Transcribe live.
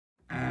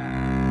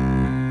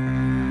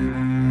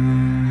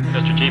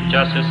Mr. Chief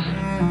Justice.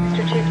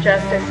 Mr. Chief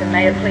Justice, and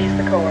may it please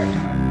the court.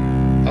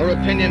 Our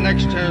opinion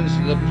next turns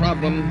to the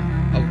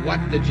problem of what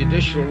the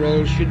judicial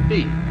role should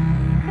be.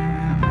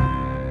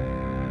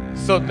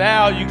 So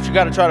now you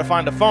got to try to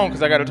find a phone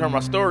because I got to turn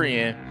my story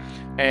in.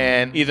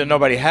 And either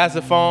nobody has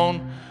a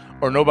phone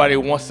or nobody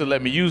wants to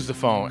let me use the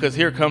phone. Because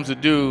here comes a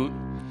dude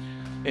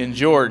in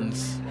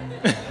Jordans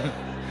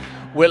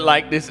with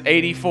like this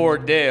 84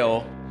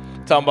 Dell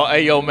talking about,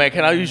 hey, yo, man,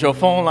 can I use your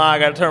phone line? I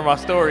got to turn my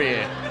story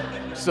in.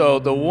 So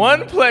the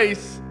one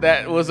place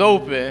that was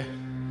open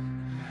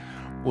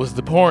was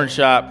the porn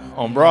shop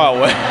on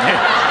Broadway.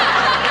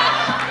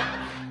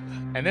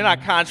 And then I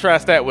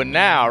contrast that with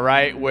now,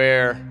 right,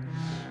 where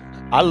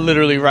I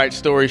literally write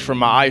stories from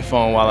my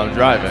iPhone while I'm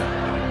driving.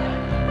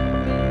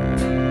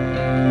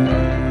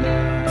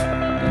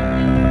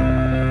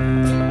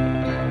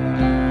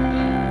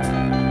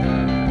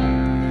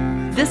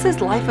 This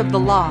is Life of the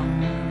Law.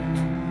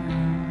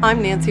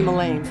 I'm Nancy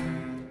Mullane.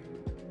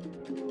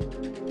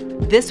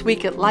 This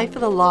week at Life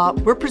of the Law,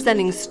 we're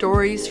presenting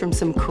stories from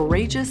some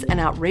courageous and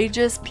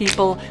outrageous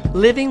people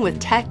living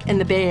with tech in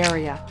the Bay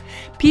Area.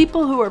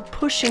 People who are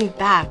pushing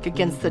back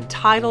against the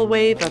tidal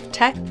wave of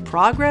tech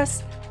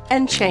progress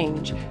and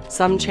change.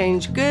 Some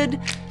change good,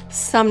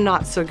 some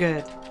not so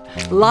good.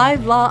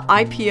 Live Law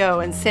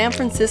IPO in San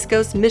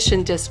Francisco's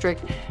Mission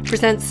District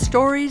presents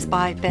stories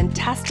by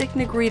Fantastic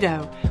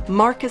Negrito,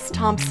 Marcus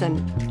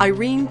Thompson,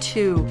 Irene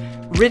Tu,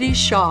 Riddhi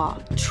Shaw,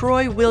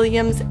 Troy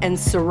Williams, and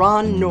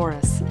Saran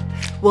Norris.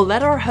 We'll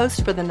let our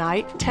host for the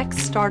night, tech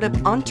startup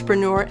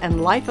entrepreneur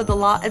and Life of the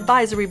Law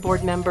Advisory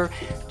Board member,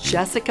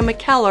 Jessica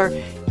McKellar,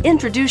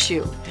 introduce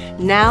you.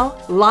 Now,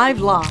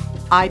 Live Law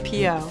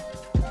IPO.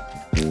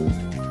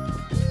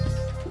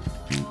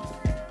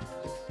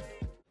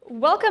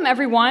 Welcome,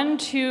 everyone,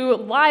 to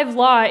Live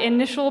Law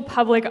Initial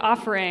Public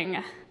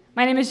Offering.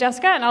 My name is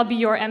Jessica, and I'll be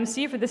your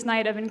MC for this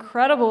night of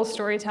incredible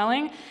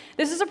storytelling.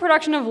 This is a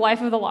production of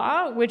Life of the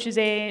Law, which is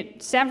a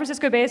San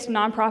Francisco-based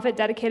nonprofit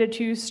dedicated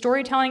to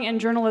storytelling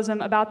and journalism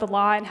about the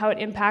law and how it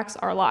impacts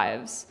our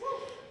lives.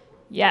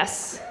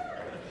 Yes.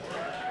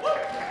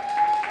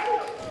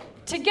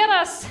 To get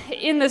us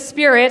in the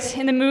spirit,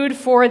 in the mood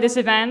for this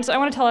event, I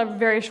want to tell a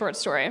very short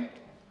story.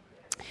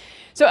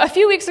 So a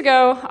few weeks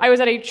ago, I was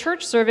at a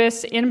church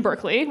service in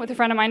Berkeley with a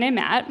friend of mine named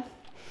Matt.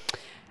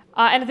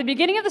 And at the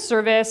beginning of the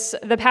service,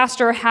 the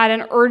pastor had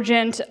an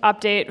urgent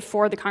update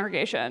for the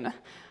congregation.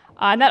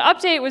 And that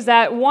update was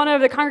that one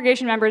of the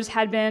congregation members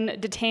had been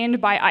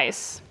detained by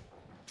ICE.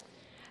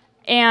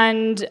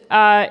 And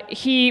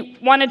he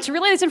wanted to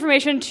relay this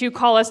information to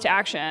call us to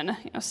action.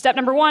 Step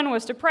number 1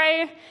 was to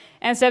pray,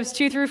 and steps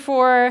 2 through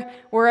 4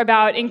 were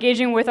about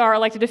engaging with our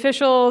elected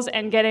officials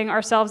and getting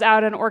ourselves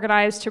out and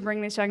organized to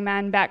bring this young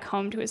man back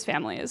home to his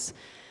families.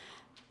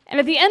 And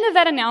at the end of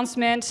that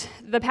announcement,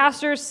 the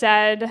pastor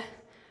said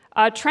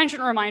a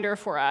trenchant reminder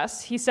for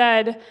us. He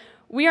said,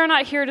 "We are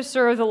not here to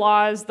serve the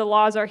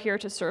laws are here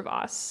to serve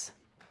us."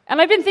 And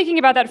I've been thinking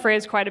about that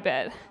phrase quite a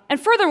bit. And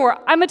furthermore,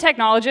 I'm a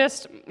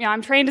technologist.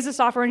 I'm trained as a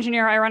software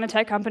engineer. I run a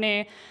tech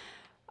company.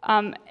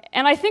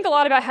 And I think a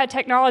lot about how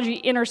technology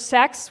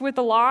intersects with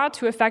the law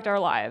to affect our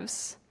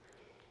lives.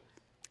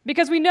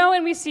 Because we know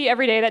and we see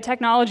every day that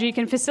technology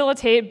can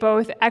facilitate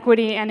both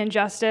equity and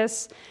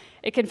injustice.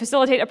 It can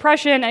facilitate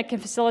oppression, it can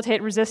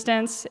facilitate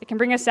resistance, it can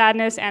bring us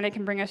sadness, and it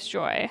can bring us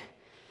joy.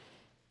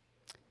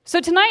 So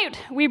tonight,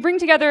 we bring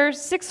together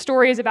 6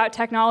 stories about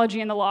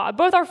technology and the law,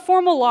 both our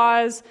formal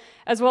laws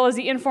as well as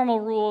the informal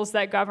rules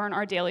that govern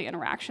our daily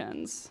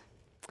interactions.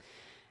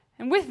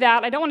 And with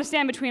that, I don't want to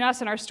stand between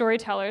us and our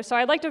storytellers, so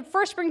I'd like to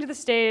first bring to the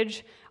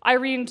stage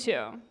Irene Tu.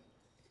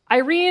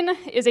 Irene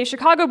is a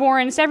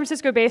Chicago-born, San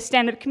Francisco-based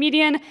stand-up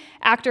comedian,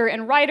 actor,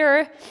 and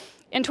writer.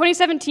 In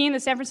 2017, the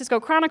San Francisco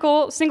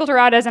Chronicle singled her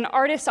out as an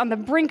artist on the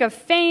brink of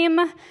fame,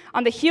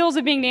 on the heels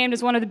of being named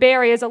as one of the Bay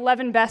Area's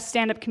 11 best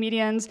stand-up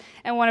comedians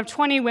and one of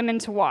 20 women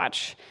to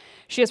watch.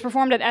 She has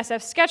performed at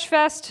SF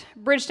Sketchfest,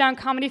 Bridgetown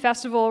Comedy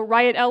Festival,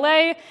 Riot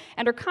LA,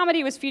 and her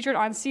comedy was featured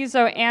on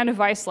CISO and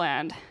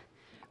Viceland.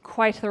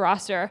 Quite the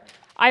roster.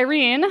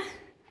 Irene,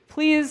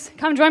 please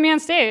come join me on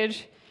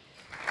stage.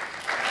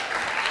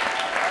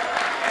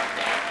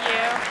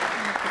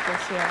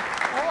 Thank you.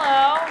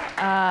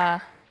 Hello.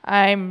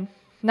 I'm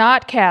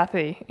not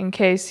Kathy, in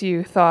case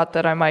you thought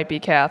that I might be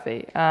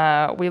Kathy.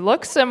 We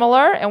look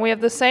similar, and we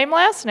have the same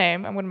last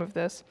name. I'm going to move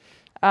this.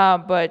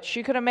 But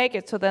she couldn't make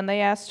it, so then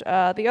they asked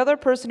the other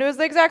person who has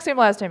the exact same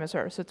last name as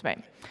her, so it's me.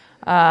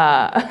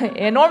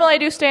 And normally I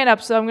do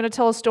stand-up, so I'm going to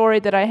tell a story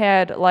that I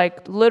had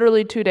like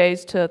literally 2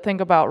 days to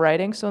think about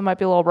writing, so it might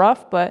be a little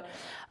rough, but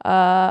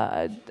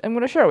I'm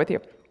going to share it with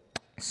you.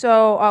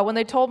 So when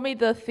they told me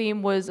the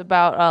theme was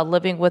about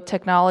living with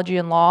technology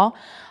and law,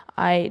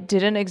 I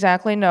didn't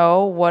exactly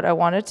know what I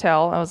wanted to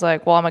tell. I was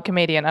like, well, I'm a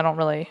comedian. I don't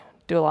really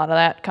do a lot of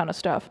that kind of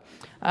stuff.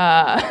 So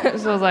I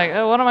was like,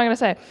 oh, what am I going to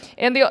say?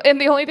 And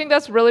the only thing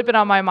that's really been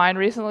on my mind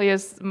recently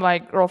is my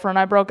girlfriend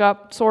and I broke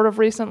up sort of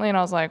recently, and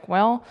I was like,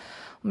 well,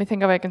 let me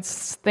think if I can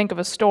think of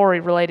a story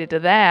related to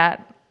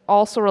that,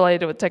 also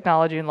related with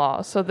technology and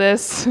law. So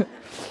this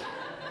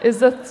is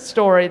the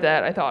story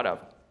that I thought of.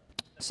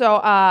 So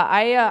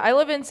I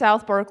live in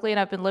South Berkeley, and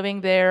I've been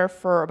living there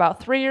for about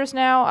 3 years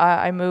now.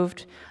 I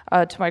moved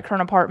to my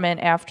current apartment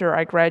after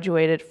I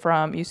graduated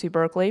from UC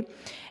Berkeley.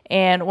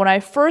 And when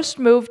I first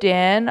moved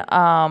in,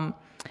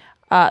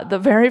 the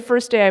very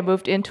first day I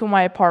moved into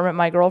my apartment,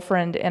 my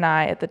girlfriend and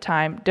I, at the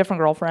time, different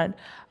girlfriend,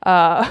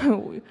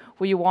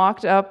 we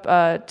walked up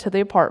to the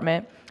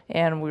apartment,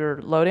 and we were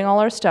loading all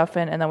our stuff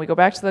in, and then we go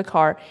back to the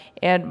car,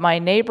 and my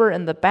neighbor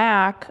in the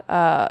back,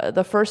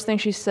 the first thing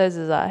she says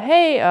is,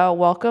 hey,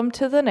 welcome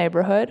to the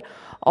neighborhood.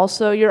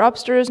 Also, your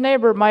upstairs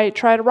neighbor might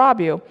try to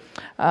rob you.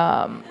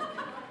 And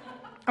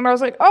I was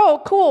like,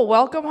 oh, cool,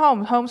 welcome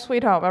home, home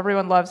sweet home.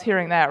 Everyone loves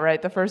hearing that,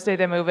 right? The first day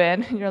they move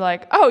in, you're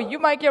like, oh, you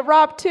might get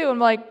robbed too. I'm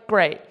like,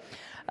 great.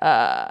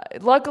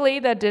 Luckily,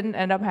 that didn't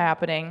end up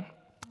happening.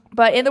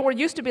 But there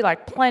used to be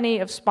like plenty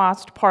of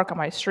spots to park on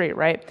my street,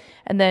 right?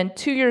 And then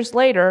 2 years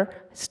later,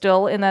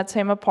 still in that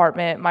same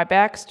apartment, my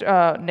back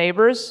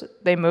neighbors,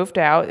 they moved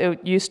out.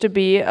 It used to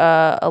be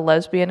a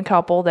lesbian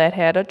couple that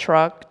had a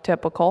truck,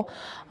 typical.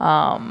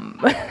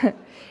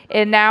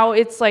 And now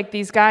it's like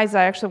these guys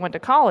I actually went to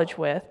college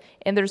with,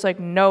 and there's like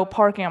no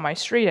parking on my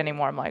street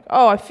anymore. I'm like,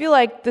 oh, I feel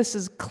like this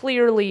is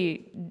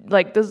clearly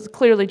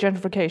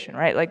gentrification,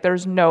 right? Like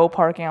there's no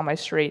parking on my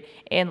street,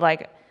 and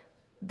like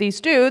these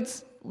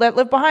dudes that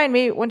lived behind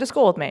me went to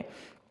school with me.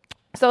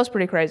 So that was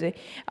pretty crazy.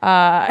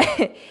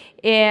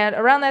 And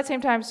around that same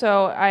time,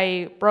 so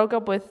I broke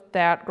up with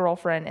that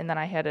girlfriend, and then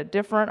I had a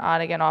different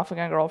on-again,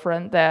 off-again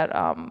girlfriend that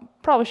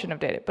probably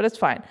shouldn't have dated, but it's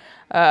fine.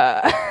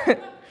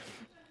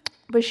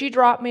 But she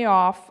dropped me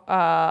off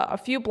a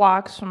few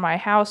blocks from my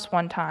house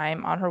one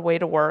time on her way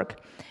to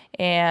work.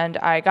 And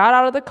I got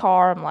out of the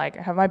car. I'm like,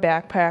 I have my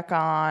backpack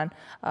on,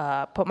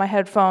 put my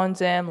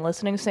headphones in,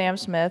 listening to Sam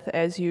Smith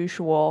as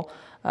usual.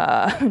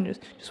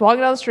 Just walking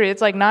down the street.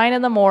 It's like 9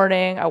 a.m.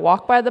 I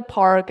walk by the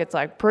park. It's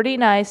like pretty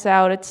nice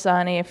out. It's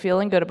sunny. I'm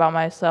feeling good about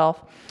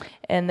myself.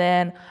 And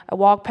then I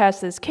walk past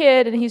this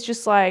kid, and he's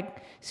just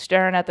like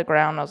staring at the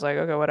ground. I was like,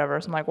 okay,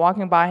 whatever. So I'm like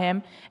walking by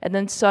him, and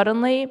then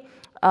suddenly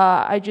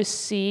I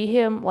just see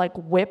him like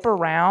whip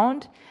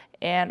around,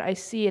 and I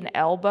see an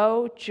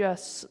elbow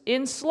just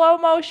in slow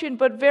motion,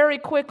 but very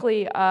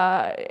quickly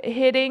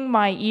hitting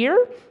my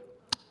ear.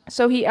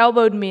 So he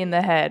elbowed me in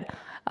the head.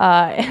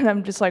 And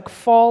I'm just like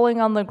falling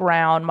on the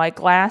ground. My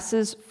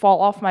glasses fall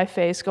off my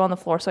face, go on the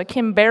floor, so I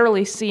can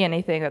barely see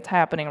anything that's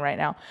happening right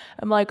now.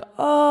 I'm like,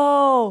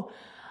 oh,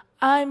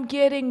 I'm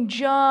getting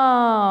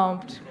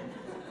jumped.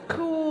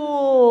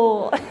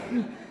 Cool.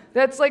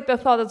 That's like the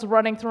thought that's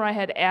running through my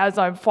head as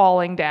I'm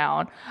falling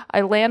down.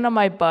 I land on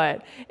my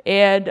butt,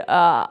 and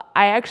I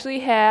actually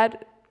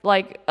had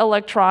like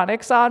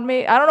electronics on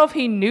me. I don't know if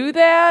he knew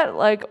that,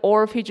 like,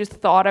 or if he just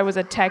thought I was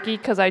a techie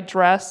because I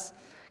dress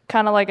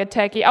kind of like a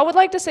techie. I would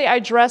like to say I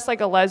dress like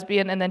a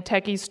lesbian, and then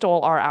techies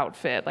stole our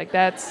outfit. Like,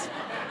 that's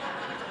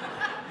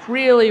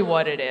really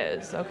what it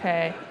is,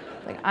 okay?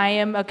 Like, I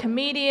am a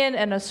comedian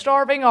and a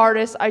starving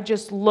artist. I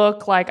just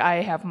look like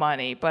I have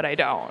money, but I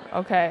don't,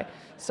 okay?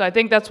 So I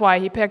think that's why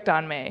he picked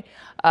on me.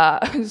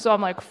 So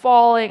I'm like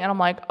falling, and I'm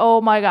like,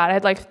 oh my God. I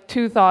had like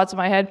two thoughts in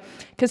my head,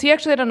 because he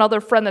actually had another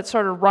friend that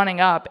started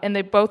running up, and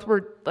they both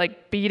were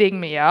like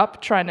beating me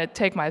up, trying to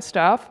take my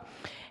stuff.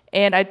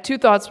 And I had two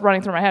thoughts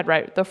running through my head,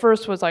 right? The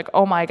first was like,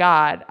 oh my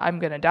God, I'm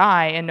going to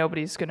die and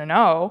nobody's going to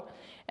know.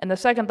 And the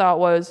second thought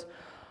was,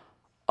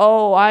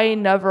 oh, I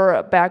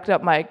never backed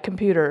up my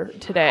computer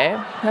today.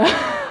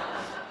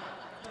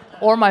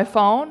 Or my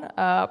phone.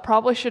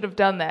 Probably should have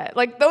done that.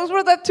 Like, those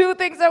were the two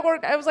things that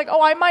worked. I was like,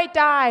 oh, I might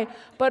die,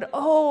 but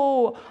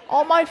oh,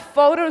 all my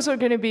photos are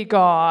going to be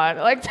gone.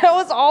 Like, that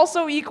was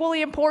also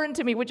equally important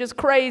to me, which is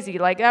crazy.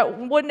 Like, that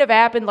wouldn't have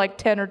happened like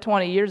 10 or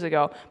 20 years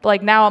ago. But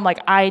like, now I'm like,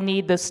 I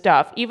need this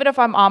stuff. Even if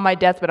I'm on my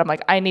deathbed, I'm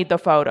like, I need the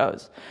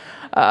photos.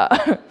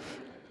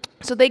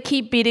 So they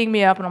keep beating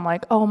me up, and I'm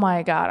like, oh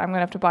my God, I'm going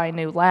to have to buy a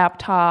new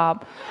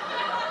laptop.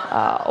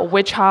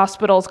 Which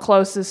hospital's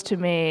closest to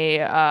me.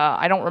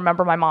 I don't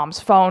remember my mom's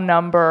phone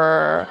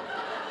number.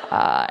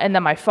 And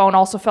then my phone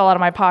also fell out of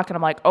my pocket.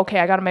 I'm like,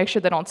 okay, I got to make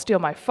sure they don't steal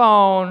my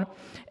phone.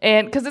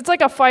 And because it's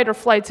like a fight or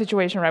flight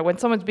situation, right? When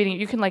someone's beating you,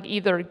 you can like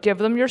either give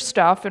them your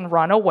stuff and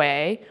run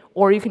away,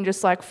 or you can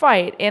just like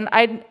fight. And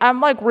I'm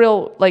like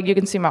real, like you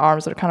can see my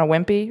arms that are kind of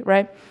wimpy,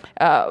 right?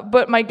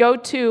 But my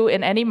go-to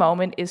in any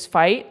moment is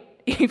fight,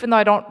 even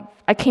though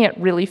I can't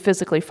really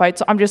physically fight,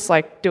 so I'm just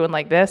like doing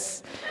like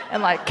this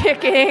and like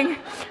kicking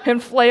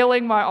and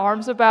flailing my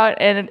arms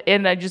about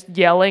and I just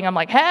yelling. I'm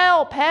like,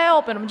 help,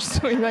 help, and I'm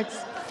just doing like,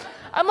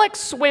 I'm like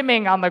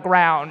swimming on the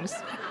ground.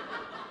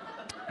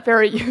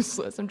 Very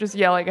useless. I'm just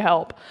yelling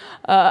help.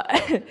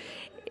 And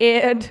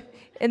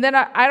then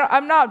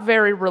I'm not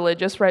very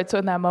religious, right? So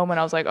in that moment,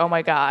 I was like, oh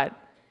my God,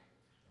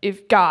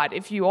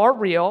 if you are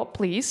real,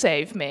 please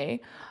save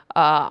me.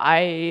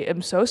 I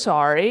am so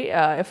sorry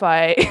if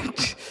I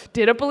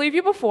didn't believe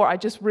you before. I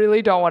just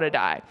really don't want to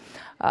die.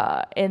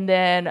 And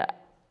then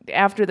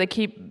after they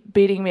keep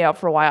beating me up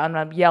for a while, and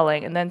I'm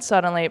yelling, and then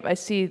suddenly I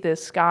see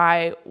this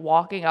guy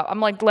walking up. I'm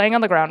like laying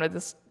on the ground with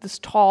this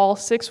tall,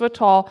 6 foot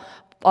tall,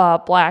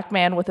 black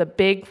man with a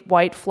big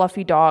white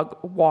fluffy dog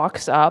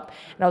walks up,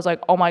 and I was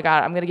like, oh my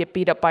God, I'm gonna get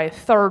beat up by a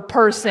third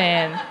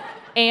person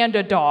and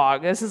a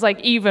dog. This is like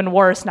even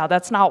worse now.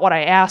 That's not what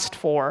I asked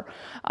for.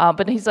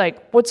 But he's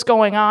like, what's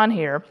going on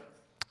here?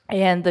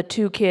 And the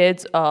two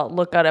kids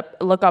look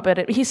up at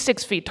it. He's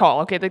 6 feet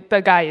tall. Okay,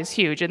 the guy is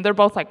huge, and they're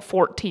both like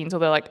 14. So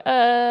they're like,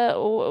 I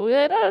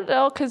don't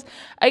know, because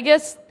I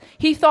guess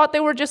he thought they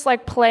were just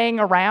like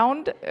playing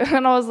around,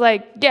 and I was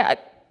like, yeah,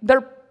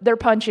 they're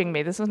punching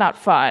me. This is not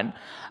fun.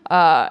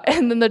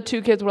 And then the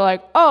two kids were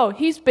like, oh,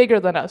 he's bigger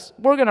than us.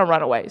 We're gonna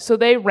run away. So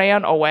they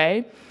ran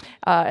away,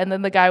 and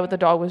then the guy with the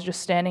dog was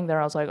just standing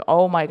there. I was like,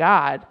 oh my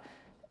God,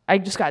 I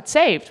just got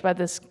saved by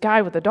this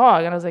guy with the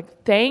dog, and I was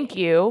like, thank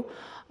you.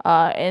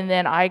 And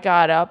then I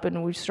got up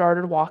and we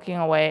started walking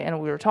away and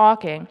we were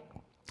talking.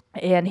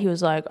 And he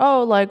was like,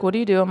 oh, like, what do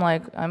you do? I'm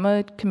like, I'm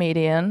a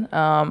comedian.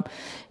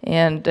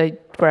 And I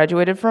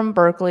graduated from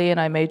Berkeley and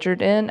I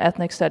majored in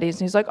ethnic studies.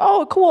 And he's like,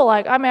 oh, cool.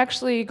 Like, I'm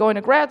actually going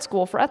to grad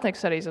school for ethnic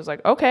studies. I was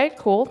like, okay,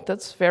 cool.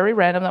 That's very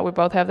random that we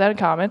both have that in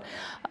common.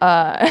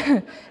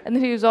 And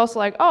then he was also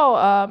like, oh,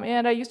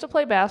 and I used to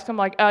play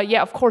basketball. I'm like,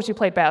 yeah, of course you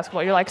played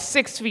basketball. You're like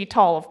 6 feet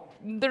tall.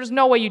 There's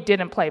no way you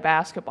didn't play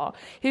basketball.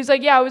 He was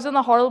like, yeah, I was in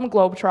the Harlem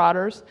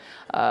Globetrotters.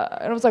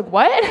 And I was like,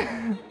 what?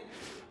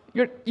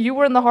 You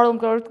were in the Harlem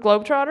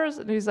Globetrotters?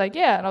 And he's like,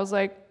 yeah. And I was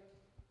like,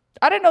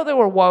 I didn't know they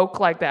were woke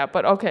like that,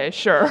 but okay,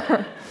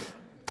 sure.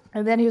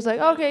 And then he was like,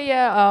 okay,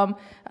 yeah.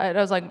 And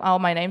I was like, oh,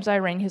 my name's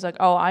Irene. He's like,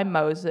 oh, I'm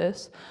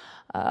Moses.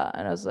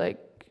 And I was like,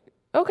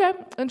 okay,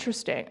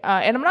 interesting.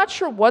 And I'm not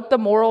sure what the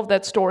moral of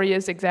that story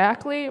is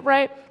exactly,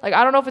 right? Like,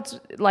 I don't know if it's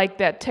like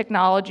that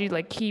technology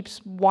like keeps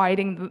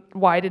widening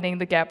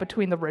the gap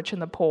between the rich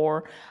and the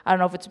poor. I don't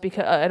know if it's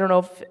because I don't know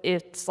if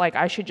it's like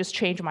I should just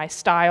change my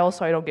style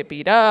so I don't get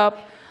beat up.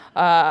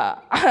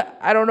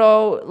 I don't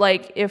know,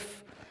 like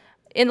if.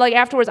 And like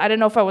afterwards, I didn't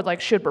know if I would like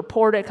should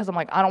report it because I'm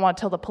like, I don't want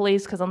to tell the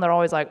police because then they're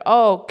always like,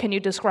 oh, can you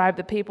describe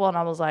the people? And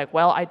I was like,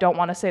 well, I don't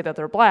want to say that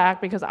they're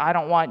black because I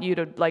don't want you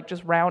to like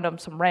just round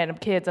up some random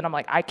kids. And I'm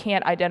like, I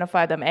can't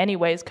identify them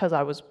anyways because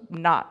I was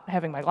not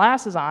having my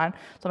glasses on.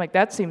 So I'm like,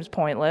 that seems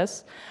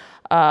pointless.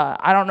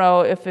 I don't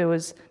know if it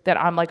was that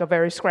I'm like a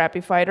very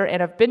scrappy fighter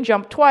and I've been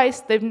jumped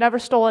twice. They've never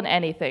stolen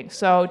anything.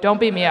 So don't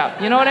beat me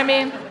up. You know what I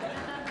mean?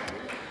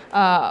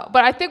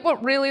 But I think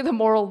what really the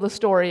moral of the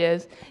story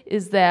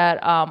is that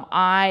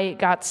I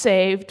got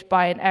saved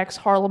by an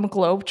ex-Harlem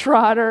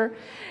Globetrotter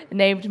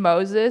named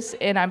Moses,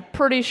 and I'm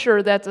pretty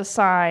sure that's a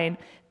sign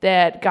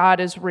that God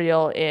is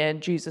real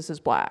and Jesus is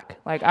black.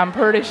 Like, I'm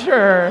pretty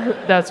sure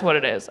that's what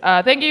it is.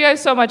 Thank you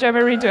guys so much. I'm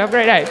Irene too. Have a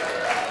great day.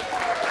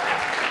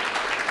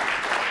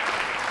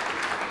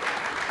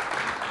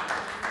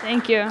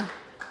 Thank you.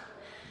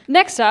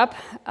 Next up,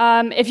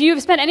 if you've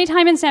spent any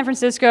time in San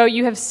Francisco,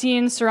 you have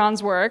seen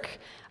Saran's work.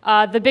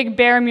 The big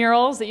bear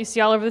murals that you see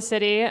all over the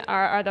city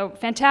are the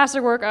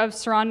fantastic work of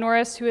Saran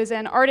Norris, who is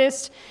an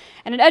artist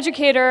and an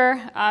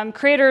educator,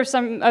 creator of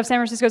some of San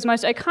Francisco's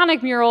most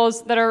iconic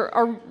murals that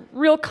are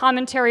real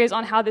commentaries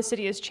on how the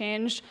city has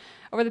changed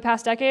over the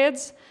past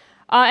decades.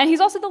 And he's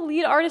also the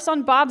lead artist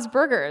on Bob's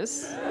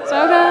Burgers.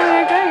 So,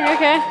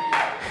 okay.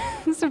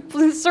 So,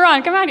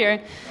 Saran, come out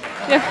here.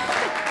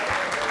 Yeah.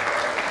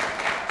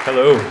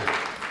 Hello.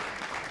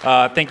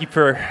 Thank you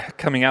for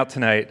coming out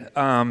tonight.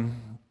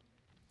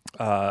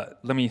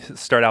 Let me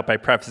start out by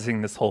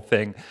prefacing this whole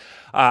thing.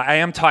 I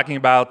am talking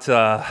about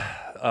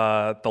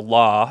the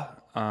law,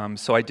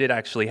 so I did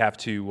actually have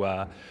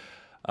to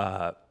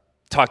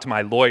talk to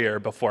my lawyer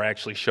before I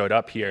actually showed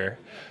up here.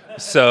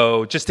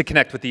 So just to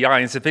connect with the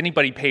audience, if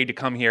anybody paid to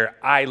come here,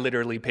 I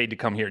literally paid to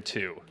come here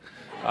too.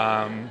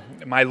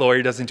 My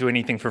lawyer doesn't do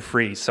anything for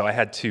free, so I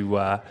had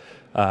to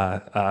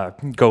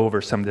go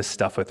over some of this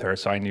stuff with her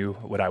so I knew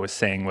what I was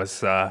saying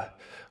was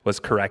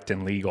correct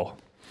and legal.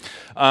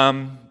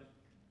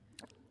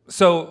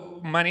 So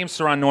my name's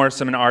Saran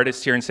Norris. I'm an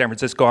artist here in San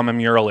Francisco. I'm a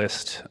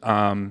muralist.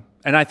 And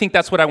I think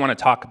that's what I want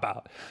to talk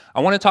about. I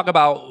want to talk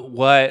about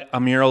what a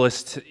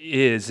muralist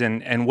is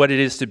and what it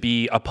is to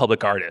be a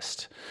public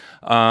artist.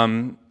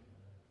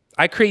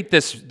 I create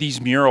these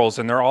murals,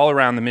 and they're all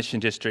around the Mission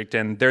District,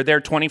 and they're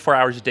there 24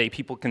 hours a day.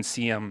 People can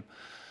see them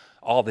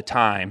all the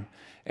time.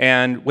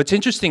 And what's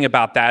interesting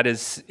about that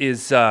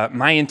is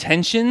my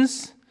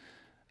intentions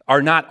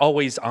are not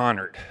always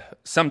honored.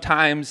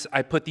 Sometimes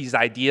I put these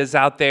ideas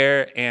out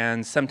there,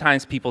 and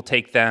sometimes people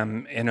take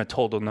them in a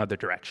total another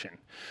direction.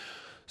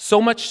 So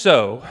much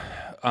so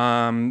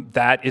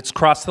that it's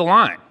crossed the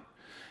line.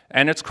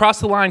 And it's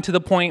crossed the line to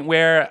the point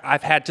where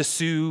I've had to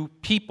sue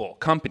people,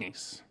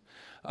 companies.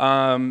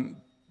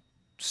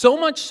 So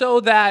much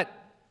so that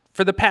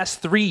for the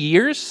past 3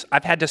 years,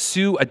 I've had to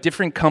sue a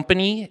different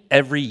company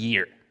every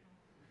year.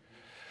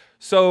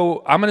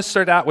 So I'm going to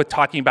start out with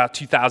talking about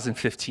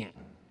 2015.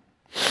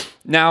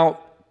 Now,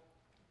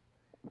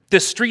 the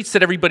streets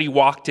that everybody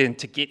walked in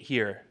to get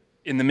here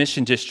in the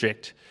Mission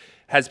District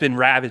has been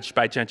ravaged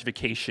by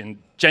gentrification.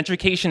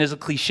 Gentrification is a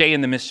cliche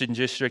in the Mission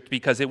District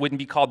because it wouldn't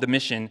be called the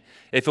Mission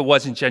if it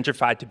wasn't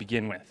gentrified to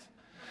begin with.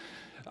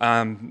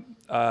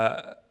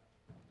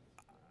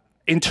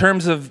 in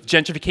terms of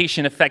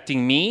gentrification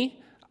affecting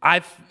me,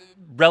 I've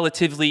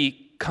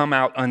relatively come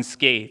out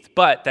unscathed.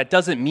 But that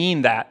doesn't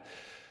mean that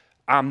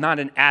I'm not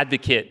an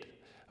advocate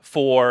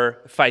for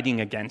fighting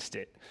against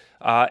it.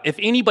 If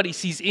anybody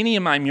sees any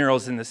of my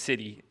murals in the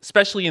city,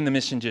 especially in the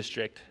Mission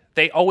District,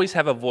 they always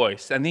have a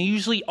voice, and they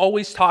usually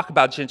always talk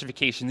about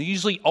gentrification. They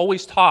usually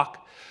always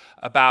talk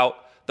about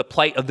the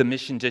plight of the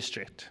Mission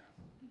District.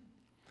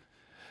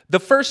 The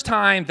first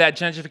time that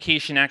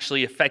gentrification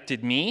actually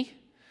affected me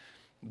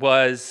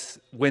was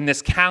when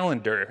this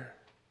calendar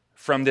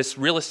from this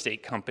real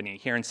estate company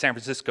here in San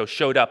Francisco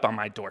showed up on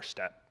my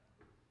doorstep.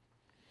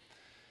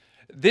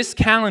 This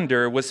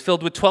calendar was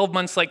filled with 12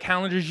 months like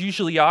calendars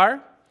usually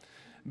are,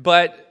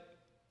 but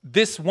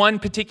this one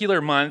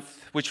particular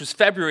month, which was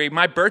February,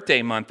 my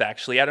birthday month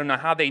actually, I don't know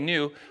how they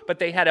knew, but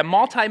they had a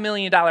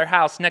multi-million-dollar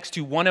house next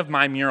to one of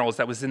my murals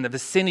that was in the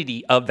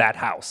vicinity of that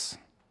house.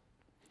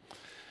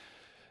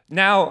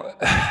 Now,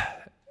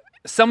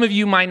 some of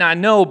you might not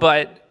know,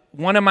 but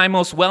one of my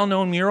most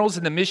well-known murals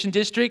in the Mission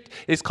District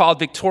is called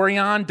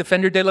Victorion,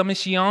 Defender de la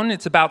Mission.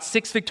 It's about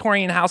 6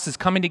 Victorian houses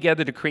coming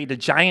together to create a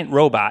giant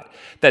robot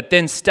that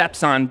then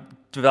steps on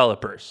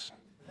developers.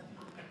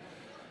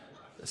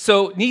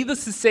 So,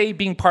 needless to say,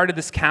 being part of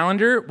this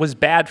calendar was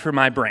bad for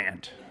my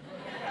brand.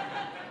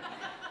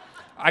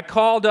 I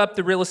called up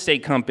the real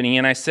estate company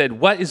and I said,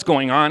 "What is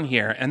going on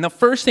here?" And the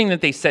first thing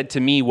that they said to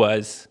me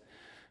was,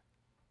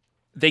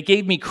 they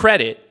gave me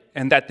credit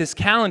and that this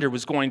calendar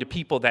was going to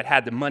people that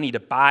had the money to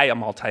buy a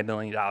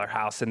multi-million-dollar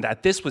house and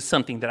that this was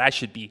something that I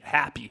should be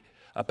happy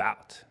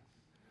about.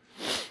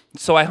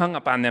 So I hung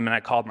up on them and I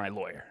called my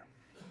lawyer.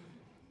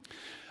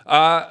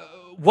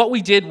 What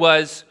we did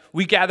was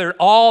we gathered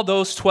all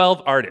those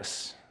 12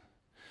 artists,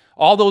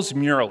 all those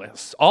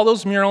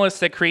muralists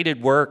that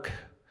created work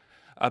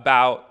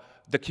about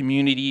the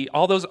community,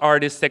 all those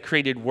artists that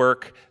created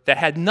work that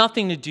had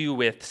nothing to do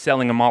with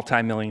selling a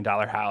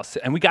multi-million-dollar house.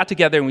 And we got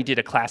together and we did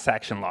a class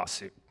action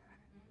lawsuit.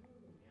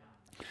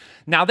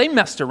 Now, they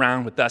messed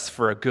around with us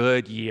for a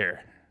good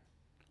year.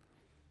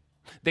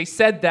 They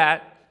said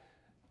that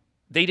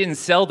they didn't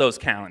sell those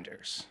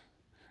calendars,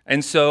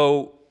 and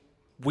so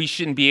we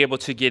shouldn't be able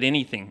to get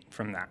anything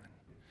from that.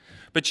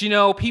 But you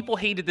know, people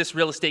hated this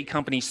real estate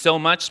company so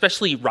much,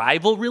 especially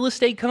rival real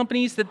estate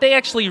companies, that they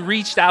actually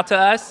reached out to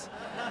us.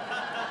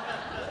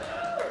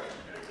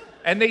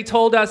 And they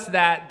told us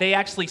that they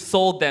actually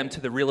sold them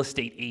to the real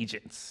estate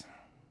agents,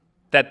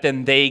 that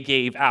then they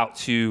gave out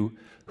to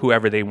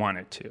whoever they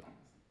wanted to.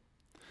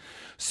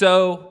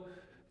 So,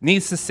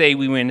 needless to say,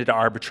 we went into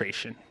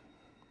arbitration.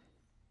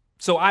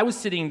 So I was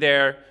sitting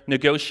there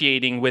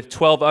negotiating with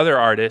 12 other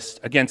artists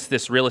against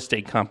this real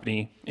estate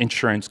company,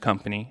 insurance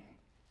company.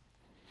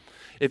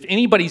 If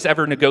anybody's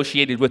ever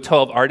negotiated with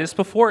 12 artists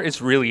before,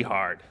 it's really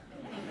hard.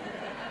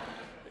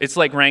 It's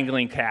like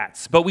wrangling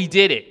cats, but we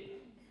did it.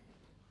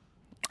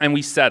 And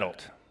we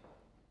settled.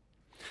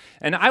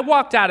 And I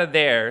walked out of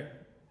there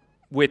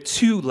with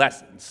 2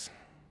 lessons.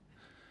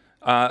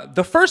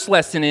 The first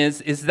lesson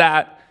is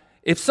that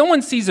if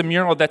someone sees a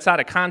mural that's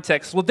out of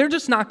context, well, they're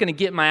just not going to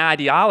get my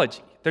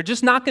ideology. They're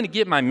just not going to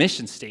get my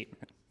mission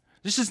statement.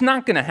 This is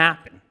not going to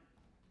happen.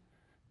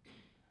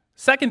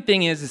 Second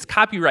thing is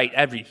copyright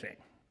everything.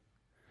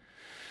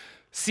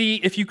 See,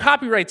 if you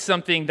copyright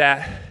something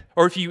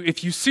or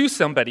if you sue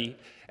somebody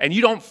and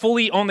you don't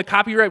fully own the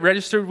copyright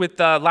registered with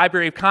the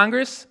Library of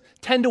Congress,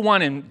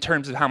 10-to-1 in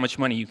terms of how much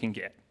money you can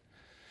get.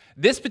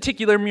 This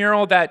particular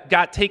mural that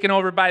got taken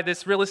over by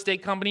this real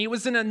estate company, it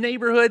was in a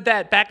neighborhood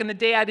that back in the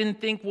day I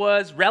didn't think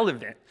was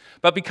relevant.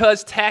 But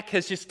because tech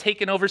has just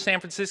taken over San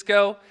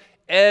Francisco,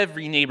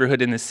 every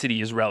neighborhood in the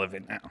city is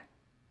relevant now.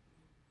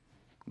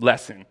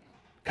 Lesson,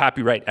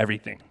 copyright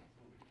everything.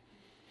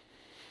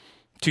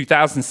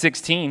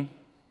 2016.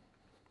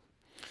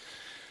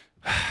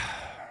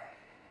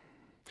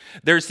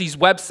 There's these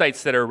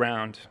websites that are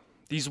around.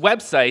 These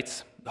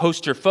websites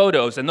host your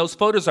photos, and those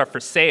photos are for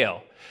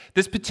sale.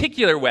 This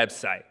particular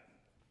website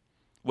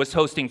was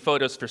hosting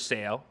photos for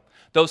sale.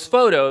 Those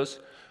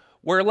photos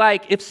were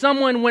like if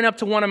someone went up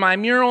to one of my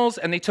murals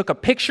and they took a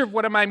picture of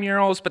one of my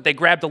murals, but they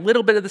grabbed a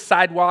little bit of the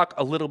sidewalk,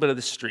 a little bit of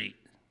the street,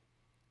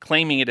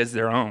 claiming it as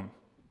their own.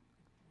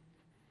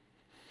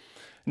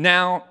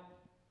 Now,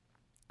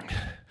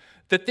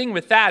 the thing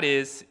with that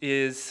is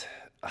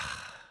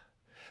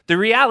the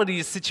reality of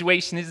the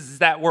situation is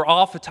that we're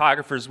all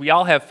photographers. We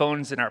all have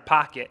phones in our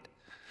pocket.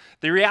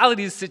 The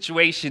reality of the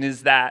situation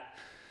is that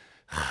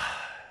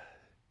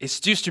it's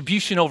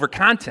distribution over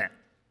content.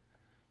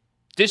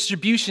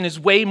 Distribution is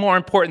way more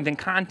important than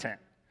content.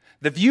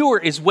 The viewer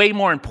is way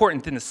more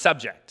important than the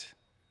subject.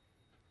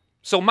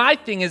 So my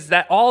thing is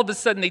that all of a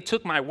sudden they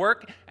took my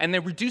work and they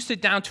reduced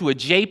it down to a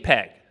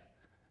JPEG,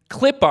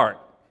 clip art.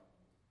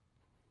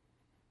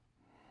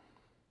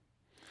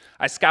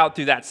 I scoured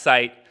through that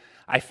site.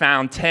 I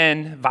found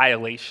 10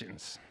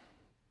 violations.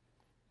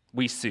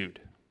 We sued.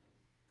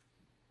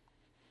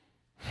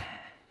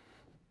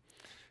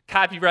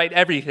 Copyright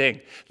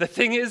everything. The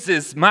thing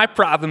is my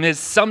problem is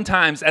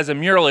sometimes as a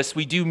muralist,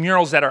 we do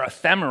murals that are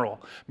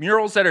ephemeral,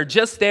 murals that are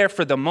just there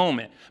for the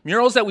moment,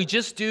 murals that we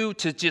just do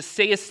to just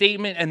say a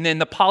statement and then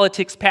the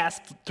politics pass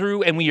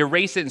through and we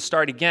erase it and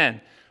start again.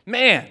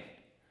 Man,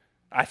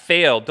 I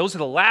failed. Those are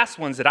the last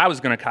ones that I was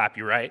going to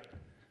copyright.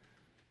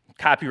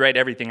 Copyright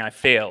everything, I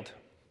failed.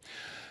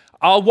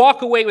 I'll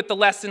walk away with the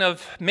lesson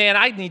of, man,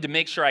 I need to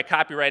make sure I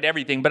copyright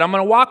everything, but I'm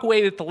going to walk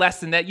away with the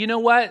lesson that, you know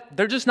what?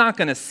 They're just not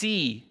going to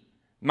see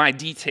my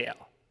detail.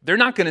 They're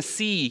not going to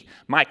see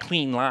my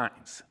clean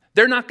lines.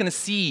 They're not going to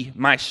see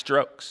my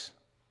strokes.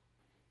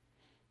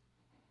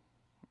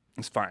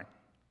 It's fine.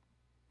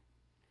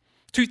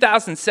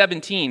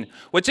 2017.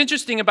 What's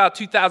interesting about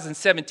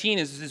 2017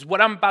 is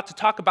what I'm about to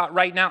talk about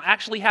right now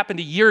actually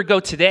happened a year ago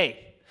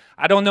today.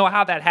 I don't know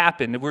how that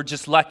happened. We're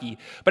just lucky.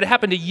 But it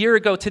happened a year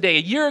ago today.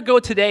 A year ago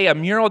today, a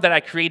mural that I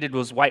created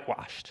was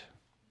whitewashed,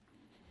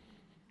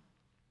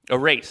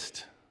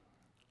 erased.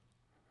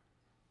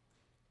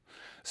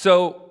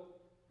 So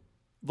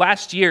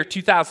last year,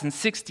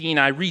 2016,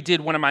 I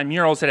redid one of my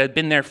murals that had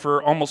been there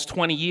for almost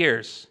 20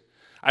 years.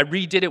 I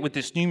redid it with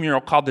this new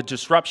mural called The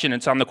Disruption.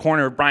 It's on the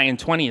corner of Bryan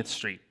 20th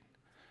Street.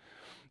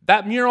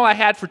 That mural I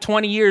had for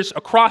 20 years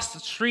across the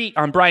street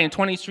on Bryan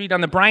 20th Street,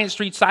 on the Bryant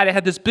Street side, I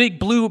had this big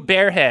blue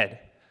bear head.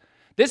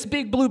 This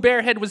big blue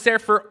bear head was there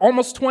for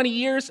almost 20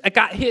 years. It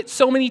got hit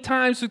so many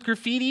times with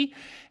graffiti,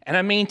 and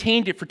I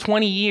maintained it for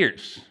 20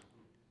 years.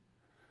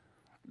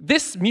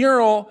 This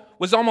mural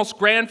was almost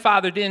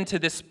grandfathered into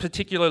this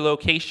particular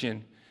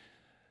location.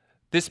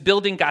 This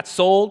building got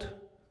sold,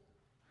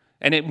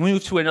 and it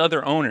moved to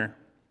another owner.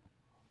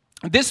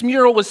 This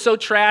mural was so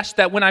trashed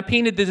that when I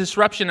painted The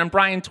Disruption on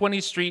Bryan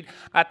 20th Street,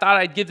 I thought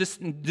I'd give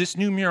this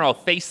new mural a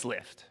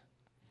facelift.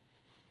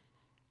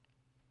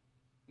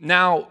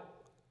 Now,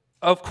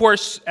 of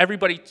course,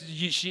 everybody,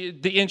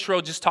 the intro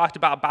just talked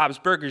about Bob's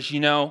Burgers, you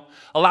know.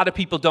 A lot of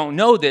people don't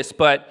know this,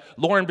 but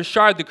Loren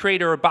Bouchard, the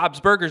creator of Bob's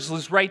Burgers,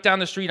 lives right down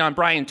the street on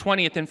Bryan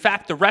 20th. In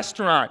fact, the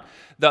restaurant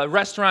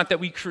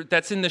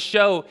that's in the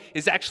show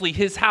is actually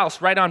his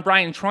house right on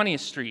Bryan 20th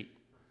Street.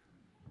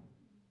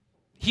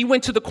 He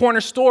went to the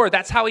corner store.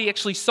 That's how he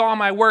actually saw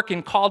my work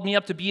and called me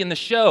up to be in the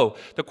show.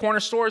 The corner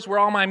store is where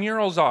all my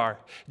murals are.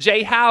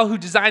 Jay Howe, who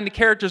designed the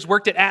characters,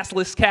 worked at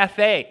Assless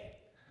Cafe.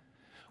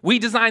 We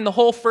designed the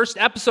whole first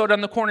episode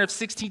on the corner of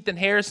 16th and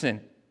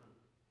Harrison.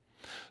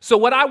 So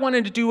what I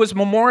wanted to do was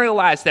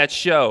memorialize that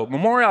show.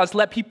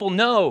 Let people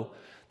know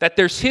that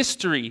there's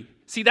history.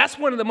 See, that's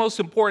one of the most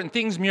important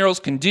things murals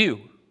can do,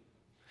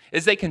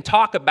 is they can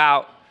talk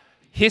about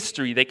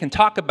history. They can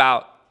talk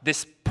about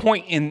this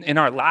point in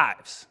our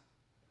lives.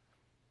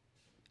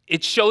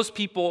 It shows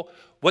people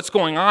what's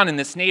going on in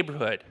this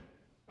neighborhood.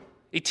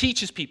 It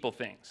teaches people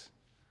things.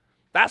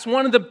 That's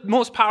one of the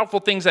most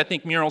powerful things I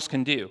think murals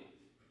can do.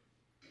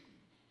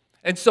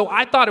 And so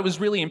I thought it was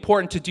really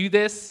important to do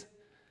this.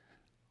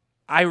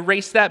 I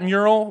erased that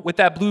mural with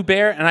that blue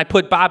bear, and I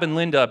put Bob and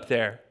Linda up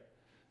there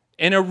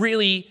in a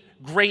really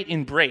great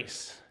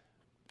embrace.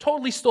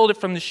 Totally stole it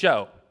from the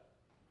show.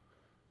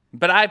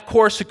 But I, of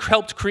course,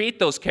 helped create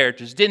those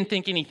characters, didn't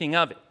think anything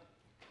of it.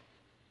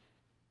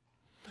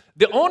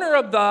 The owner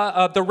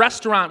of the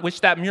restaurant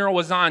which that mural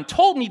was on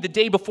told me the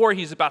day before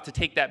he was about to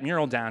take that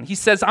mural down. He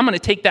says, I'm going to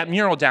take that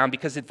mural down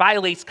because it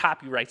violates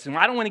copyrights, and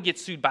I don't want to get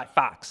sued by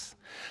Fox.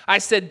 I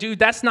said, dude,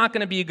 that's not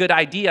going to be a good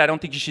idea. I don't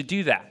think you should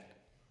do that.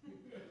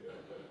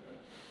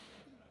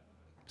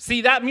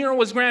 See, that mural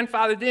was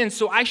grandfathered in,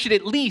 so I should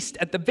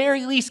at the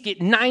very least,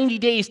 get 90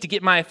 days to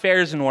get my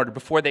affairs in order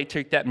before they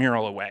take that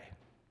mural away.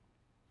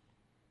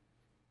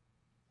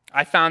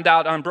 I found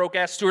out on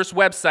Broke-Ass Stewart's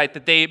website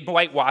that they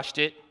whitewashed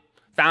it.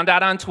 Found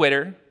out on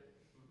Twitter.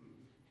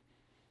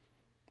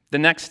 The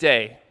next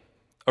day,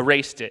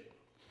 erased it.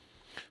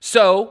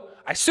 So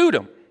I sued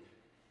him.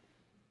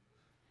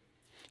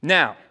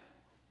 Now,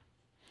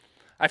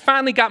 I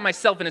finally got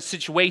myself in a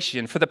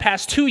situation. For the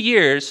past 2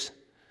 years,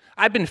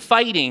 I've been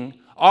fighting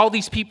all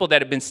these people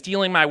that have been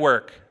stealing my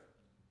work,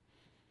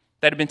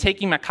 that have been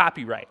taking my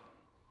copyright.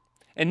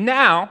 And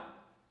now,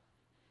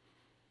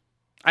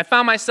 I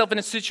found myself in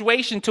a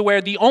situation to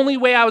where the only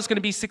way I was going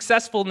to be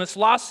successful in this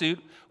lawsuit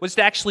was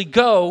to actually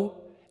go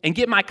and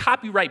get my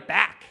copyright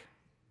back.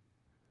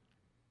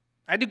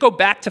 I had to go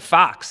back to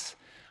Fox.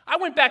 I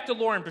went back to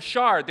Loren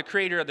Bouchard, the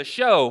creator of the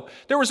show.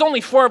 There was only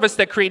 4 of us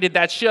that created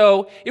that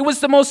show. It was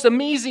the most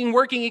amazing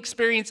working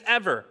experience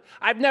ever.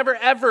 I've never,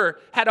 ever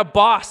had a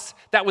boss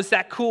that was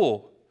that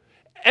cool.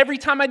 Every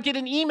time I'd get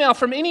an email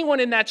from anyone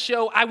in that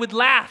show, I would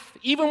laugh.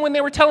 Even when they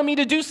were telling me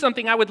to do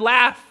something, I would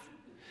laugh.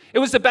 It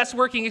was the best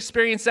working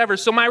experience ever.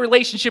 So my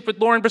relationship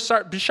with Loren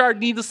Bouchard,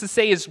 needless to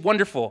say, is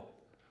wonderful.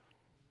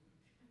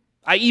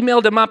 I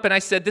emailed him up and I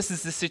said, this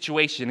is the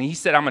situation. And he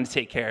said, I'm going to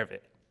take care of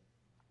it.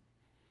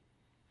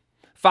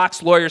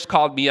 Fox lawyers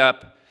called me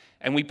up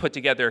and we put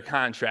together a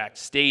contract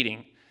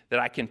stating that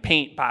I can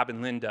paint Bob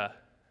and Linda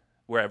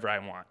wherever I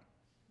want.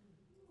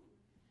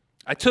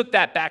 I took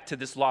that back to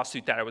this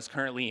lawsuit that I was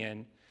currently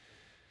in,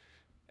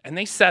 and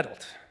they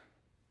settled.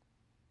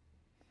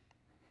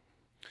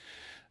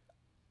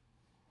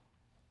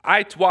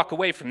 I walk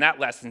away from that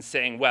lesson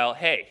saying, well,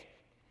 hey,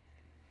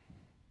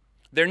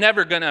 they're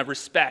never going to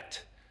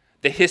respect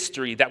the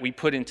history that we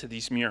put into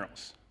these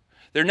murals.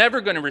 They're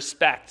never going to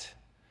respect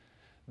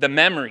the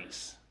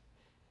memories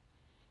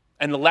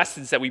and the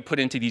lessons that we put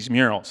into these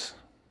murals.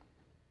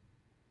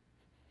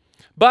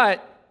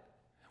 But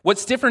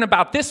what's different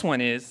about this one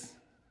is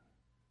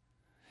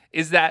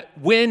that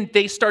when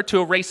they start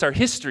to erase our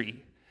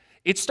history,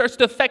 it starts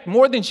to affect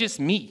more than just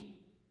me.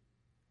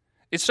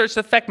 It starts to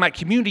affect my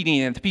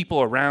community and the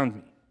people around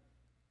me.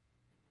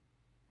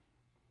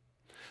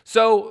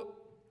 So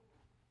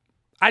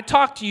I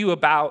talked to you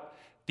about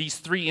these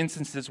 3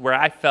 instances where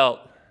I felt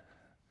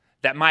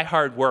that my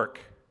hard work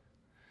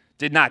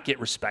did not get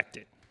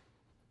respected.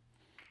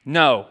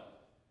 No,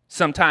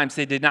 sometimes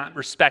they did not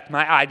respect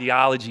my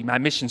ideology, my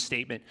mission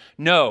statement.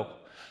 No,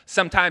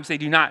 sometimes they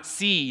do not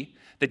see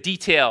the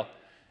detail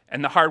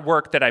and the hard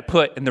work that I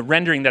put and the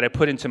rendering that I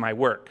put into my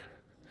work.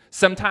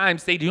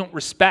 Sometimes they don't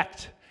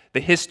respect the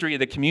history of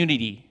the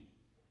community.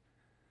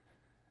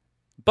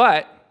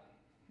 But,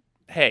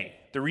 hey,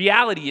 the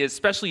reality is,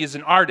 especially as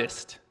an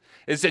artist,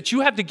 is that you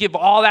have to give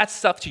all that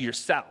stuff to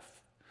yourself.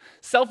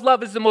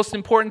 Self-love is the most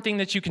important thing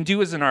that you can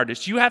do as an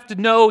artist. You have to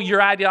know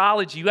your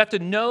ideology. You have to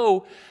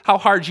know how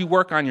hard you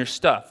work on your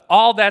stuff.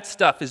 All that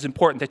stuff is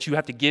important that you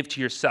have to give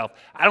to yourself.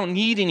 I don't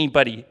need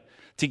anybody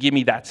to give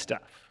me that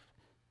stuff.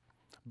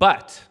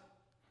 But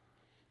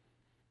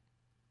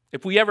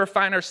if we ever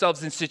find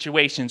ourselves in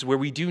situations where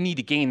we do need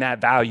to gain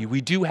that value,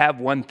 we do have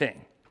one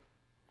thing,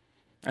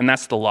 and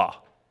that's the law.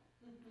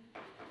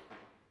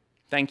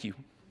 Thank you.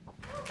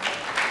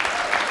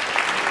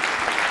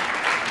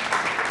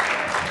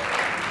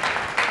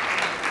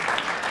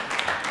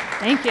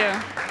 Thank you.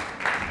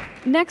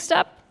 Next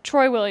up,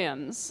 Troy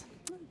Williams.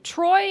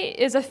 Troy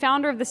is a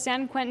founder of the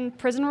San Quentin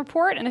Prison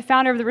Report and a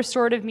founder of the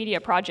Restorative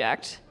Media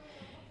Project.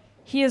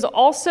 He is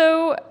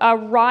also a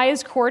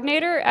RISE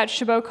coordinator at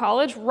Chabot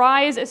College.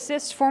 RISE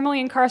assists formerly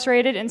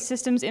incarcerated and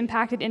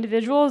systems-impacted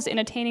individuals in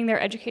attaining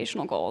their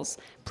educational goals.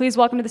 Please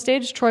welcome to the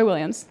stage, Troy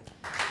Williams.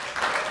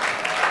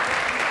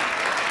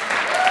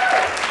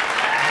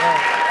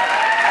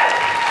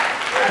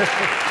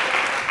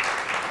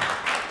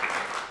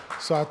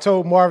 So I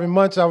told Marvin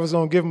Munch I was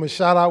going to give him a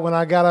shout out when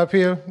I got up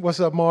here. What's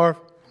up, Marv?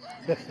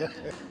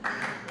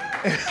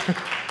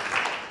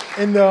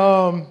 In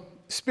the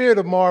spirit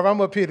of Marv,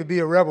 I'm up here to be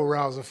a rebel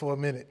rouser for a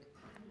minute.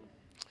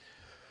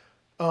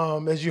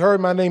 As you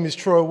heard, my name is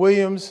Troy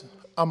Williams.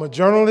 I'm a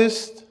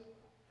journalist,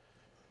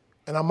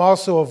 and I'm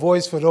also a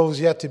voice for those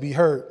yet to be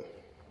heard.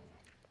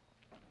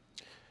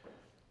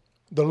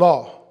 The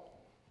law.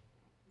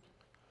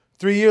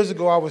 3 years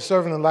ago, I was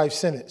serving a life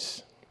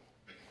sentence.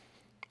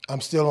 I'm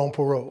still on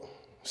parole,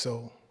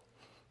 so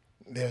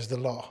there's the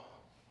law.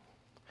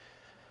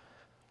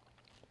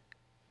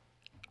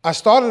 I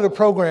started a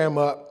program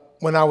up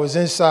when I was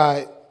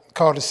inside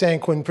called the San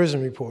Quentin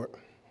Prison Report.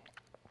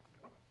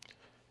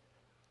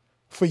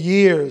 For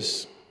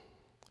years,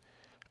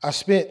 I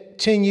spent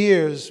 10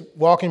 years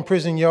walking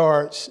prison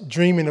yards,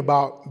 dreaming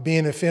about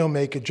being a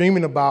filmmaker,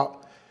 dreaming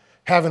about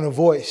having a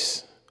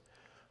voice.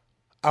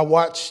 I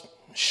watched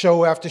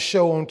show after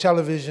show on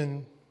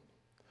television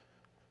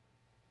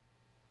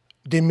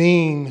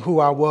demean who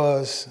I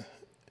was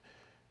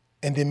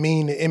and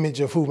demean the image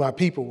of who my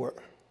people were.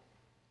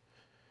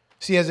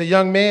 See, as a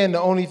young man,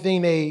 the only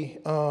thing they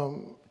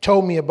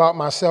told me about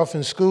myself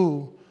in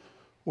school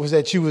was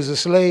that you was a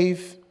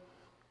slave.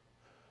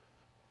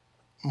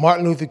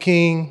 Martin Luther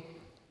King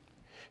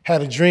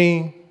had a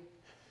dream.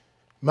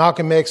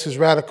 Malcolm X was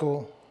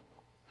radical.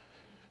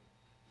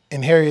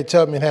 And Harriet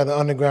Tubman had an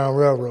Underground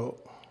Railroad.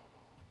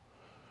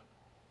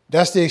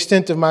 That's the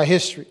extent of my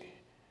history.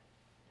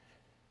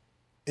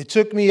 It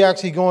took me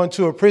actually going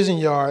to a prison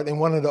yard and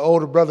one of the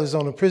older brothers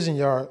on the prison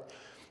yard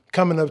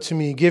coming up to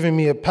me, giving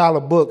me a pile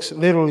of books,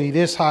 literally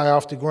this high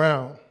off the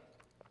ground,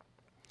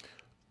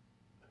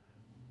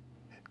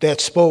 that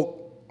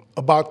spoke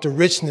about the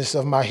richness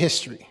of my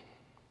history.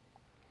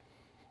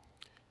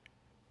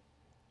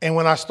 And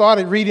when I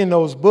started reading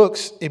those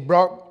books, it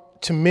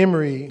brought to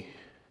memory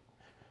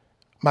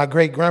my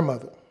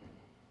great-grandmother.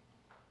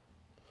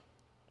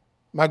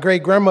 My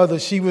great-grandmother,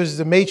 she was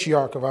the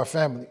matriarch of our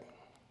family.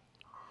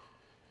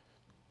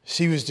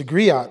 She was the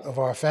griot of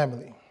our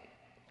family.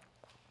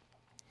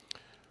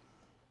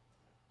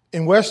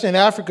 In Western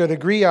Africa, the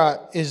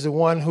griot is the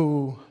one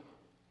who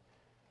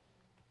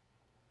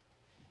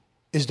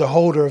is the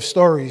holder of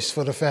stories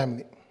for the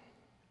family.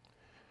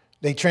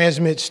 They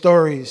transmit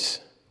stories.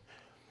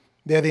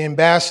 They're the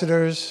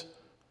ambassadors.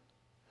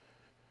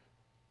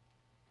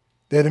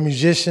 They're the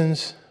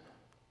musicians.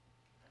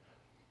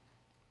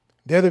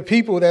 They're the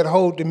people that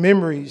hold the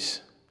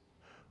memories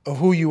of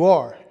who you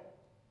are.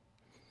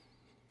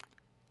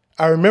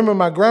 I remember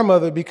my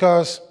grandmother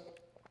because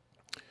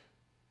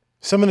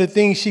some of the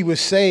things she would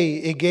say,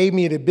 it gave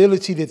me the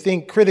ability to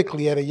think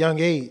critically at a young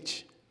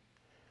age.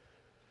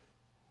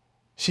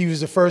 She was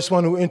the first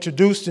one who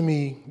introduced to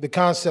me the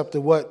concept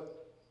of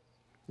what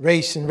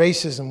race and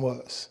racism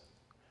was.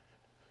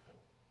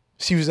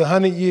 She was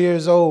 100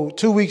 years old,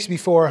 2 weeks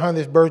before her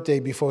 100th birthday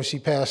before she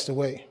passed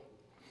away.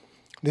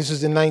 This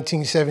was in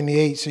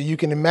 1978, so you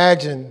can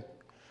imagine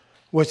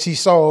what she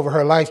saw over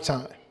her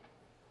lifetime.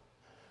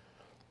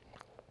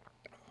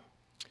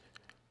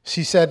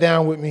 She sat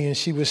down with me and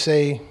she would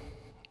say,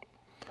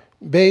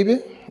 "Baby,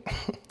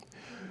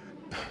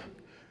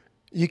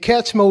 you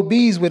catch more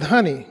bees with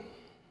honey,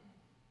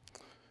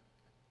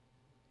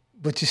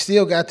 but you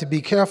still got to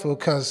be careful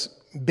because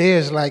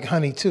bears like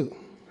honey too."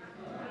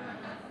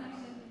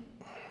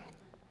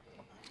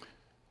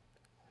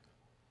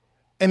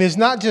 And it's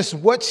not just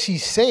what she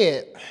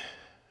said,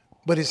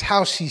 but it's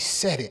how she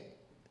said it.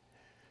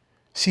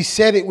 She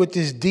said it with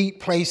this deep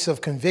place of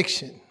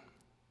conviction.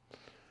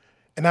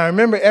 And I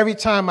remember every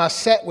time I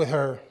sat with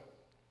her,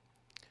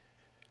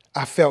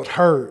 I felt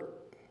heard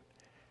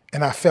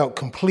and I felt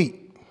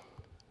complete.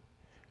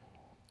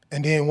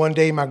 And then one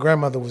day my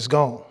grandmother was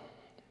gone.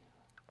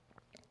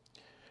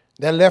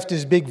 That left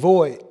this big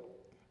void.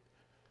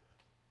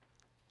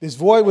 This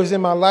void was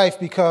in my life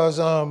because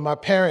my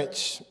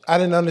parents, I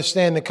didn't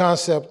understand the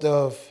concept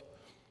of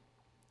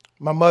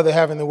my mother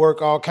having to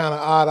work all kind of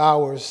odd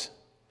hours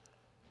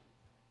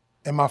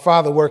and my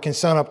father working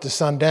sun up to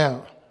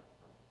sundown.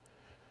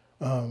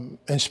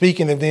 And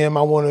speaking of them,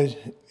 I want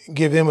to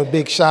give them a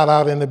big shout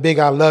out and a big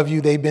I love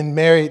you. They've been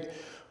married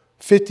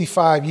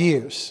 55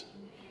 years.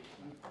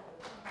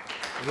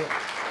 Yeah.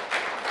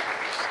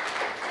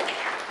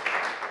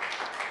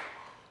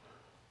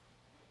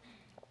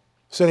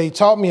 So they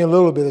taught me a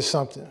little bit of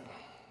something,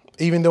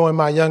 even though in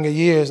my younger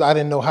years, I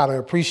didn't know how to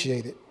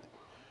appreciate it.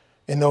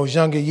 In those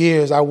younger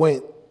years, I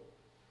went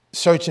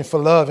searching for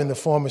love in the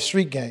form of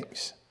street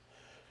gangs,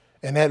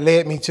 and that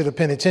led me to the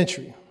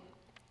penitentiary.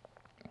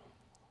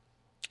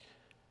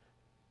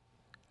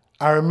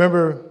 I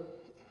remember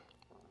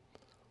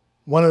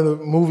one of the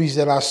movies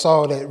that I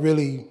saw that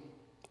really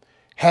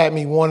had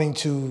me wanting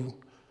to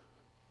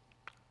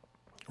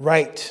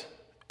write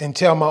and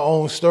tell my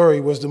own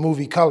story was the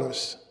movie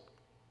Colors.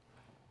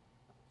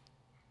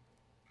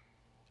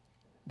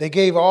 They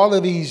gave all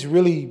of these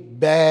really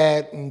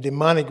bad and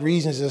demonic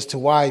reasons as to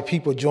why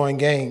people join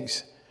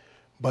gangs,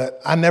 but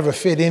I never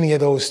fit any of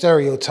those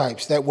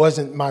stereotypes. That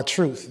wasn't my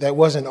truth. That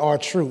wasn't our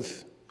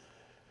truth.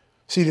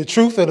 See, the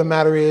truth of the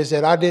matter is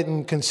that I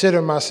didn't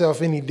consider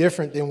myself any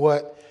different than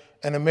what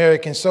an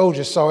American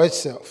soldier saw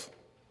itself.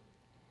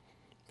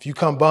 If you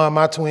come bomb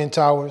my Twin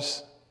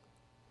Towers,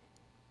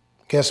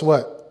 guess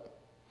what?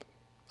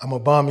 I'm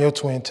gonna bomb your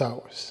Twin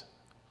Towers.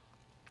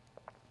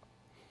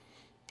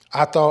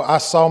 I thought I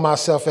saw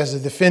myself as a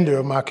defender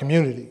of my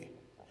community.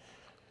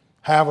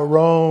 However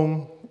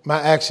wrong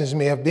my actions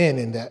may have been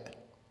in that.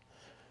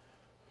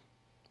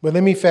 But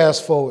let me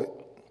fast forward.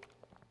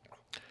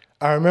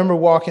 I remember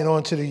walking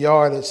onto the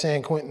yard at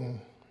San Quentin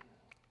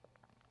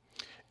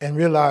and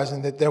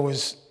realizing that there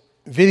was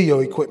video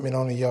equipment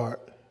on the yard.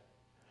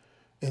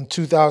 In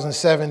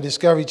 2007,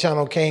 Discovery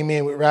Channel came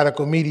in with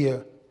Radical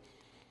Media,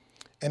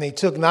 and they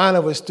took 9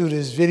 of us through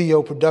this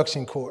video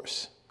production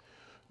course.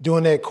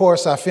 During that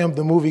course, I filmed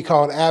a movie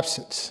called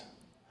Absence.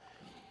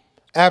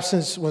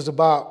 Absence was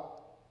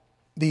about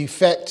the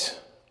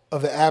effect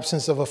of the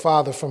absence of a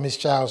father from his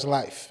child's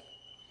life.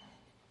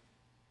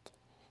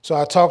 So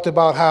I talked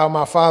about how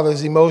my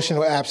father's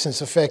emotional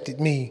absence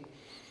affected me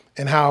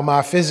and how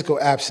my physical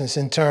absence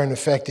in turn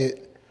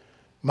affected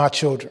my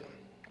children.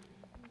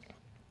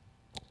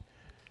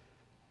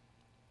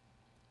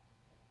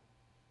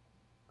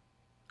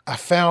 I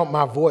found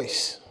my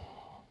voice.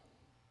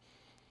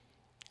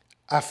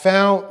 I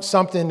found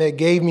something that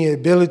gave me the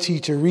ability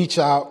to reach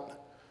out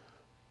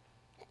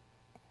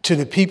to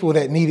the people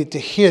that needed to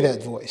hear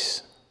that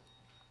voice.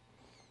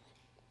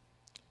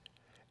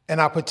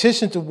 And I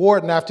petitioned to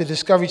Wharton after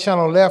Discovery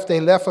Channel left. They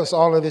left us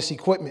all of this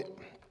equipment.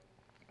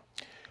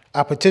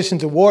 I petitioned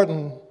to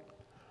Wharton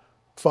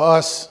for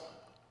us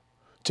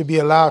to be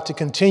allowed to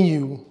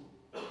continue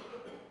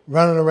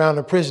running around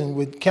the prison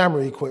with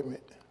camera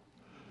equipment.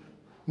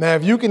 Now,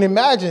 if you can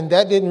imagine,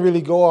 that didn't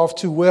really go off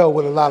too well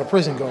with a lot of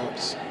prison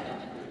guards.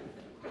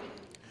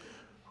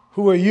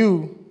 Who are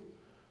you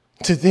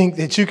to think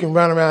that you can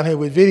run around here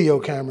with video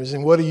cameras,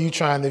 and what are you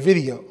trying to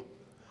video?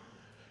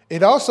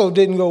 It also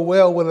didn't go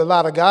well with a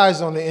lot of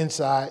guys on the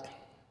inside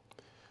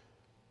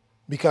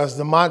because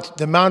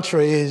the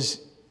mantra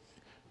is,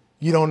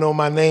 you don't know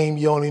my name,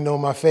 you only know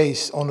my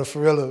face. On the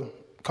Farilla,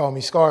 call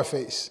me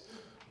Scarface.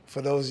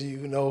 For those of you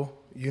who know,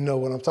 you know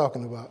what I'm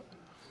talking about.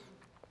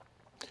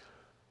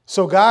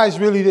 So guys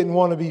really didn't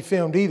want to be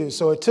filmed either,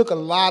 so it took a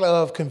lot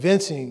of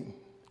convincing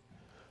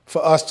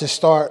for us to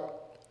start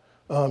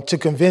to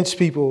convince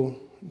people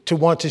to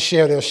want to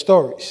share their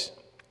stories.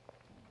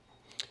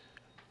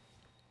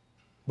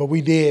 But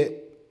we did.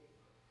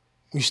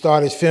 We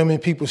started filming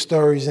people's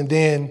stories, and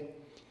then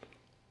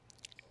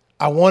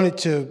I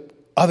wanted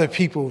other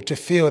people to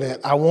feel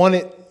that. I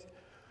wanted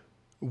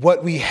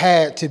what we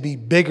had to be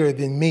bigger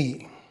than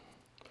me.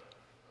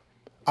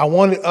 I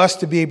wanted us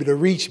to be able to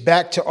reach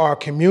back to our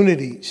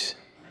communities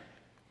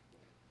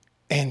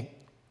and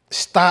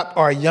stop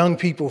our young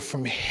people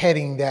from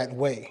heading that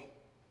way.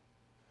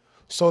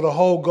 So the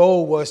whole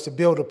goal was to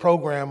build a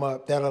program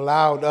up that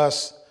allowed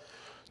us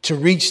to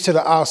reach to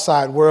the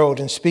outside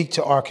world and speak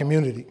to our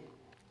community.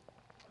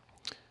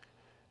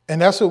 And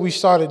that's what we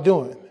started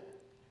doing.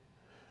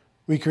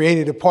 We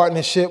created a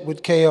partnership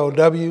with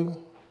KLW.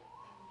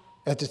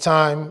 At the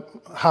time,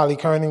 Holly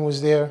Kerning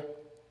was there.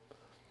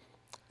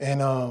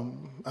 And I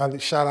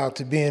shout out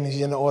to Ben,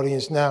 he's in the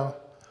audience now.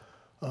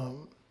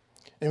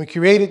 And we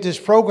created this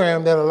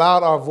program that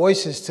allowed our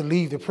voices to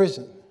leave the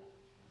prison.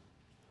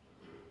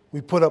 We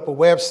put up a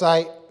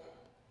website,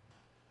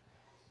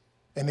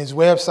 and this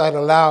website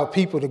allowed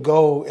people to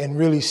go and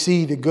really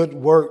see the good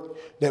work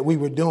that we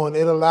were doing.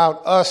 It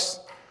allowed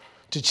us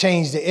to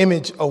change the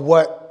image of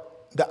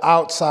what the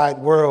outside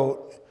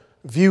world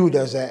viewed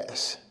us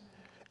as.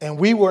 And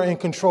we were in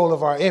control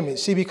of our image.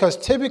 See, because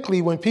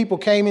typically when people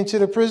came into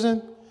the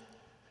prison,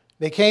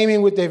 they came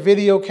in with their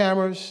video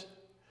cameras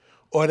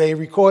or their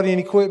recording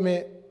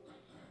equipment.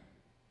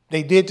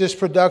 They did this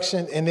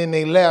production and then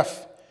they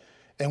left,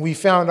 and we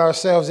found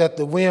ourselves at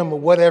the whim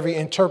of whatever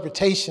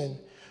interpretation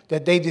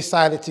that they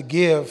decided to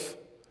give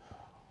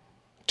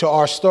to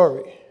our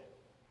story.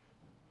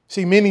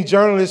 See, many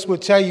journalists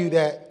would tell you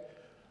that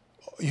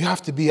you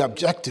have to be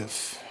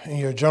objective in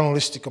your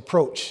journalistic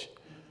approach.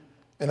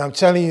 And I'm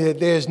telling you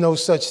that there's no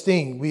such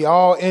thing. We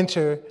all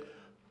enter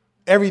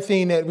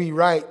everything that we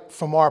write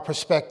from our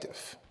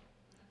perspective,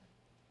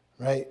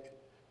 right?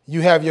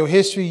 You have your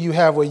history, you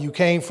have where you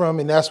came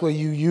from, and that's what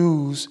you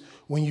use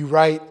when you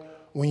write,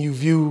 when you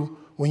view,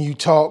 when you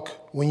talk,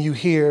 when you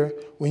hear,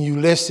 when you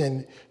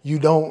listen. You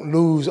don't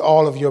lose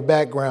all of your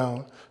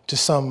background to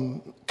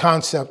some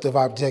concept of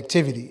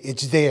objectivity.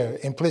 It's there.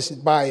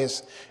 Implicit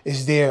bias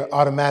is there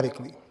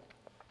automatically.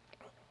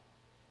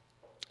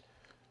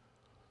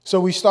 So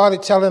we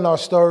started telling our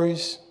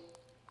stories.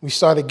 We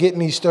started getting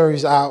these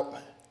stories out.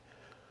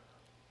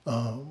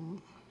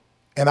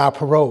 And I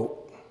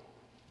paroled.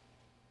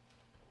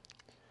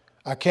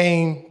 I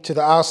came to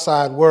the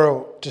outside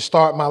world to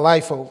start my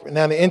life over.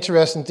 Now, the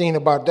interesting thing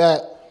about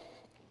that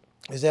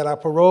is that I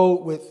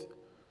paroled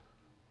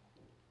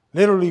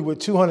literally with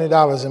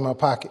 $200 in my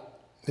pocket.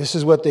 This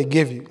is what they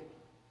give you.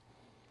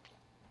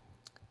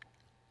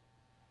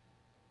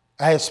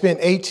 I had spent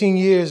 18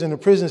 years in the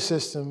prison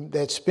system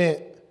that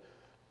spent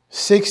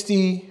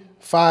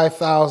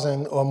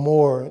 $65,000 or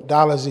more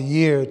dollars a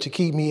year to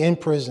keep me in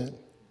prison.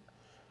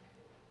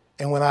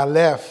 And when I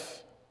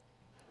left,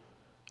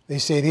 they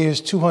said,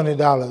 here's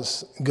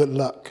 $200, good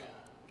luck,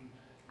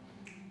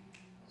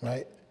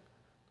 right?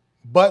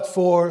 But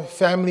for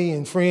family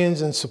and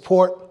friends and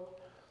support,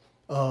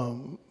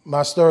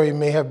 my story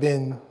may have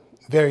been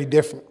very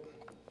different.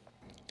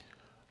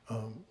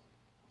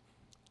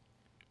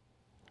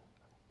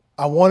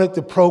 I wanted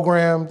the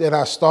program that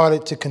I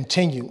started to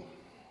continue.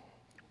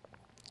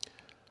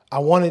 I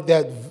wanted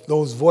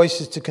those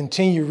voices to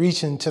continue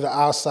reaching to the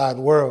outside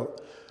world.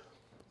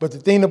 But the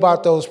thing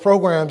about those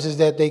programs is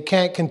that they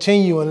can't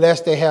continue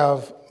unless they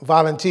have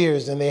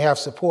volunteers and they have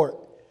support.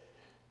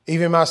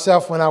 Even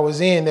myself, when I was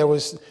in, there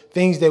was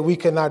things that we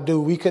could not do.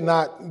 We could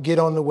not get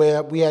on the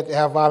web. We had to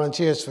have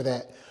volunteers for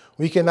that.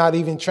 We could not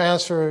even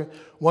transfer,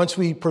 once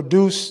we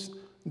produced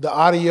the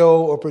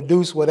audio or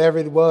produced whatever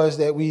it was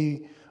that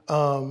we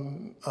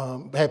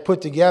had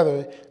put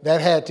together,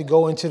 that had to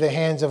go into the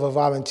hands of a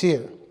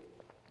volunteer.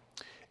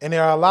 And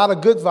there are a lot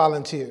of good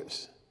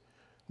volunteers.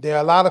 There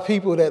are a lot of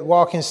people that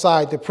walk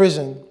inside the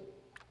prison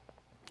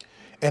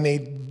and they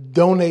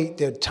donate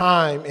their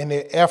time and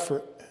their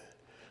effort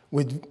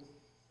with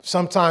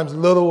sometimes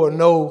little or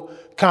no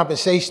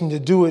compensation to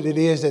do what it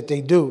is that they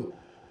do.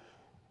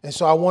 And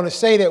so I want to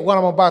say that what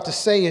I'm about to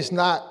say is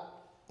not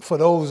for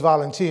those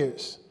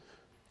volunteers.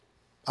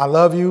 I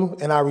love you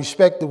and I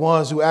respect the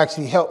ones who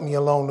actually helped me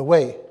along the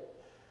way.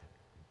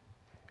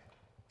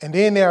 And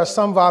then there are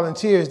some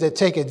volunteers that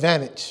take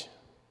advantage.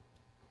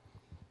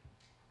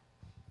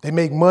 They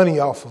make money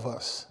off of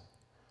us.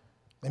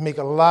 They make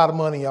a lot of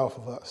money off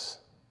of us.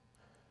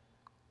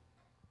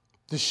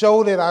 The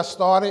show that I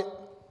started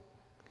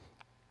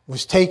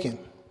was taken.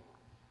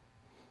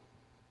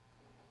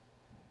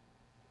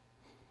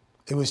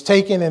 It was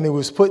taken and it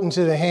was put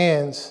into the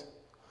hands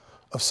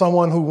of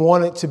someone who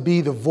wanted to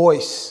be the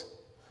voice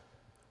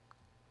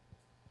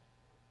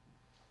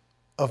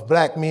of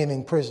black men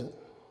in prison.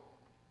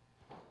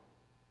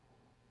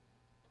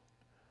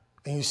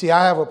 And you see,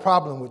 I have a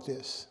problem with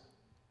this.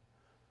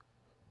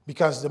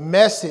 Because the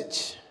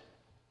message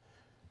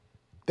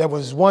that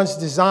was once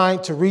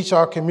designed to reach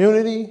our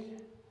community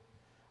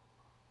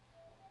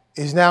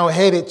is now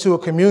headed to a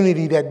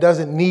community that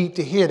doesn't need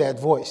to hear that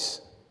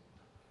voice.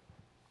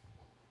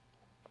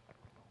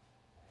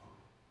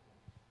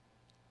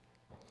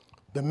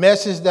 The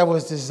message that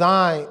was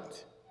designed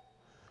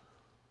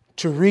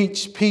to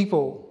reach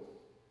people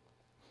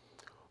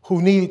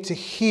who needed to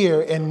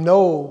hear and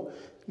know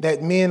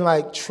that men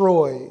like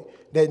Troy,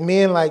 that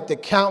men like the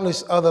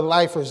countless other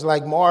lifers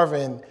like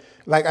Marvin,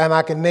 and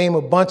I can name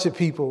a bunch of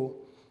people,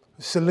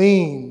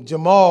 Salim,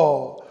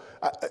 Jamal,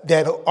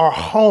 that are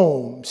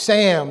home,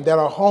 Sam, that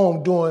are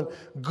home doing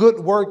good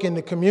work in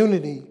the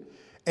community,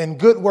 and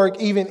good work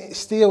even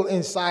still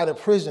inside a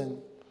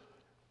prison,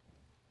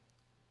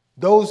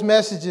 those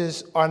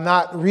messages are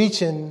not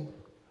reaching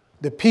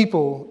the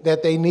people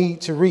that they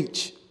need to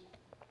reach.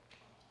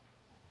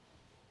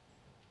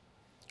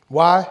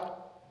 Why?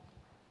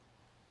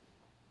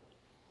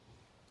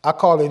 I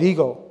call it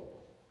ego.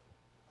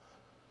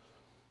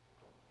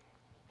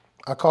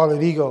 I call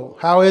it ego.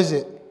 How is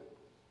it?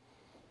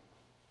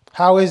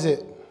 How is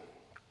it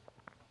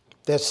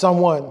that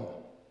someone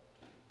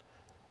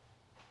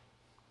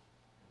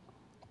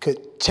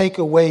could take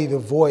away the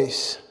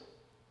voice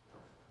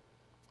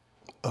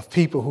of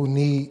people who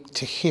need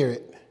to hear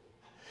it?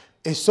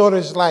 It's sort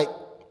of like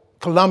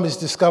Columbus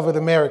discovered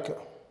America.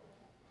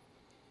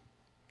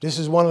 This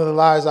is one of the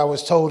lies I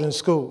was told in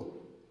school.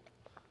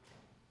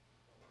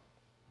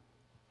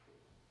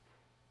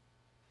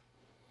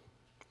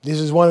 This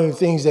is one of the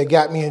things that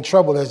got me in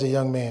trouble as a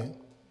young man.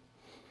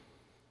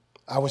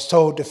 I was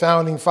told the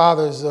founding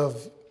fathers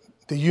of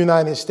the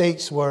United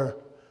States were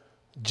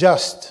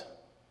just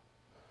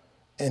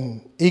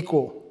and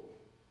equal.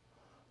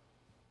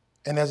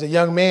 And as a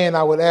young man,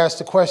 I would ask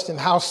the question,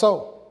 how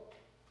so?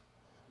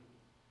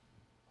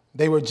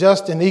 They were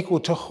just and equal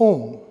to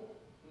whom?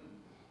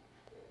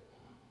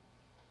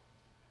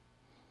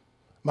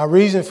 My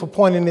reason for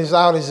pointing this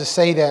out is to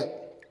say that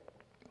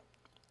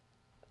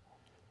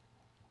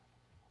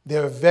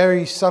there are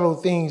very subtle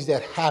things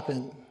that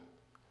happen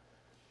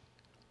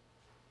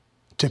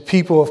to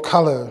people of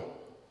color,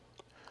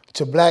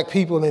 to black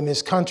people in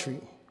this country,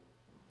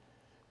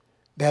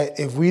 that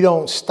if we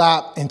don't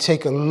stop and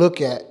take a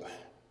look at,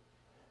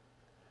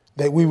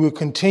 that we will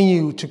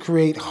continue to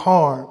create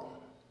harm,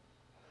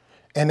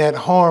 and that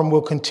harm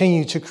will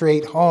continue to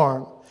create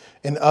harm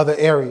in other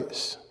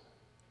areas.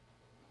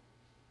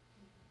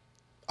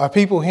 Are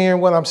people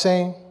hearing what I'm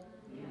saying?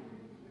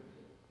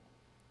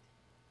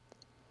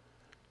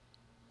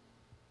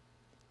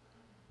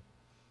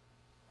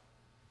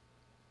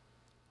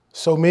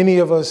 So many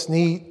of us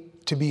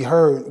need to be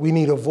heard. We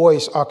need a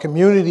voice. Our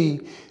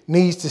community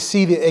needs to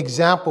see the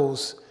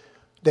examples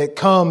that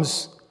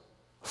comes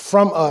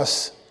from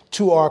us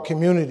to our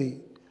community.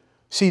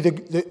 See, the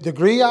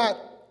griot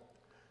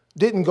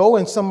didn't go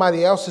in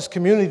somebody else's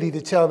community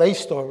to tell their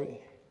story.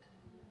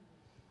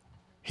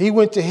 He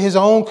went to his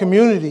own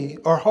community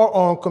or her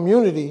own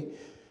community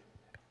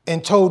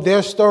and told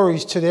their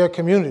stories to their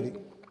community.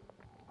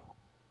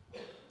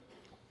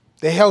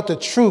 They held the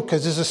truth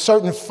because there's a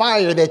certain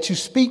fire that you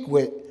speak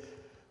with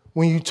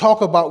when you talk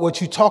about what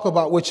you talk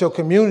about with your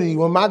community.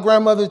 When my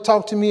grandmother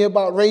talked to me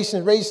about race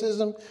and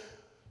racism,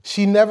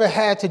 she never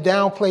had to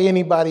downplay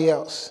anybody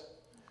else.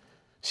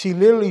 She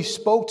literally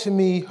spoke to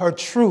me her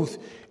truth,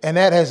 and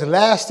that has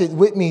lasted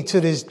with me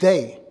to this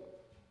day.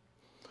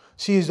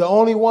 She is the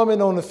only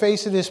woman on the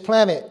face of this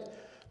planet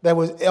that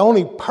was the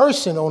only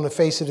person on the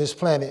face of this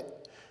planet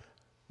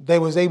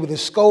that was able to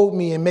scold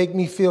me and make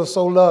me feel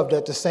so loved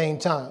at the same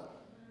time.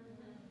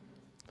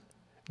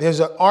 There's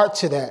an art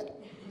to that.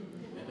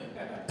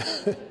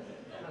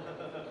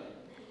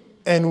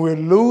 And we're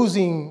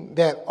losing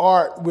that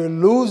art. We're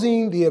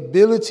losing the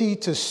ability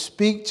to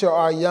speak to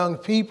our young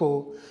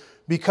people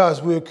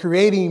because we're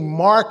creating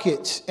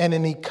markets and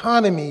an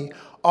economy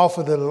off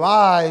of the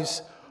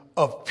lives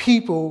of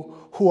people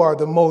who are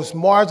the most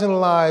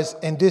marginalized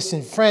and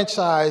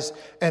disenfranchised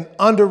and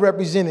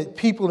underrepresented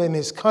people in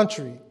this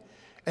country.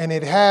 And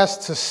it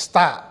has to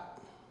stop.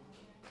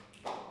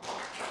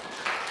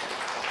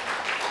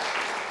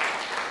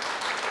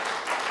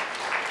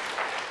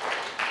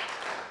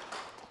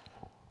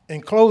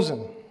 In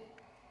closing,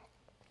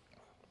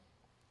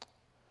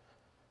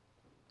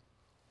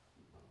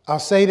 I'll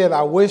say that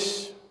I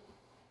wish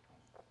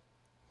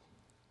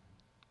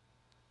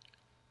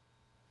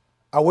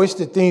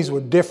that things were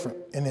different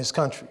in this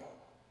country.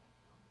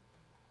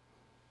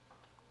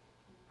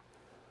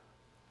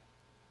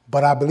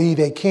 But I believe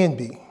they can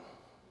be.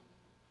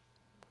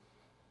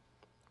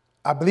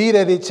 I believe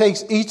that it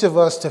takes each of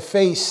us to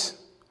face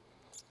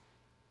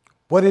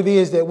what it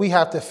is that we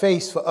have to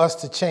face for us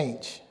to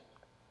change.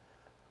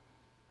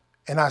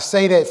 And I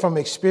say that from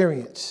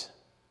experience.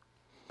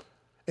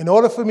 In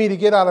order for me to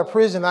get out of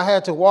prison, I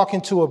had to walk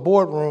into a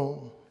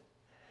boardroom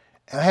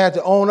and I had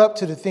to own up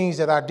to the things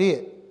that I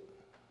did.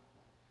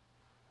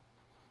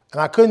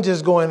 And I couldn't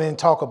just go in and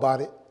talk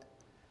about it.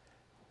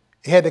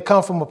 It had to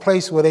come from a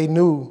place where they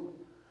knew,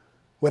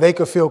 where they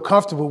could feel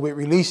comfortable with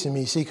releasing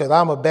me. See, because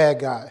I'm a bad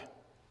guy.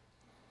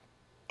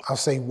 I'll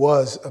say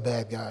was a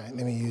bad guy.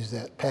 Let me use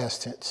that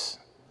past tense.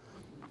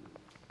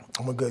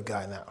 I'm a good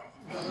guy now.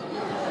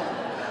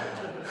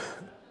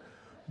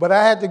 But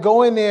I had to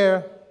go in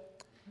there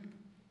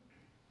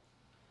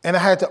and I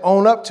had to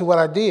own up to what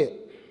I did.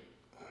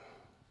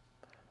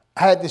 I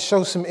had to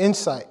show some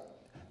insight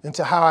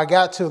into how I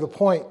got to the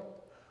point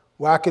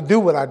where I could do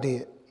what I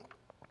did.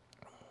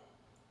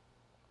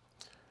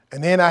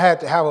 And then I had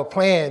to have a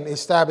plan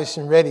established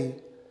and ready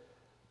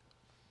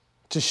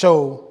to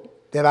show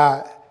that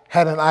I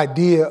had an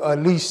idea, or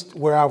at least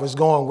where I was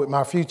going with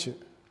my future.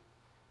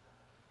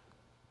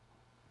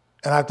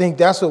 And I think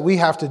that's what we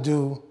have to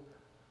do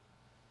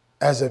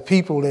as a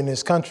people in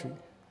this country.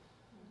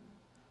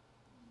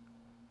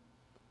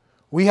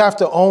 We have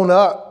to own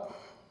up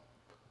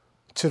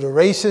to the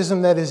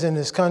racism that is in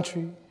this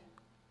country.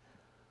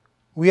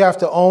 We have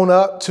to own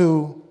up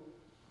to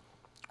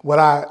what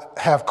I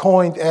have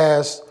coined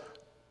as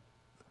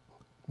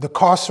the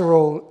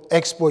carceral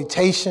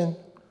exploitation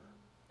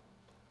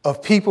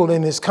of people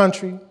in this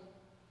country.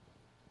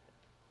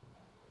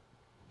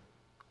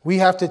 We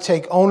have to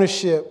take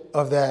ownership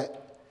of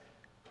that.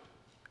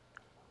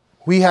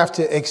 We have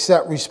to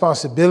accept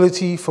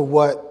responsibility for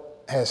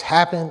what has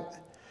happened,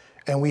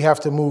 and we have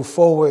to move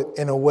forward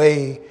in a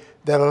way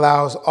that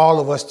allows all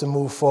of us to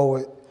move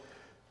forward.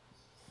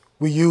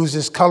 We use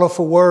this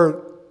colorful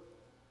word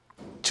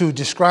to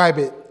describe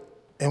it,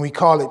 and we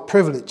call it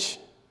privilege.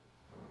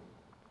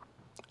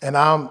 And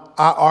I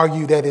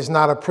argue that it's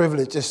not a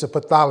privilege, it's a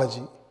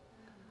pathology.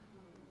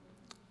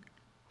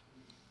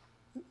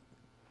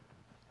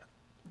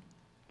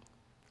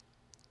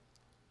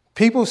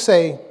 People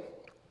say,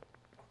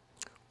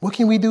 what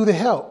can we do to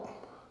help?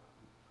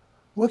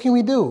 What can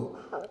we do?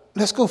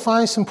 Let's go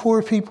find some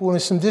poor people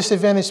and some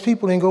disadvantaged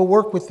people and go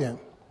work with them.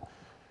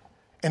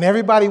 And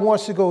everybody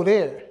wants to go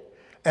there.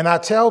 And I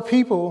tell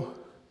people,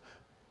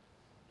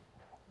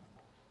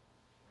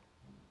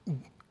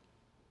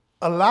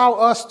 allow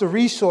us the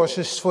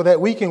resources so that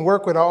we can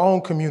work with our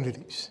own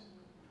communities.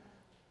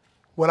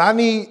 What I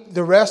need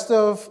the rest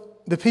of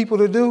the people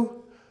to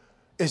do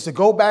is to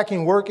go back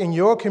and work in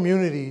your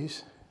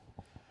communities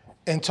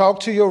and talk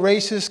to your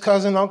racist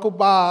cousin, Uncle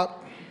Bob,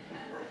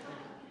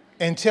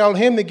 and tell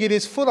him to get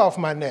his foot off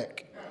my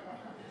neck.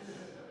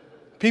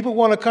 People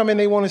want to come and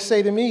they want to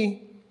say to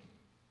me,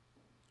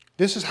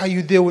 this is how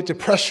you deal with the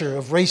pressure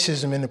of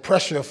racism and the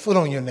pressure of foot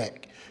on your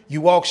neck.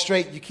 You walk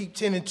straight, you keep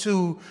 10 and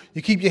 2,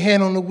 you keep your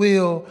hand on the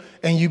wheel,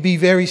 and you be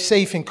very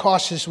safe and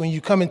cautious when you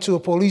come into a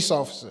police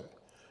officer.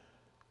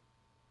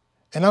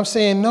 And I'm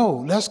saying, no,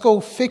 let's go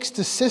fix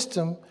the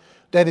system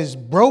that is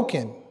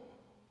broken.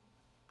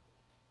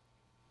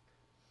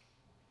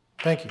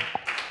 Thank you.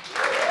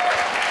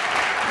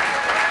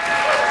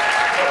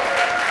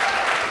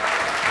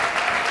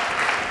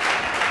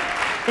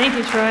 Thank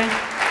you, Troy.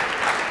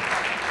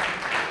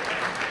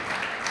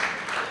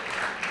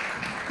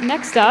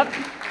 Next up,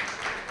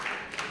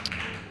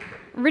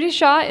 Riddhi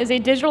Shah is a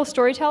digital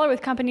storyteller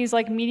with companies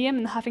like Medium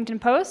and the Huffington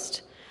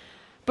Post.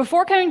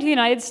 Before coming to the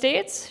United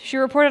States, she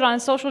reported on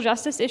social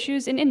justice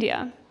issues in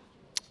India.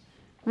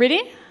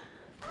 Riddhi?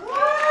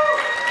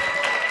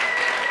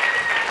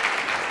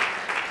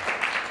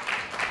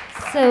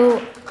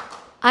 So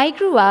I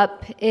grew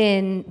up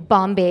in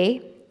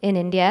Bombay, in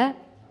India,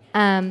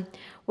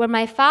 where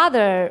my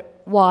father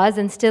was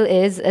and still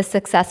is a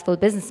successful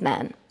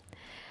businessman.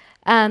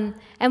 And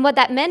what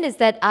that meant is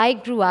that I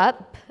grew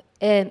up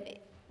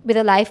with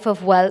a life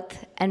of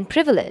wealth and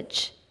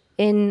privilege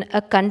in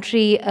a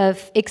country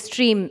of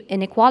extreme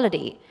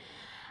inequality.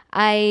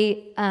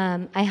 I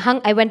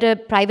went to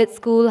private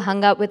school,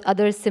 hung out with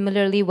other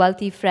similarly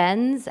wealthy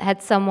friends,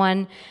 had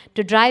someone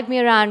to drive me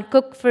around,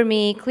 cook for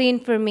me, clean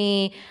for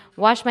me,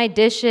 wash my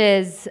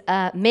dishes,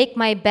 make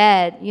my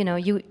bed. You know,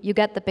 you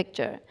get the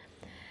picture.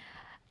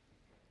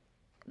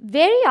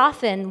 Very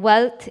often,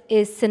 wealth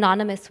is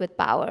synonymous with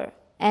power.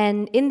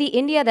 And in the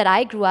India that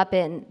I grew up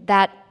in,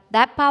 that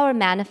power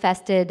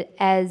manifested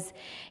as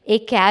a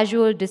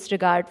casual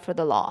disregard for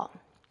the law.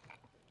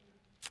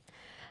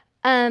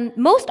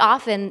 Most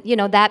often, you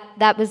know,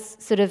 that was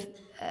sort of,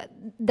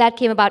 that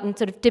came about in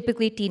sort of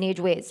typically teenage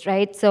ways,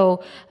 right?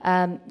 So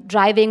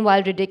driving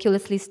while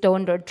ridiculously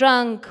stoned or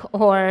drunk,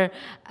 or,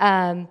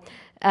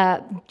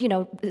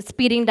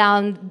 speeding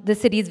down the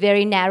city's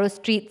very narrow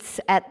streets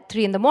at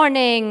 3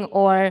 a.m,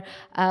 or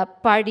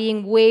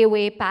partying way,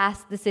 way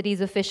past the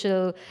city's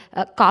official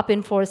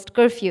cop-enforced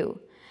curfew.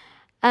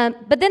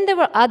 But then there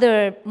were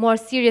other more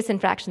serious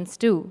infractions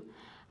too.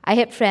 I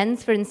had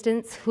friends, for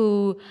instance,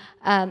 who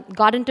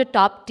got into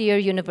top-tier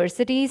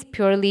universities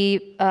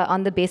purely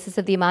on the basis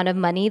of the amount of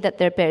money that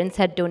their parents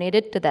had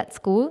donated to that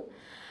school.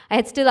 I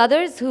had still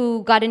others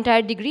who got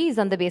entire degrees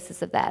on the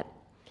basis of that.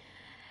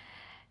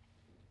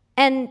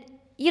 And,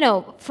 you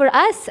know, for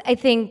us, I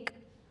think,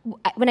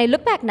 when I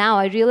look back now,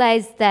 I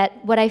realize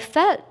that what I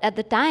felt at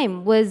the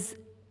time was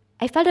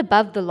I felt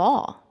above the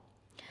law.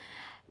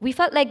 We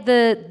felt like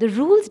the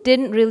rules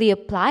didn't really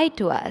apply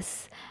to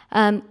us.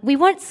 We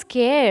weren't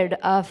scared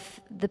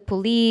of the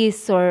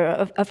police or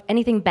of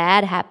anything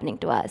bad happening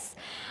to us.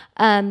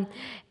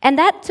 And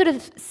that sort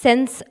of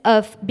sense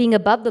of being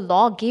above the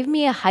law gave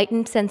me a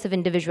heightened sense of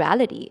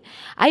individuality.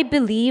 I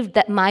believed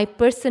that my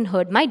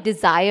personhood, my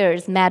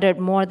desires mattered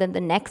more than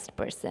the next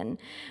person.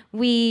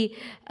 Money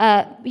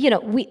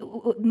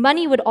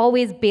would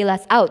always bail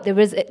us out. There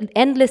was an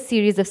endless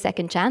series of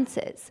second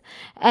chances.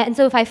 And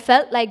so if I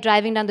felt like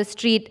driving down the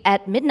street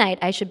at midnight,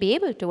 I should be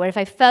able to. Or if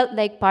I felt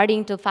like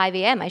partying till 5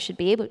 a.m., I should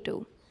be able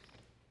to.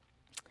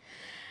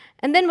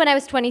 And then when I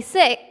was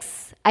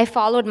 26, I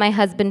followed my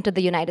husband to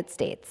the United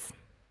States.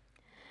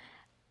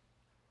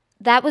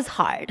 That was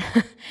hard.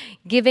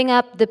 Giving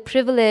up the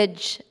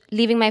privilege,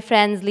 leaving my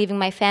friends, leaving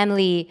my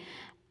family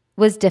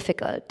was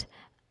difficult.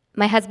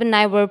 My husband and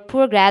I were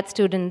poor grad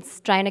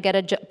students trying to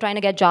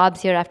get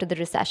jobs here after the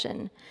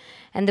recession.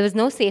 And there was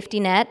no safety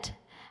net,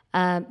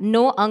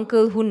 no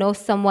uncle who knows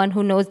someone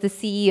who knows the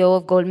CEO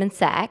of Goldman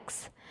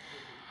Sachs.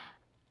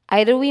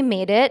 Either we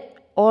made it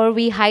or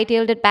we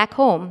hightailed it back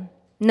home.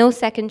 No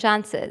second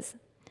chances.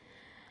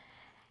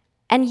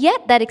 And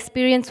yet that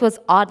experience was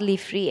oddly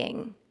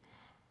freeing.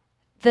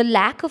 The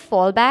lack of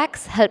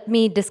fallbacks helped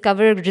me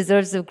discover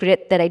reserves of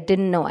grit that I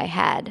didn't know I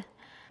had.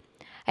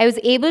 I was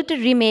able to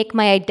remake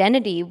my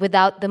identity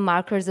without the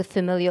markers of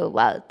familial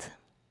wealth.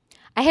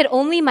 I had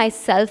only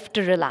myself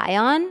to rely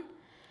on,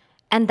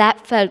 and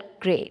that felt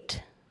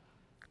great.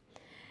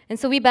 And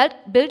so we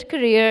built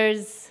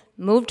careers,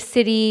 moved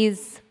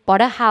cities,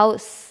 bought a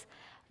house,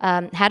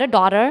 had a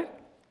daughter,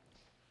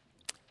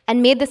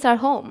 and made this our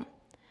home.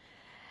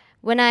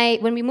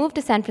 When we moved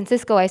to San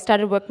Francisco, I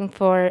started working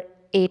for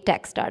a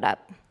tech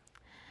startup.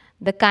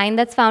 The kind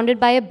that's founded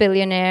by a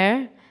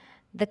billionaire,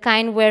 the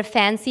kind where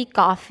fancy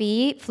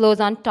coffee flows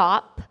on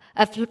tap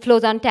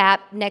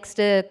next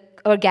to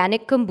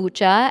organic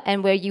kombucha,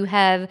 and where you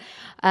have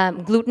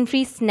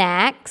gluten-free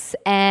snacks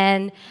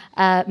and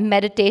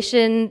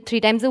meditation 3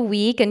 times a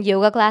week and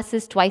yoga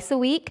classes twice a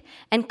week,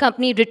 and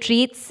company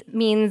retreats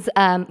meant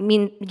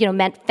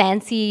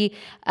fancy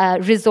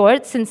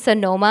resorts in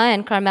Sonoma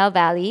and Carmel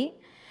Valley.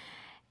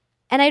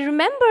 And I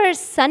remember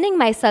sunning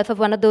myself at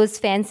one of those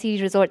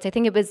fancy resorts. I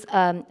think it was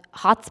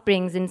Hot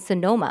Springs in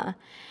Sonoma.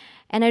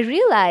 And I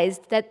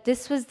realized that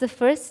this was the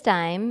first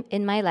time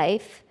in my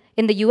life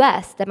in the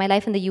US, that my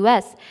life in the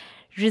US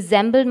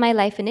resembled my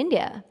life in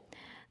India.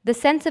 The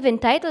sense of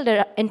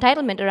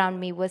entitlement around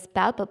me was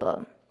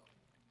palpable.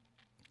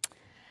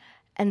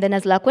 And then,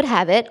 as luck would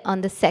have it,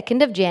 on the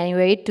 2nd of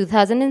January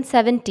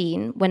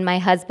 2017, when my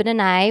husband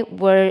and I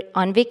were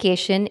on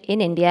vacation in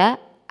India,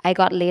 I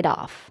got laid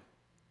off.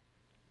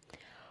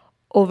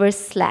 Over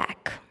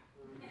Slack.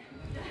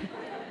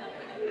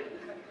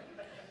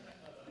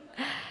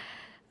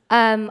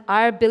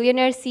 Our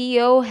billionaire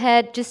CEO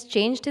had just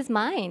changed his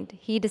mind.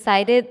 He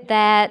decided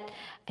that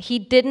he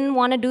didn't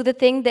want to do the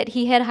thing that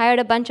he had hired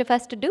a bunch of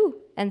us to do.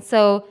 And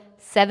so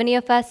 70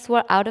 of us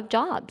were out of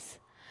jobs.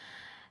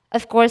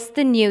 Of course,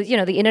 the news,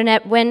 the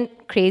internet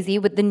went crazy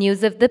with the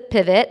news of the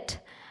pivot.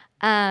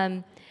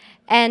 And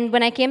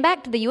when I came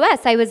back to the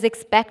US, I was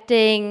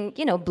expecting,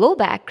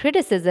 blowback,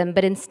 criticism.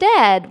 But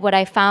instead, what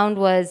I found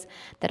was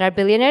that our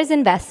billionaires,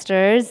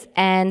 investors,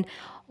 and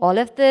all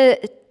of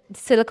the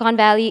Silicon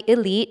Valley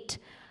elite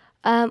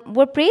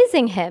were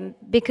praising him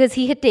because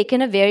he had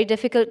taken a very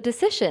difficult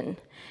decision.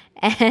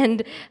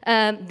 And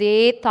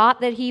they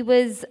thought that he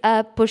was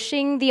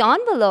pushing the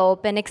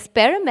envelope and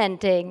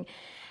experimenting.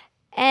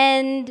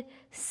 And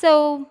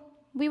so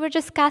we were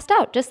just cast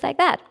out, just like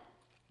that.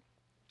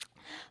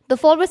 The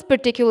fall was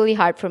particularly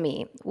hard for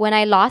me. When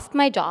I lost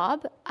my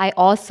job, I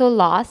also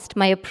lost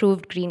my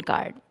approved green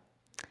card.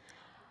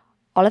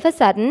 All of a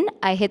sudden,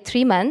 I hit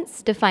 3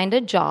 months to find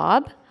a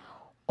job,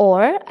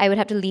 or I would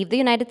have to leave the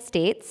United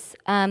States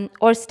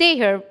or stay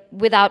here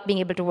without being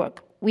able to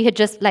work. We had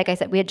just, like I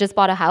said,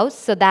 bought a house,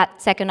 so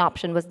that second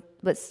option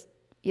was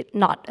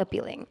not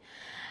appealing.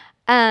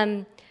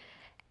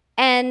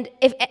 And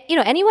if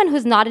anyone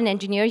who's not an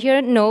engineer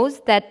here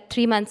knows that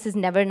 3 months is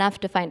never enough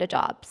to find a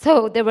job.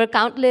 So there were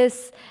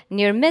countless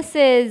near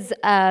misses.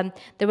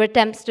 There were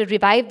attempts to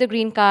revive the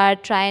green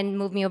card, try and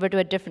move me over to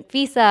a different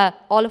visa,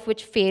 all of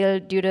which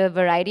failed due to a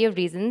variety of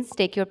reasons.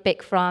 Take your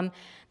pick from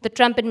the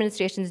Trump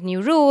administration's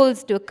new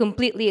rules to a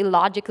completely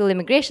illogical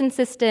immigration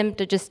system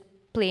to just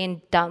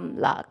plain dumb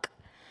luck.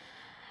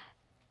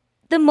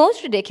 The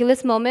most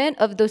ridiculous moment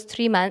of those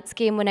 3 months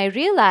came when I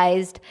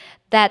realized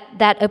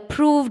that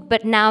approved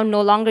but now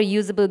no longer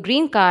usable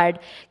green card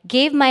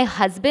gave my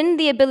husband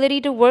the ability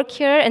to work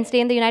here and stay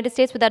in the United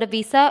States without a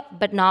visa,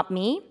 but not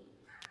me.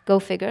 Go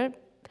figure.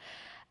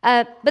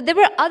 But there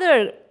were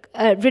other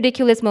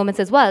ridiculous moments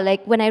as well,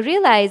 like when I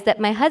realized that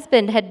my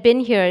husband had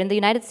been here in the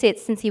United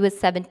States since he was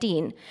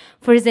 17,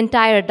 for his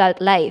entire adult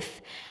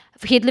life.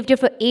 He had lived here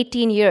for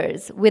 18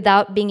 years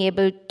without being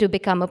able to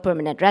become a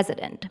permanent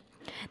resident.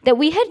 That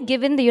we had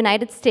given the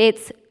United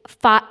States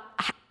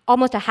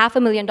almost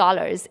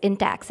 $500,000 in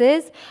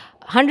taxes,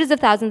 hundreds of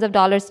thousands of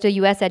dollars to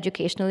US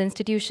educational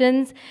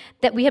institutions,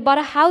 that we had bought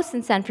a house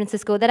in San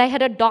Francisco, that I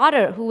had a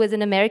daughter who was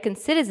an American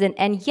citizen,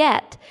 and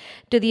yet,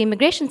 to the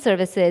immigration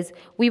services,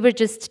 we were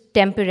just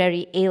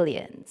temporary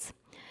aliens.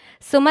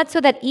 So much so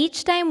that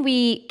each time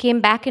we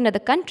came back into the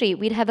country,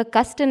 we'd have a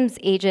customs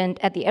agent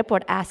at the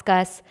airport ask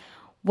us,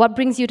 "What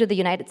brings you to the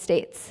United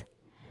States?"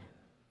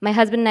 My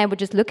husband and I would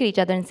just look at each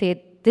other and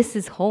say, "This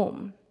is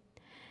home.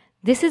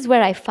 This is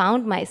where I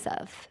found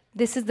myself.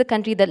 This is the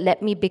country that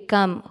let me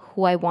become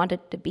who I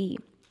wanted to be."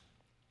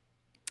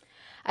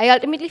 I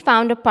ultimately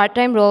found a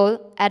part-time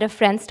role at a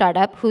friend's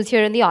startup who's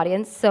here in the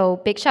audience,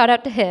 so big shout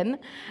out to him.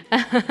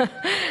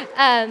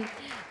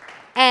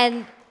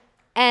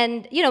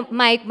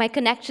 My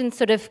connection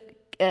sort of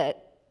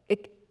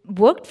it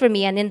worked for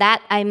me, and in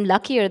that I'm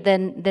luckier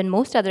than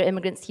most other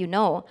immigrants you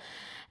know.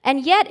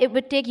 And yet it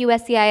would take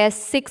USCIS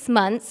 6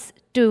 months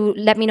to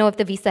let me know if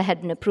the visa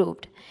had been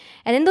approved.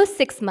 And in those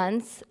 6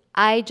 months,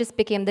 I just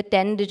became the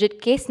 10-digit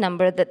case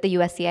number that the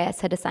USCIS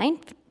had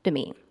assigned to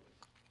me.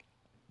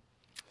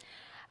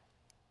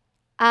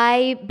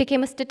 I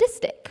became a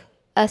statistic,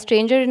 a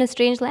stranger in a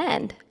strange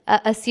land,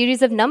 a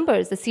series of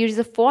numbers, a series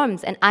of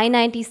forms, and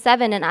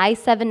I-97 and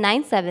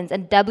I-797s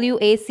and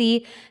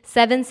WAC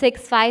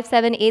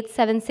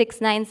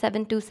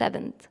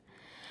 7657876972.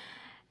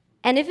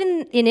 And if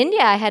in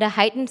India I had a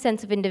heightened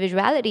sense of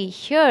individuality,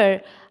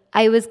 here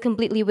I was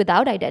completely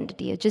without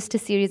identity, just a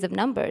series of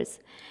numbers.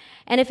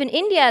 And if in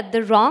India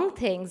the wrong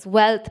things,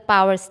 wealth,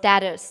 power,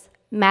 status,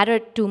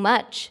 mattered too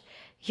much,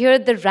 here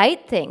the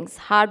right things,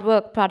 hard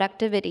work,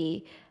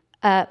 productivity,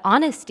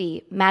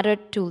 honesty,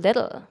 mattered too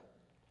little.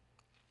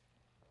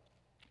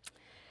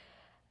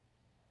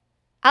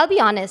 I'll be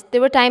honest,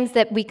 there were times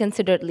that we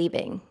considered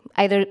leaving,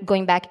 either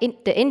going back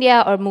to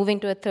India or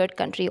moving to a third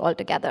country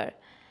altogether.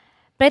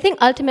 But I think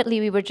ultimately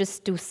we were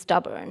just too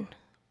stubborn.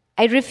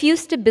 I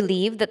refused to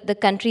believe that the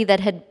country that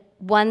had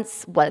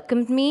once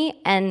welcomed me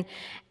and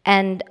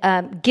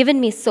given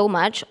me so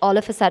much, all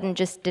of a sudden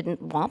just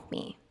didn't want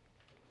me.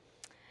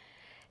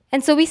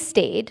 And so we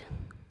stayed.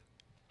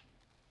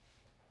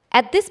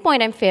 At this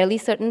point, I'm fairly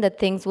certain that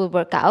things will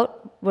work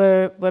out.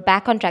 We're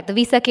back on track. The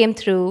visa came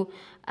through.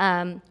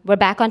 We're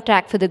back on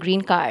track for the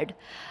green card.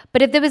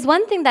 But if there was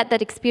one thing that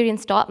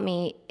experience taught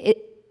me,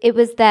 it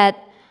was that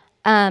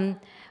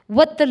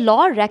what the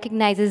law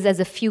recognizes as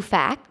a few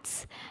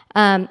facts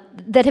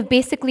that have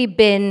basically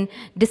been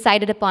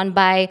decided upon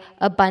by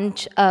a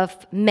bunch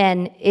of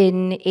men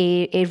in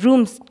a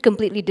room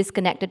completely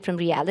disconnected from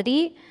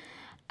reality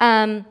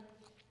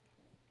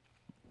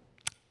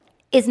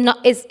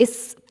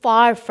is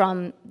far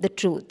from the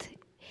truth.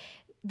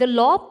 The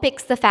law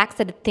picks the facts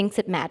that it thinks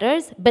it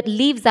matters, but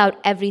leaves out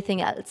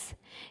everything else.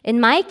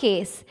 In my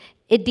case,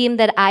 it deemed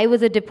that I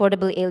was a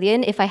deportable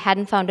alien if I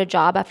hadn't found a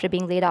job after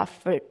being laid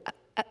off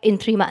in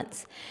 3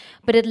 months.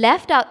 But it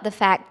left out the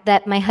fact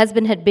that my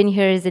husband had been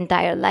here his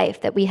entire life,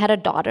 that we had a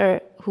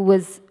daughter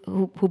who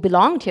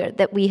belonged here,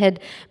 that we had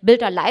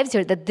built our lives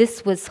here, that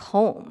this was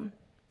home.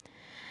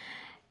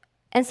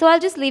 And so I'll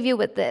just leave you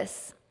with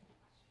this.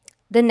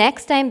 The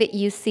next time that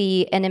you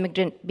see an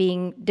immigrant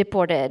being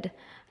deported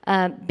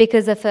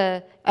because of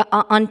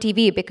on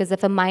TV because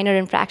of a minor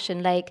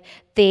infraction, like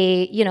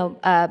they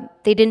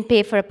didn't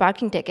pay for a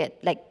parking ticket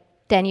like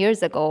 10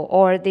 years ago,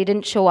 or they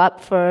didn't show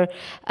up for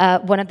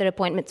one of their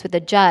appointments with a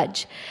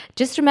judge,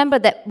 just remember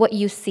that what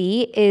you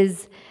see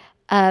is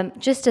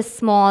just a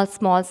small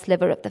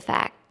sliver of the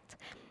fact.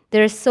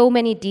 There are so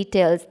many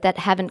details that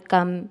haven't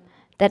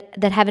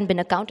been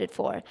accounted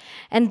for.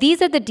 And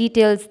these are the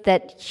details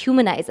that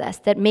humanize us,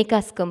 that make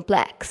us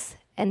complex.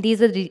 And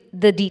these are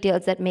the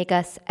details that make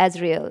us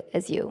as real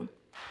as you.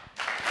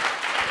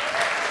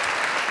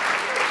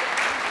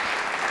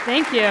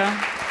 Thank you.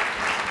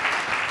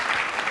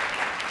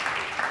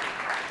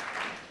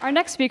 Our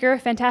next speaker,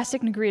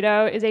 Fantastic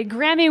Negrito, is a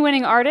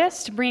Grammy-winning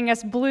artist, bringing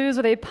us blues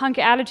with a punk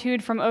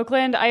attitude from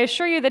Oakland. I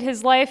assure you that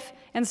his life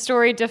and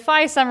story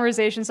defy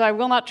summarization, so I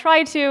will not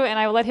try to, and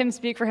I will let him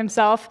speak for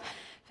himself.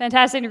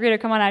 Fantastic Negrito,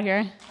 come on out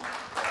here.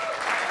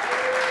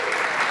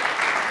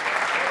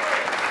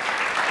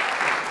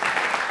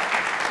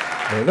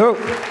 Hello.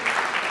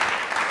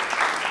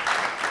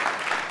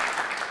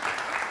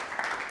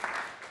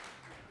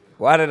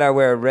 Why did I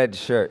wear a red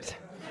shirt?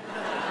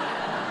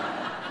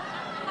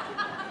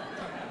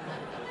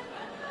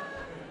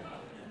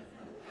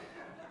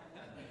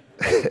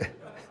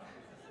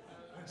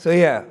 So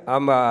yeah,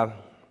 I'm gonna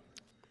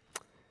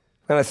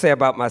say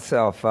about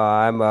myself.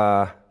 I'm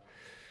a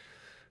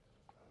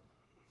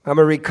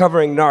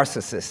recovering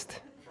narcissist,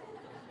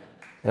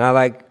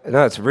 and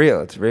it's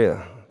real.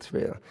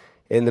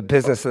 In the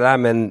business that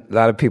I'm in, a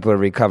lot of people are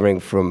recovering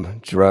from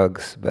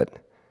drugs, but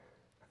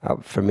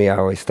for me, I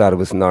always thought it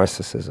was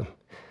narcissism.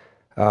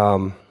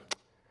 The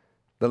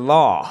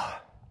law.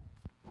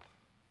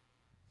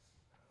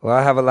 Well,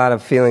 I have a lot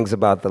of feelings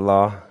about the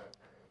law.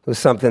 It was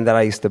something that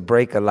I used to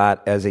break a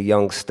lot as a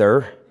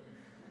youngster,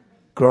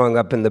 growing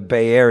up in the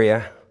Bay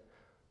Area.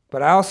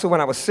 But I also,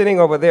 when I was sitting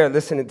over there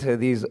listening to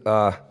these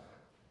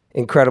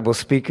incredible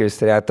speakers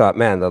today, I thought,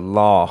 man, the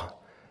law,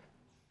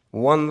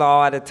 one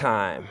law at a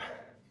time.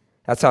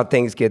 That's how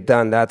things get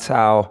done. That's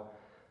how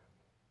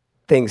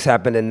things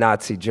happened in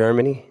Nazi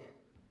Germany.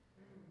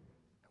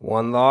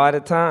 One law at a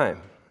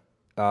time.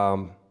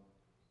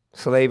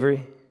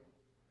 Slavery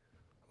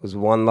was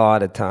one law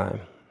at a time.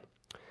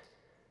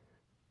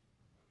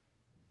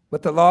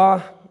 But the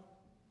law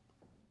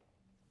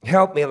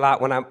helped me a lot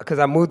because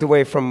I moved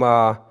away from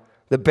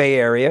the Bay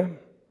Area. I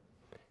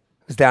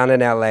was down in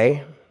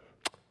LA.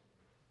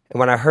 And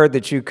when I heard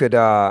that you could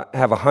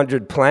have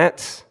 100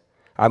 plants,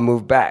 I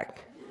moved back.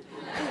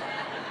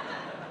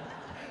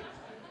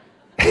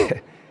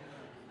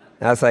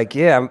 I was like,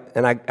 yeah,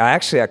 and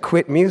I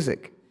quit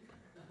music.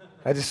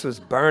 I just was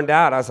burned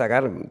out. I was like,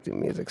 I don't do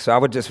music. So I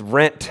would just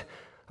rent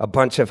a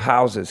bunch of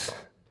houses,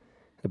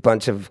 a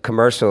bunch of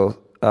commercial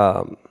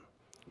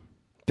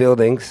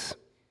buildings.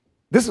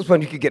 This is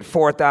when you could get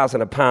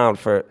 $4,000 a pound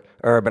for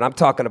herb, and I'm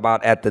talking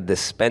about at the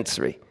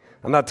dispensary.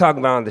 I'm not talking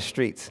about on the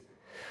streets.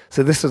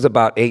 So this was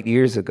about 8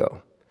 years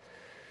ago.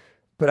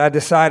 But I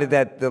decided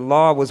that the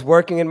law was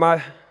working in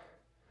my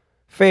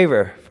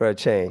favor for a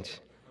change.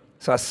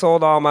 So I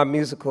sold all my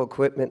musical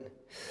equipment.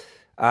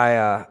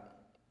 I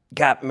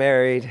got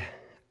married.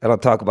 I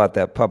don't talk about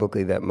that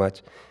publicly that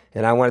much.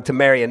 And I wanted to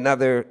marry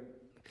another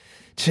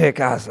chick.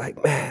 I was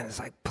like, man, it's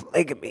like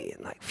polygamy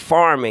and like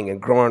farming and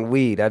growing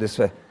weed. I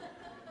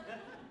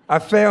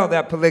failed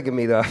at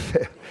polygamy though.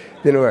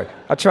 Didn't work.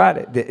 I tried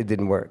it. It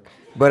didn't work.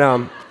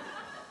 But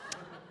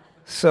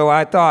so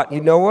I thought, you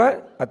know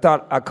what?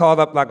 I called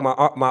up like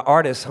my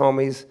artist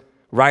homies,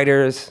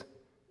 writers,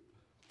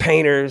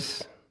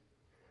 painters.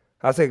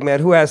 I was like, man,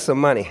 who has some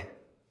money?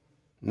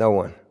 No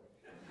one.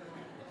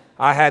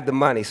 I had the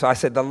money. So I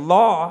said, the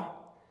law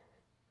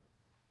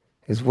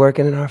is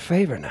working in our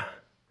favor now.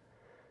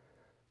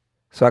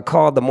 So I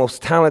called the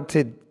most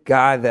talented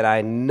guy that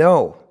I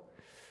know,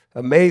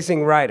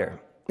 amazing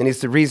writer, and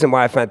it's the reason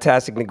why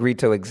Fantastic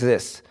Negrito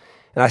exists.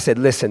 And I said,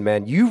 listen,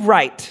 man, you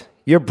write.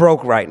 You're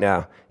broke right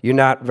now. You're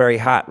not very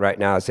hot right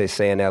now, as they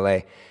say in LA.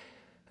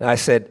 And I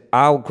said,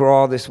 I'll grow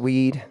all this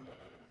weed.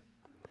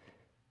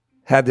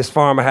 Had this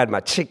farm. I had my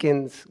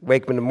chickens.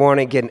 Wake up in the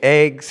morning, getting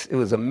eggs. It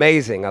was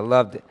amazing. I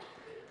loved it.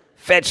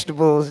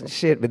 Vegetables and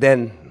shit, but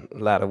then a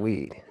lot of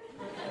weed.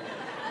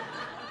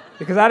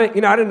 Because I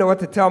didn't know what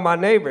to tell my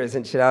neighbors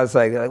and shit. I was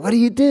like, what do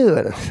you do?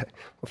 And I was like,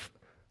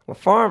 I'm a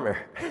farmer.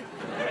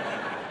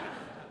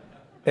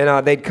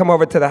 And they'd come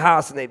over to the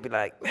house and they'd be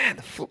like, man,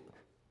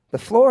 the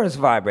floor is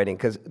vibrating.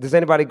 Because does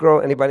anybody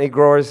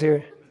growers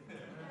here?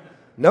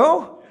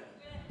 No? What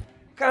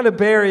kind of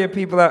Bay Area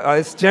people are? Oh,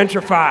 it's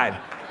gentrified.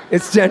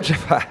 It's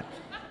gentrified.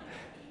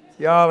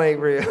 Y'all ain't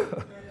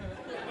real.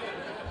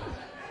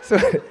 So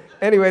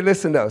anyway,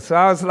 listen though. So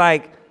I was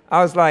like,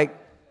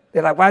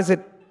 they're like, why is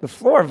it the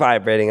floor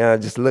vibrating? And I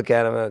just look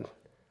at them and I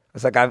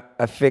was like,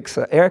 I fix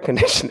air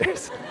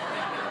conditioners.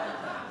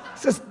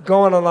 It's just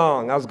going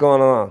along. I was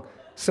going along.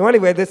 So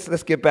anyway,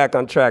 let's get back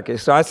on track here.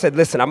 So I said,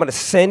 listen, I'm going to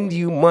send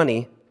you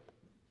money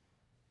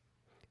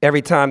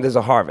every time there's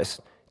a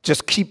harvest.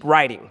 Just keep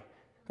writing.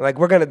 Like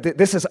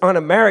this is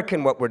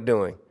un-American what we're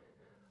doing.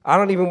 I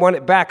don't even want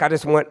it back. I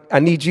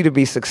need you to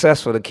be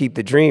successful to keep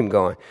the dream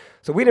going.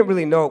 So we didn't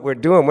really know what we're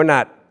doing. We're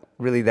not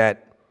really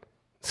that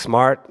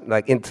smart,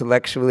 like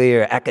intellectually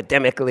or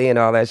academically and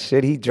all that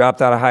shit. He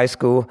dropped out of high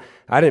school.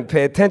 I didn't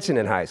pay attention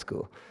in high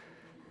school.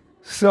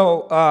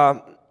 So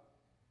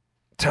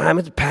time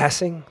was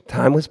passing.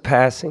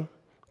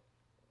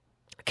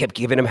 I kept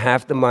giving him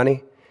half the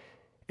money.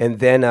 And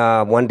then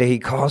one day he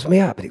calls me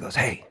up and he goes,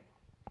 hey,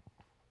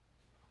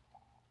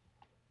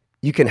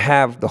 you can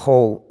have the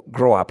whole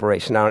grow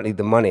operation. I don't need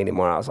the money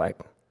anymore. I was like,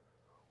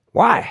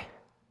 why?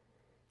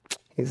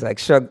 He's like,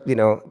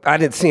 I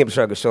didn't see him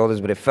shrug his shoulders,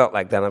 but it felt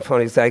like that on the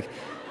phone. He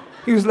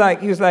was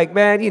like,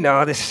 man,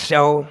 this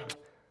show,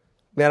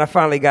 man, I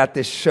finally got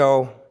this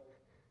show.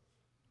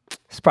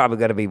 It's probably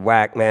gonna be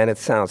whack, man. It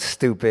sounds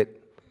stupid.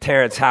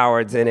 Terrence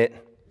Howard's in it.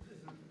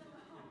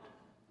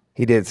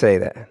 He did say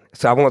that.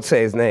 So I won't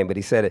say his name, but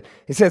he said it.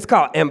 He said it's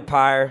called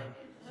Empire.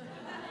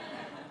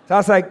 So I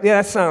was like,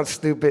 yeah, that sounds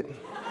stupid.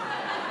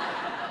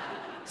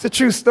 It's a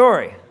true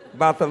story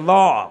about the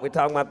law. We're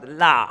talking about the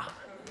law.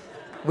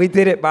 We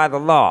did it by the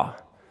law.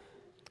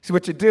 So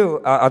what you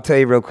do, I'll tell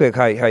you real quick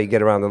how you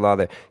get around the law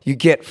there. You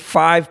get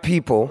 5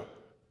 people,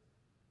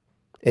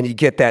 and you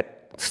get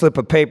that slip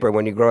of paper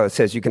when you grow that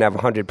says you can have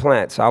 100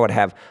 plants. So I would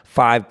have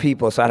 5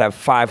 people, so I'd have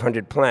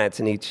 500 plants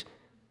in each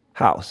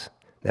house.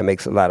 That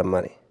makes a lot of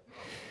money.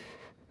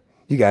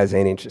 You guys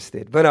ain't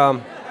interested. But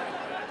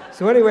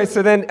so anyway,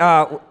 so then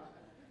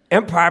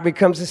Empire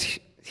becomes this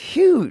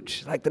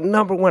huge, like the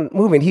 #1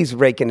 movie. And he's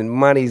raking in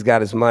money. He's got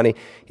his money.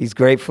 He's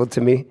grateful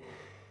to me.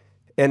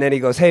 And then he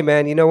goes, hey,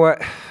 man, you know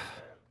what?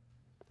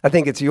 I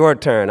think it's your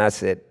turn. I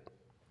said,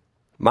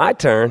 my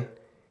turn?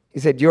 He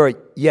said,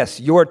 yes,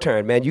 your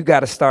turn, man. You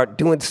got to start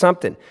doing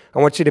something. I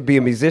want you to be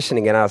a musician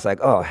again. I was like,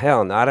 oh,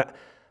 hell no. I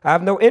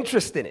have no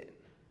interest in it.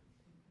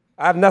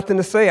 I have nothing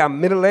to say. I'm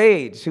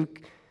middle-aged. Who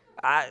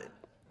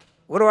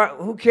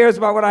cares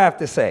about what I have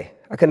to say?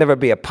 I could never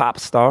be a pop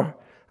star.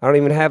 I don't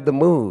even have the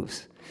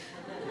moves.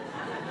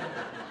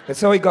 And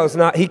so he goes,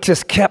 no, he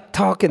just kept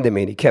talking to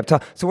me, and he kept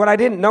talking. So what I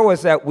didn't know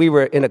is that we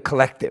were in a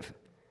collective.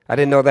 I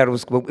didn't know that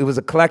it was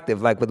a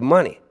collective, like with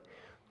money.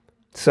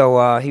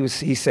 So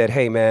he said,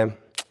 hey, man,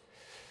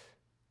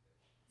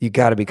 you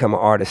got to become an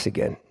artist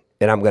again,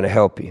 and I'm going to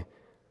help you.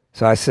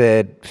 So he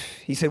said,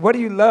 what do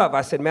you love?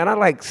 I said, man, I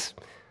like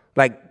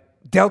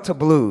Delta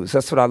blues.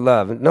 That's what I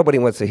love. And nobody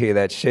wants to hear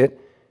that shit.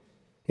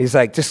 He's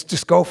like,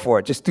 just go for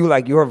it. Just do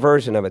like your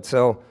version of it.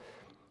 So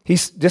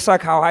he's just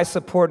like how I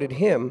supported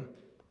him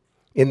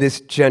in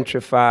this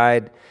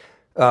gentrified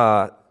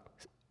Bay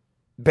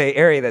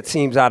Area that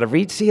seems out of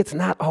reach. See, it's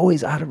not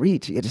always out of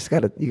reach. You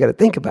gotta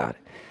think about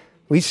it.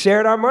 We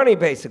shared our money,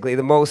 basically.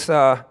 The most,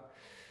 loving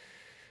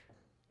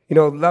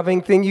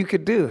thing you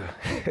could do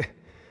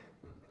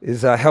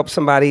is help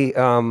somebody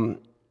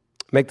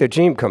make their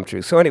dream come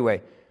true. So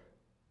anyway,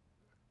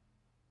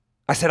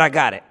 I said, I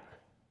got it.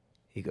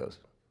 He goes,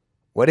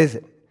 what is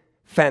it?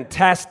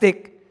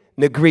 Fantastic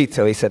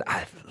Negrito. He said,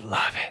 I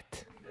love it.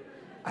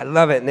 I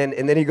love it.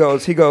 And then he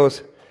goes,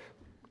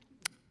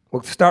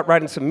 well, start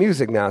writing some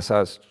music now. So I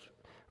was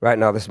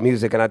writing all this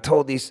music. And I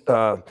told these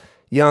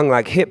young,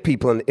 like hip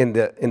people in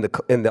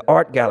the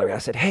art gallery, I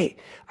said, hey,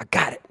 I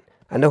got it.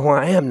 I know who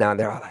I am now. And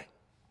they're all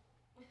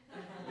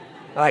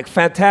like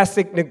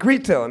Fantastic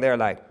Negrito. And they're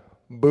like,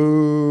 boo.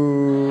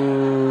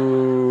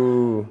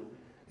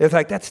 It's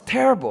like, that's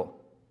terrible.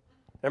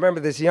 I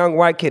remember this young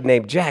white kid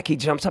named Jack. He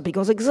jumps up. He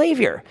goes,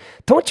 Xavier,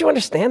 don't you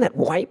understand that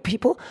white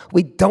people,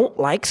 we don't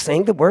like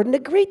saying the word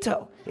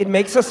Negrito? It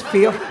makes us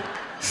feel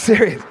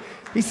serious.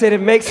 He said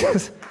it makes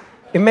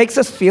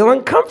us feel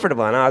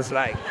uncomfortable. And I was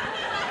like,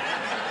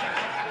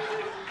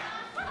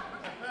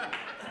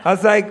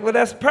 well,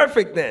 that's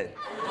perfect then.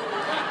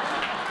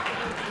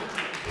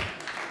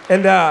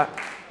 And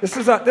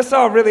this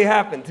all really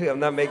happened too. I'm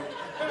not making.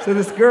 So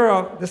this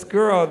girl,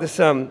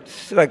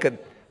 she's like a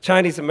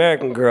Chinese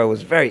American girl,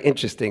 was very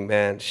interesting,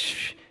 man.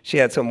 She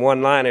had some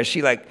one-liner. If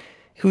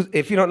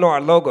you don't know our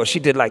logo, she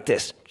did like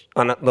this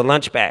on the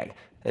lunch bag,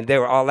 and they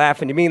were all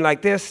laughing. You mean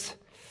like this?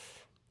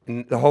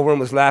 And the whole room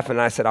was laughing.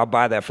 And I said, I'll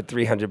buy that for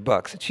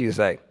 $300. And she was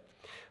like,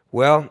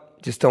 well,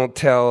 just don't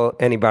tell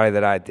anybody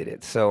that I did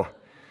it. So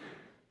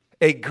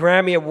a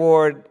Grammy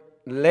Award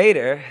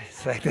later,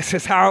 it's like, this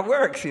is how it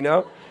works, you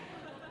know?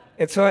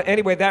 And so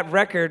anyway, that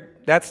record,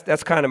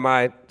 that's kind of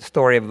my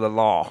story of the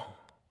law.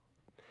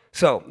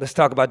 So let's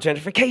talk about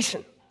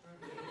gentrification.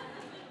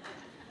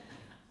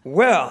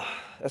 Well,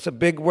 that's a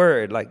big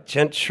word, like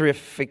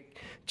gentrified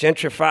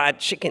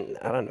chicken.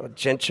 I don't know,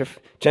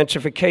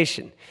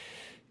 gentrification.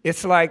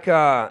 It's like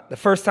the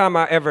first time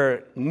I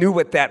ever knew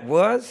what that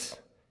was,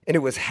 and it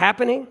was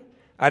happening,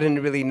 I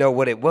didn't really know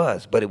what it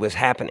was, but it was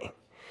happening.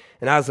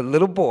 And I was a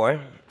little boy,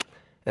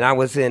 and I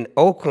was in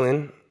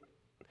Oakland,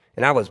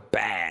 and I was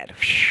bad.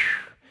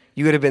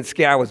 You would have been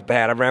scared I was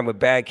bad. I ran with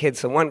bad kids.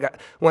 So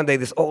one day,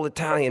 this old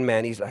Italian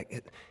man, he's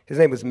like, his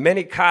name was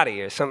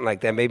Menicati or something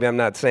like that. Maybe I'm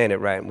not saying it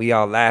right. And we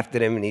all laughed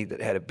at him, and he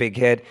had a big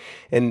head.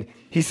 And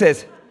he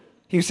says,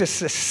 he was just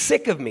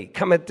sick of me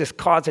coming at this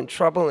causing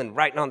trouble and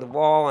writing on the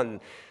wall and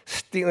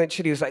stealing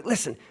shit. He was like,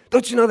 listen,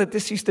 don't you know that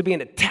this used to be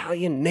an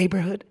Italian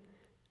neighborhood?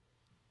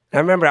 And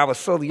I remember I was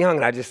so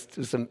young, and I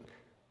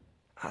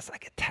was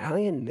like,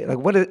 Italian? Like,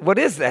 what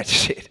is that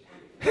shit?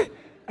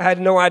 I had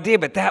no idea,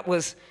 but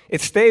it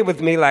stayed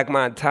with me like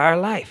my entire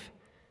life.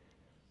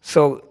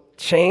 So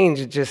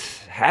change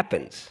just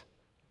happens.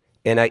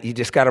 And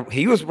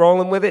he was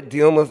rolling with it,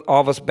 dealing with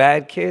all of us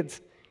bad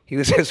kids. He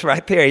was just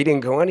right there. He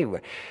didn't go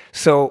anywhere.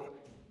 So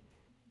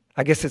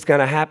I guess it's going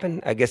to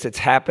happen. I guess it's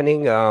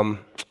happening. I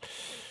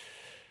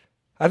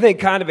think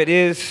kind of it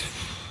is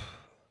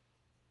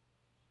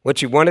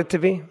what you want it to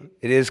be.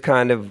 It is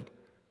kind of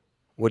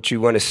what you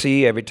want to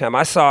see every time.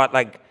 I saw it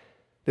like,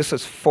 this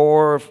was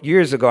 4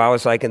 years ago. I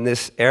was like in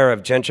this era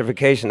of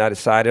gentrification. I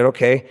decided,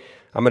 okay,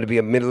 I'm going to be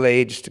a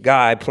middle-aged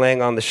guy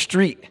playing on the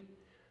street.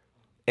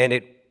 And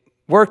it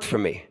worked for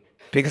me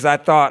because I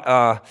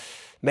thought,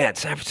 man,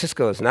 San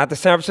Francisco is not the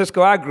San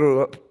Francisco I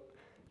grew up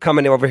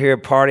coming over here,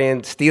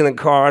 partying, stealing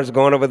cars,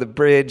 going over the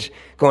bridge,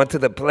 going to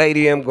the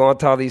Palladium, going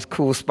to all these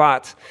cool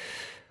spots.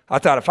 I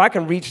thought if I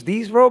can reach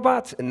these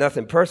robots, and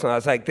nothing personal, I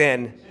was like,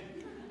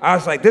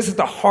 this is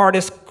the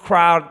hardest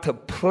crowd to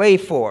play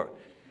for.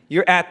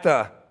 You're at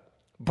the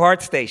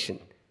BART station,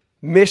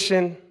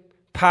 Mission,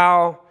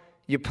 Powell,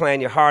 you're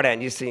playing your heart out,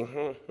 and you see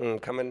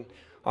coming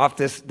off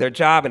their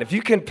job. And if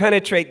you can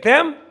penetrate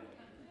them,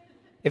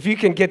 if you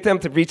can get them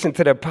to reach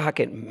into their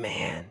pocket,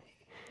 man,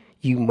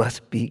 you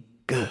must be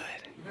good.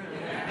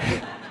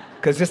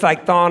 Because it's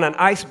like thawing an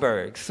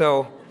iceberg.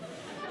 So,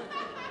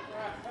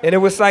 and it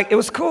was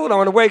cool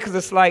on the way, because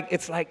it's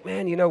like,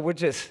 man, you know, we're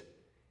just,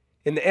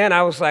 in the end,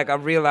 I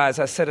realized,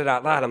 I said it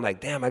out loud, I'm like,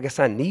 damn, I guess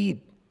I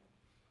need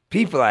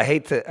people. I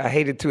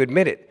hated to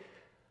admit it.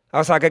 I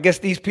was like, I guess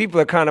these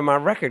people are kind of my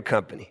record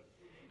company.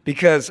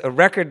 Because a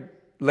record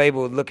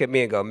label would look at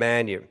me and go,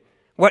 man, you're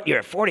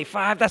at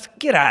 45?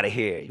 Get out of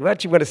here. You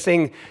want to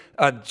sing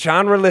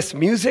genre-less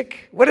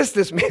music? What is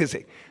this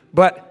music?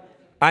 But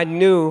I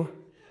knew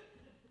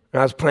when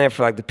I was playing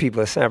for like the people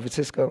of San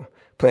Francisco,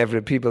 playing for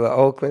the people of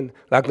Oakland,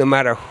 like no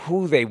matter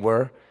who they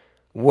were,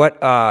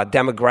 what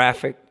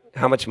demographic,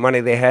 how much money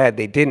they had,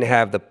 they didn't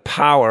have the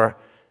power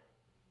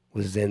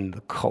was in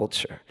the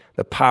culture.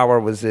 The power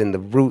was in the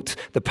roots.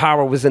 The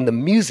power was in the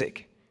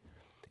music.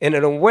 And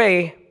in a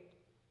way,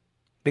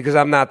 because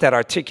I'm not that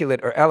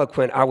articulate or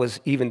eloquent, I was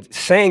even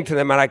saying to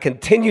them, and I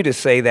continue to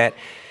say that,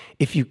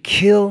 if you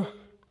kill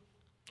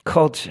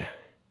culture,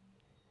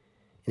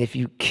 and if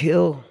you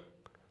kill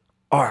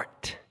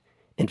art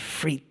and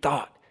free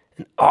thought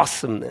and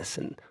awesomeness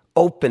and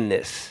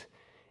openness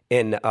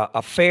and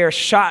a fair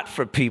shot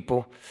for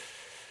people,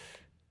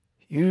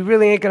 you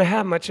really ain't going to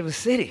have much of a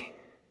city.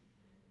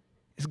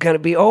 It's going to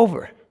be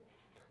over.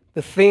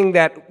 The thing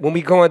that when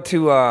we go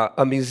into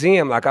a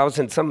museum, like I was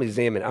in some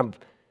museum, and I'm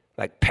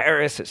like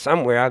Paris or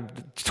somewhere, I'm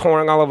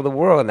touring all over the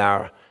world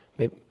now.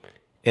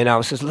 And I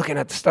was just looking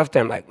at the stuff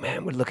there. I'm like,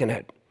 man, we're looking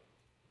at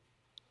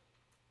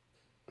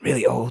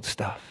really old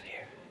stuff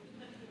here.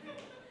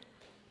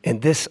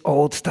 And this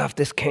old stuff,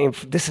 this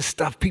is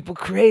stuff people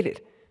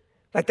created.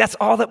 Like, that's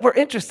all that we're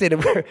interested in.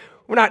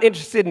 We're not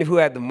interested in who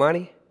had the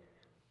money.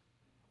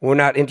 We're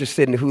not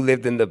interested in who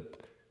lived in the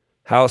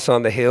house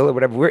on the hill or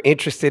whatever. We're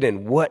interested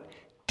in what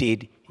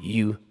did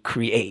you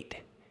create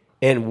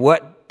and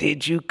what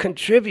did you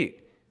contribute.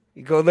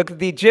 You go look at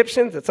the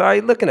Egyptians, that's all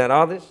you're looking at,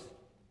 all this.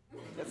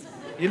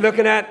 You're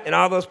looking at, and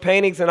all those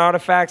paintings and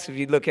artifacts, if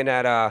you're looking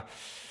at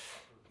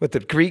what the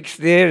Greeks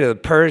did or the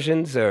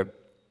Persians or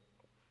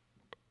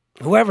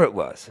whoever it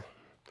was.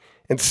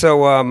 And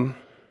so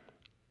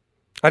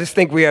I just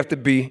think we have to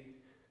be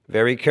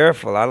very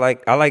careful. I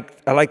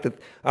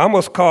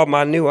almost called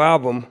my new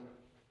album,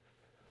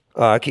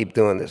 I keep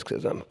doing this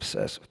because I'm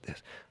obsessed with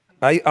this.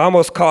 I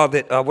almost called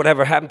it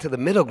Whatever Happened to the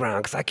Middle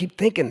Ground, because I keep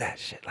thinking that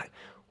shit. Like,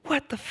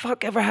 what the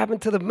fuck ever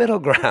happened to the middle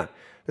ground?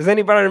 Does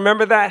anybody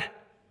remember that?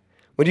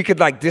 When you could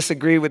like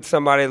disagree with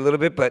somebody a little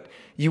bit, but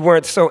you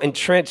weren't so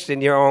entrenched in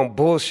your own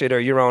bullshit or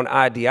your own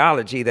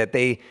ideology that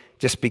they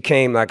just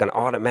became like an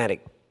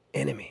automatic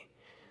enemy.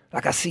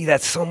 Like I see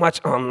that so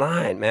much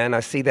online, man.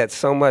 I see that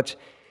so much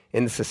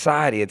in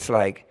society. It's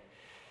like,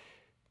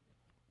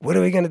 what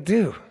are we gonna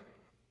do?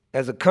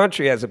 As a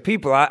country, as a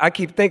people, I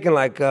keep thinking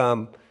like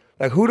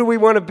who do we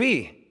want to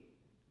be?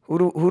 Who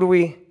do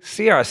we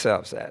see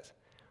ourselves as?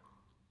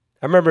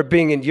 I remember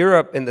being in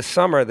Europe in the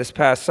summer, this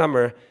past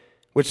summer,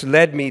 which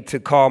led me to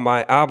call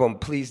my album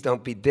Please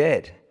Don't Be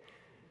Dead,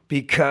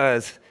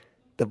 because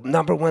the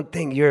number one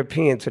thing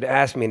Europeans would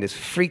ask me in this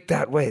freaked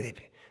out way, they'd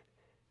be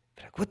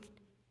like,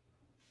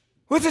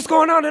 what's this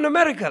going on in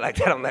America? Like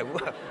that, I'm like,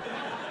 what?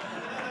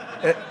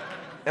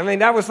 I mean,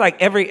 that was like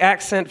every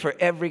accent for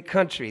every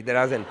country that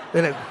I was in.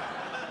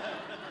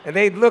 And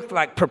they looked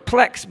like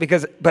perplexed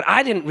but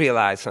I didn't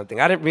realize something.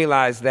 I didn't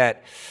realize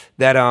that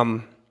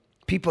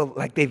people,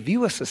 like they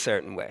view us a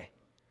certain way.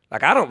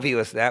 Like I don't view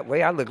us that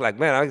way. I look like,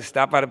 man, I can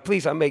stop by the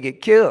police, I may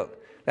get killed.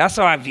 That's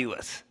how I view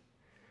us.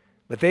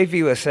 But they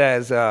view us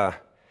as,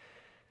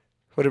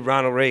 what did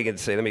Ronald Reagan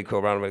say? Let me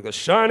quote Ronald Reagan.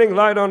 Shining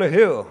light on a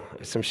hill,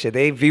 or some shit.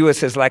 They view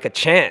us as like a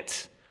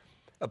chance,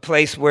 a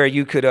place where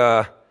you could,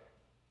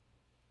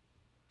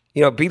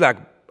 be like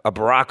a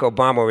Barack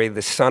Obama, or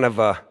the son of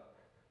a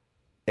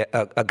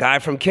guy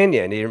from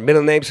Kenya, and your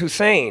middle name's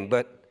Hussein,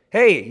 but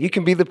hey, you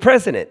can be the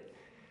president.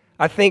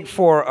 I think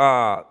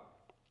for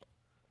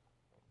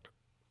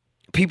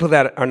people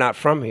that are not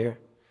from here,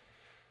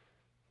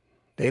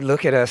 they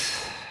look at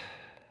us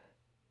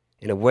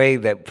in a way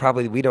that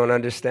probably we don't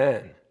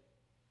understand.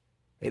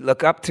 They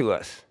look up to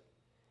us.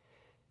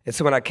 And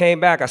so when I came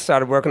back, I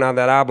started working on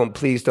that album,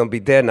 Please Don't Be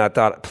Dead, and I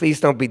thought, please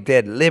don't be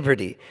dead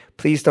liberty.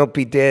 Please don't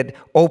be dead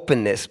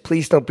openness.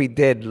 Please don't be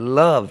dead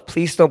love.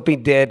 Please don't be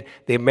dead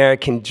the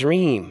American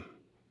dream.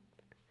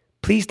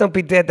 Please don't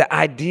be dead the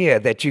idea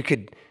that you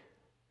could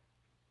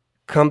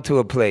come to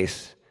a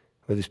place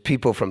where there's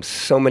people from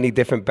so many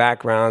different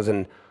backgrounds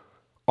and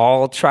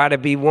all try to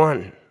be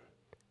one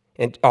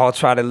and all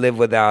try to live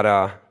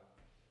without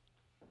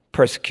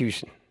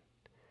persecution.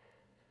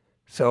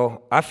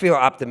 So I feel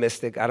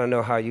optimistic. I don't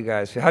know how you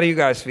guys feel. How do you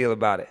guys feel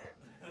about it?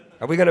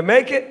 Are we going to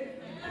make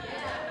it?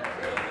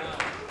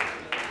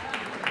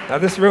 Now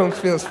this room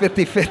feels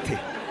 50-50.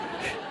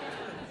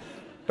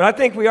 But I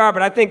think we are.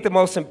 But I think the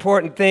most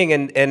important thing,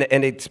 and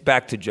it's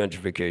back to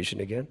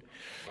gentrification again,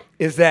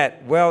 is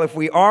that, well, if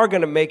we are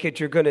going to make it,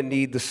 you're going to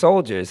need the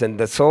soldiers. And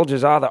the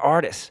soldiers are the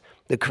artists,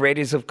 the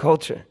creators of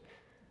culture,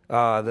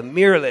 the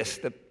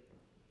muralists, the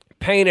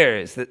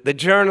painters, the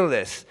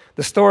journalists,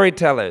 the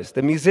storytellers,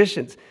 the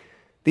musicians.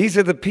 These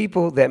are the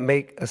people that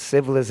make a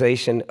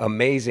civilization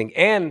amazing.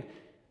 And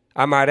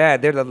I might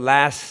add, they're the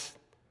last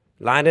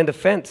line in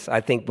defense, I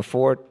think,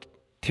 before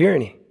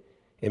tyranny,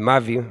 in my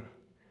view.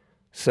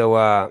 So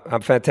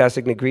I'm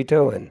Fantastic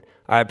Negrito, and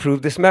I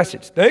approve this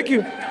message. Thank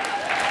you.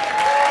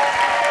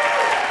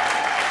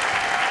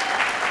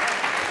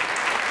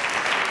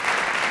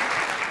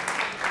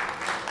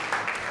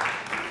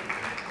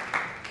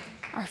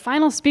 Our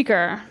final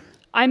speaker.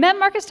 I met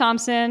Marcus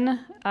Thompson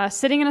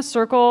sitting in a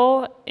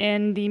circle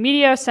in the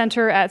media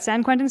center at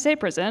San Quentin State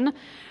Prison,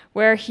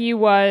 where he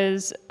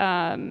was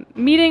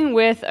meeting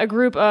with a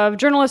group of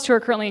journalists who are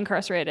currently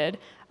incarcerated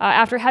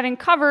after having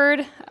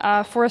covered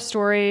for a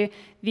story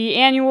the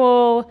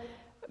annual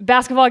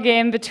basketball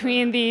game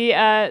between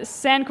the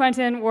San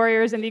Quentin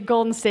Warriors and the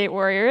Golden State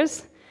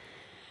Warriors.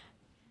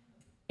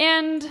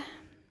 And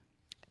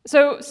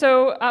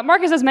so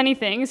Marcus does many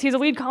things. He's a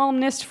lead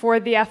columnist for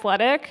The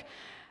Athletic.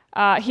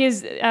 He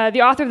is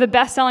the author of the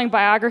best-selling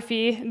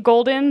biography,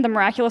 Golden, The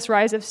Miraculous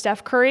Rise of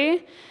Steph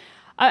Curry.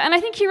 And I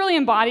think he really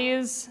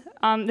embodies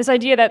this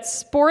idea that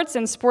sports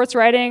and sports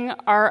writing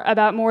are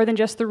about more than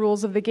just the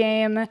rules of the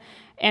game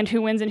and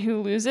who wins and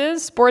who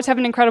loses. Sports have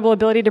an incredible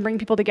ability to bring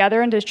people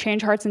together and to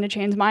change hearts and to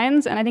change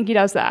minds, and I think he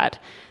does that.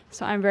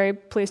 So I'm very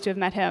pleased to have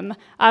met him.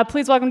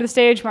 Please welcome to the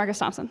stage, Marcus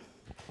Thompson.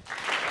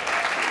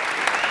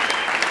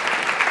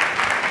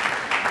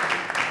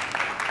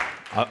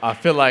 I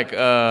feel like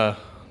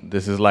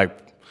this is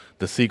like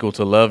the sequel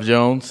to Love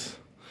Jones,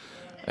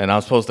 and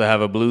I'm supposed to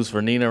have a blues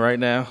for Nina right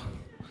now.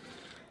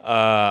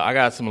 I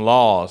got some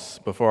laws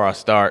before I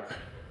start,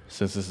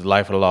 since this is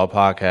Life of the Law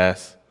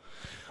podcast.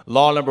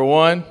 Law number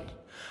one,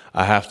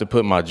 I have to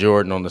put my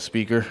Jordan on the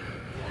speaker.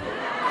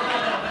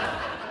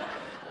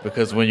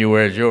 Because when you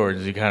wear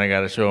Jordans, you kind of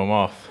got to show them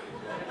off.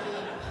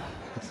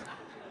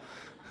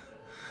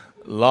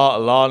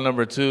 Law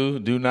number 2: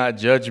 do not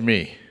judge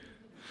me.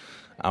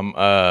 I'm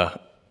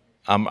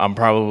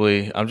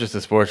just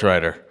a sports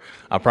writer.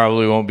 I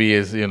probably won't be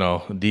as,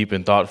 deep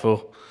and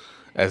thoughtful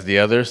as the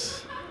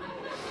others.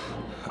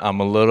 I'm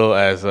a little,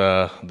 as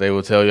they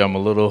will tell you, I'm a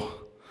little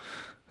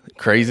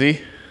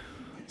crazy.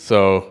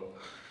 So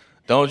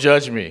don't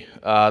judge me.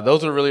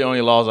 Those are really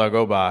only laws I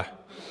go by.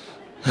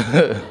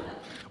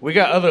 We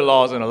got other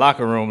laws in the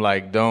locker room,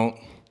 like don't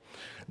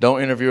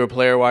interview a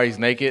player while he's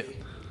naked.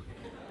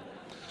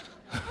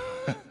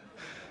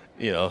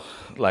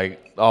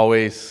 Like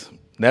always,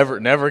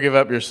 never give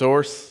up your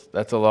source.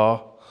 That's a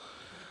law.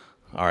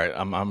 All right,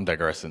 I'm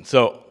digressing.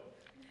 So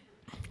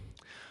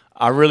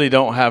I really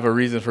don't have a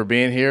reason for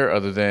being here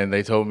other than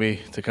they told me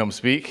to come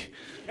speak.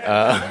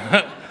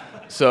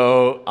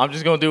 So I'm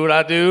just going to do what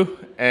I do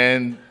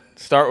and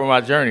start with my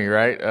journey,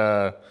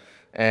 right?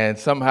 And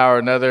somehow or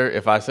another,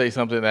 if I say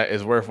something that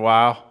is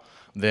worthwhile,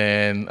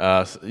 then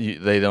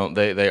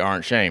they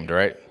aren't shamed,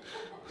 right?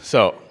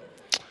 So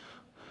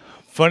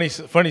funny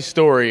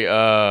story.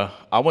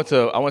 I went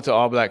to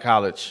all black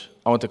college.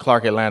 I went to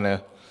Clark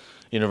Atlanta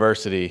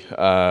University.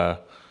 I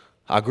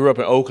grew up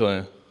in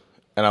Oakland,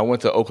 and I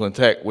went to Oakland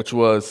Tech, which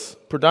was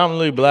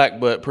predominantly black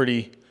but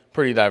pretty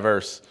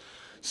diverse.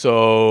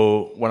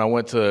 So when I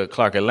went to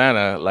Clark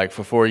Atlanta, like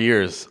for 4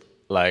 years,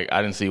 like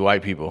I didn't see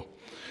white people.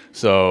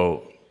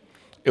 So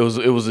it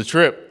was a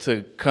trip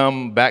to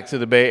come back to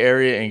the Bay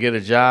Area and get a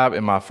job.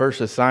 And my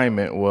first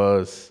assignment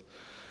was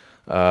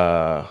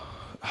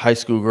high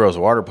school girls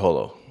water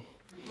polo.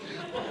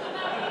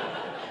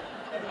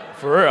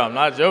 For real, I'm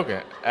not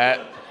joking.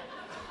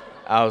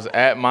 I was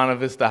at Monte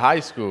Vista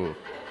High School.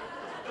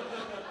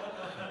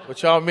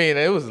 What y'all mean?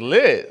 It was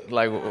lit.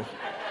 Like,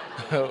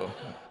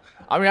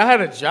 I mean, I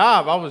had a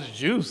job. I was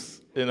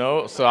juiced,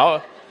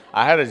 So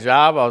I had a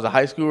job. I was a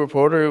high school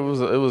reporter. It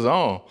was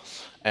on,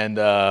 and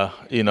I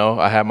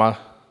had my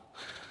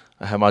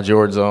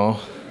Jordans on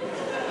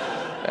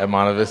at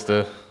Monte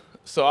Vista.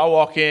 So I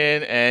walk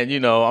in, and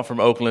I'm from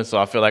Oakland, so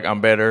I feel like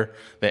I'm better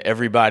than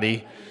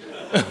everybody.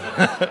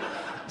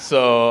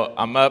 So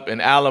I'm up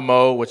in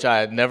Alamo, which I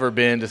had never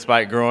been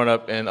despite growing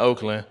up in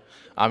Oakland.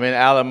 I'm in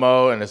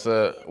Alamo, and it's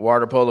a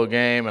water polo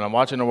game, and I'm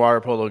watching the water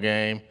polo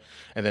game,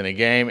 and then the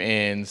game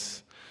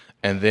ends,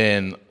 and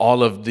then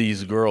all of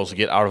these girls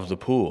get out of the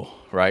pool,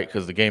 right,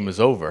 because the game is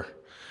over.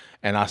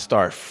 And I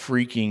start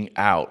freaking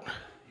out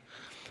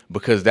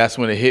because that's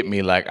when it hit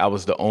me, like I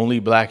was the only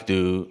black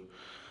dude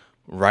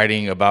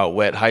writing about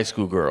wet high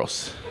school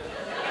girls.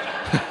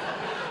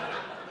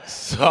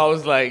 So I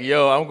was like,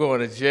 yo, I'm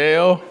going to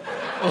jail.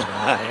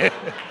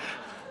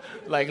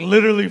 Like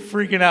literally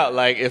freaking out.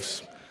 Like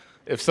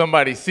if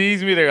somebody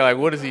sees me, they're like,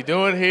 what is he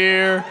doing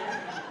here?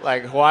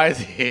 Like, why is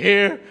he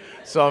here?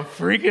 So I'm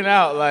freaking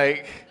out,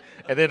 like,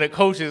 and then the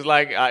coach is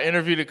like, I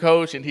interviewed the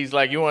coach, and he's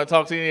like, you want to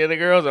talk to any of the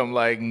girls? I'm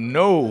like,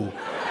 no.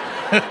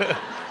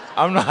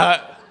 I'm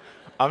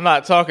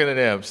not talking to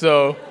them.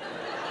 So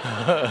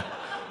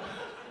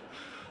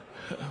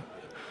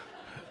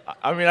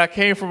I mean, I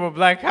came from a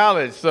black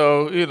college,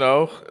 so,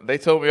 they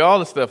told me all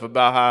the stuff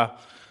about how,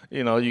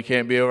 you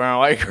can't be around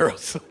white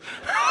girls.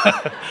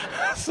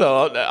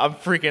 So I'm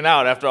freaking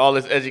out after all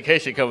this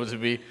education coming to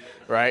me,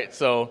 right?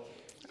 So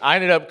I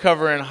ended up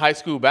covering high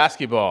school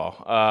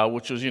basketball,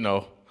 which was,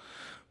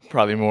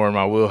 probably more in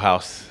my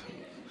wheelhouse.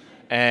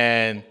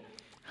 And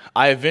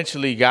I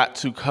eventually got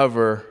to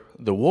cover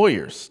the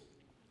Warriors.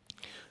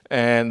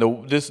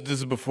 And this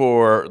is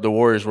before the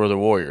Warriors were the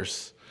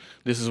Warriors.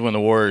 This is when the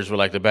Warriors were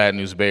like the Bad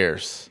News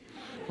Bears,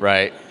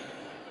 right?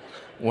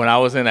 When I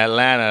was in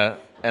Atlanta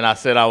and I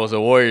said I was a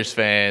Warriors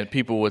fan,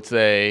 people would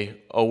say,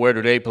 oh, where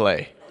do they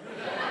play?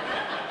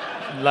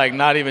 Like,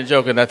 not even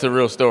joking, that's a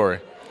real story.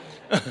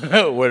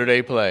 Where do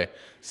they play?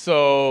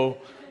 So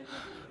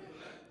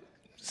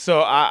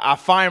I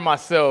find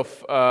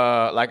myself,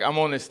 like I'm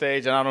on this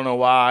stage and I don't know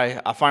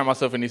why, I find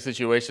myself in these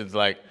situations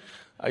like,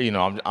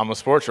 I'm a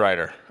sports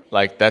writer.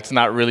 Like, that's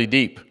not really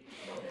deep,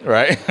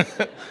 right?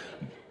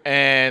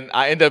 And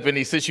I end up in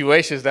these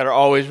situations that are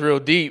always real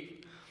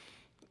deep,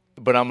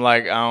 but I'm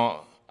like, I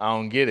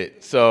don't get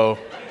it. So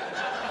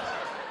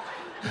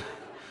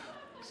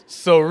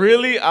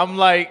really, I'm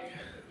like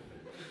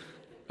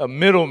a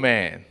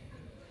middleman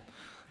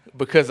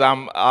because I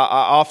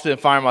often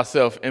find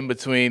myself in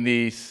between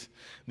these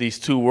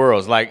two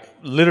worlds. Like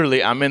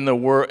literally, I'm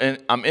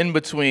in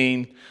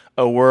between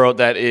a world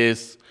that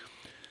is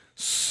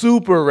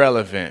super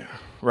relevant.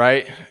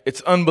 Right?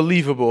 It's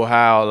unbelievable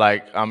how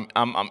like I'm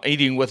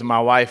eating with my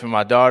wife and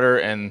my daughter,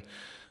 and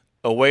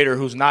a waiter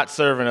who's not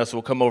serving us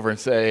will come over and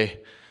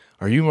say,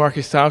 "Are you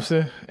Marcus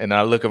Thompson?" And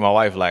I look at my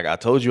wife like, "I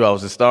told you I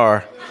was a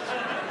star."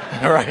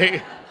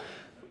 Right?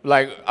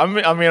 Like I'm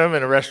in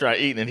a restaurant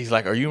eating, and he's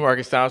like, "Are you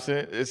Marcus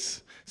Thompson?"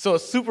 It's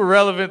super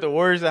relevant. The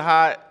Warriors are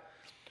hot,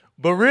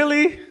 but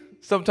really,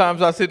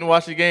 sometimes I sit and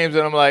watch the games,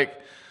 and I'm like,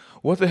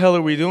 "What the hell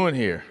are we doing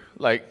here?"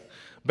 Like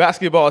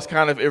basketball is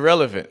kind of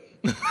irrelevant.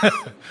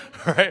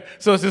 Right?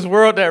 So it's this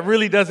world that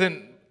really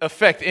doesn't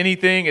affect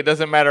anything. It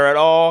doesn't matter at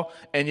all,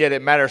 and yet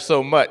it matters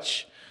so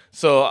much.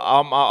 So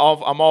I'm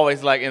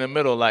always like in the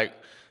middle, like,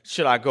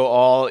 should I go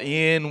all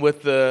in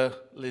with the,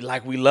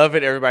 like, we love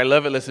it, everybody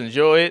love it, let's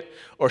enjoy it,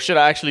 or should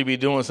I actually be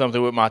doing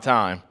something with my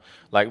time,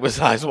 like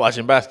besides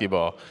watching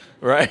basketball,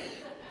 right?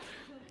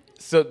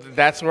 So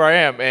that's where I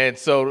am. And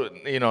so,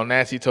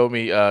 Nancy told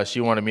me she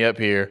wanted me up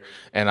here,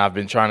 and I've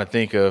been trying to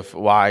think of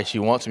why she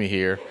wants me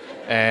here.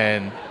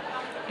 And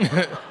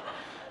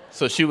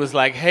so she was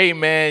like, hey,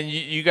 man,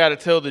 you got to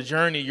tell the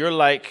journey. You're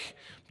like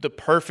the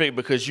perfect,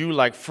 because you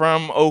like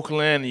from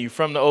Oakland and you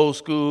from the old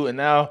school, and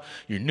now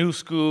you're new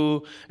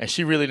school. And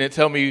she really didn't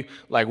tell me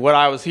like what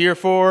I was here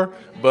for,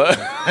 but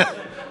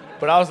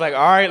but I was like,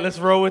 all right, let's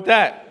roll with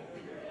that.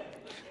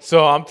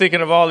 So I'm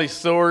thinking of all these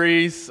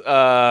stories,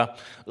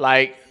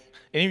 like,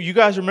 and you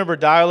guys remember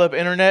dial-up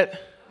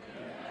internet,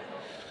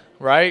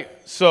 right?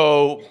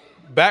 So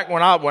back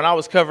when I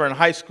was covering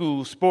high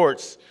school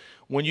sports,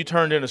 when you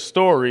turned in a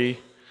story,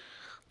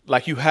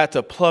 like you had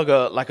to plug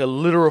a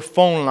literal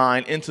phone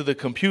line into the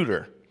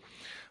computer,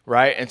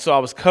 right? And so I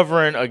was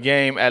covering a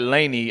game at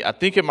Laney. I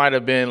think it might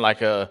have been like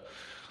the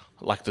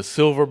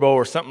Silver Bowl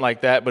or something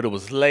like that, but it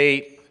was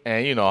late,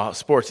 and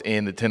sports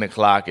end at 10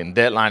 o'clock, and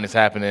deadline is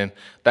happening.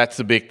 That's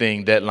the big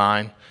thing,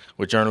 deadline,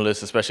 with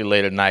journalists, especially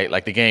late at night.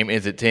 Like the game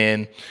ends at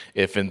 10.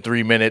 If in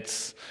 3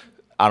 minutes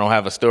I don't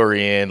have a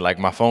story in, like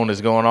my phone is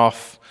going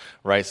off,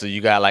 right? So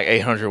you got like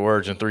 800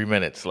 words in 3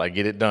 minutes, like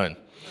get it done.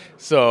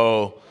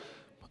 So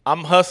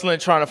I'm hustling,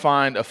 trying to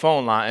find a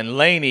phone line. And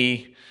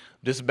Laney,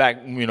 this is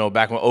back when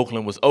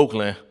Oakland was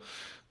Oakland,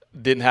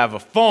 didn't have a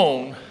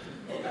phone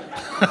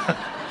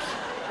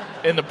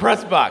in the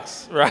press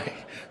box, right?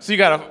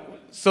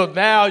 So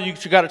now you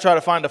got to try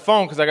to find a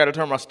phone, because I got to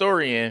turn my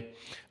story in.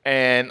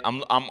 And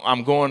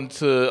I'm going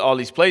to all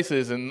these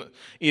places, and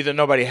either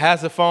nobody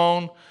has a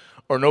phone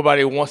or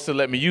nobody wants to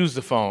let me use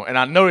the phone. And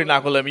I know they're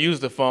not going to let me use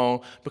the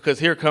phone, because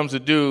here comes a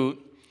dude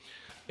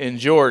in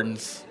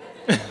Jordans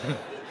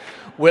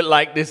with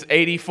like this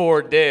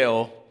 84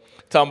 Dell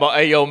talking about,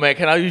 hey, yo, man,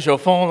 can I use your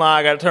phone line?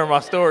 I got to turn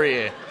my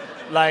story in.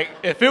 Like,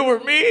 if it were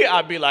me,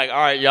 I'd be like, all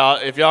right, y'all,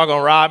 if y'all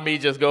going to rob me,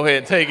 just go ahead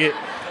and take it.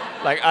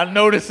 Like, I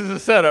know this is a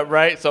setup,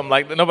 right? So I'm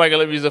like, nobody going to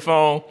let me use the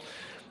phone.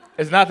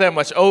 It's not that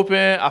much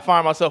open. I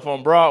find myself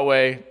on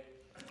Broadway.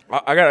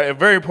 I got a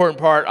very important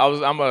part. I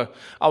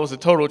was a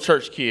total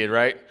church kid,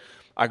 right?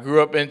 I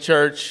grew up in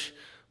church.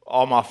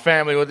 All my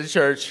family went to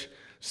church.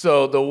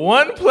 So the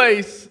one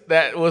place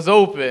that was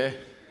open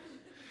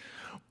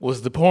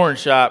was the porn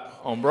shop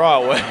on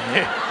Broadway.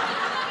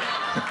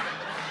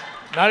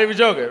 Not even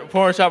joking.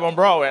 Porn shop on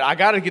Broadway. I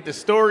got to get the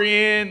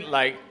story in.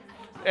 Like,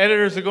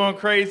 editors are going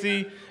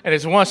crazy, and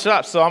it's one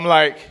shop. So I'm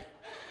like,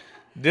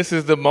 this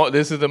is the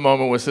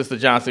moment when Sister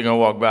Johnson gonna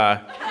walk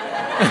by.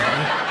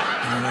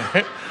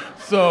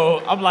 So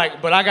I'm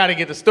like, but I got to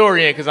get the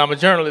story in, because I'm a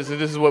journalist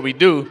and this is what we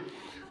do.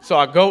 So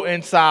I go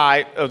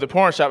inside of the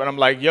porn shop and I'm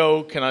like,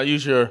 yo, can I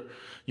use your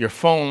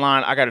phone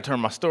line? I got to turn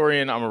my story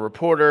in. I'm a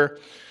reporter.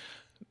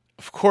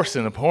 Of course,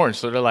 in the porn.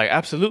 So they're like,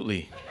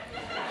 absolutely.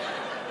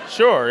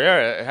 Sure,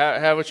 yeah,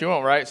 have what you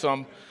want, right?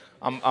 So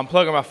I'm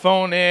plugging my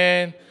phone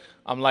in.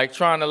 I'm like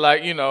trying to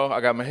I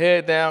got my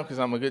head down because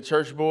I'm a good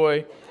church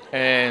boy.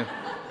 And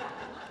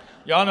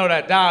y'all know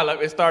that dial-up,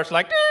 it starts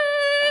like,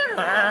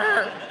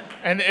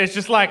 and it's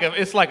just like a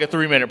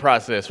 3-minute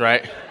process,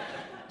 right?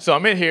 So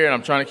I'm in here and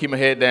I'm trying to keep my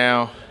head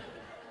down,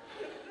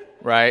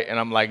 right? And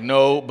I'm like,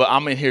 no, but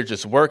I'm in here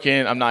just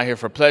working. I'm not here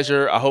for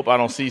pleasure. I hope I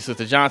don't see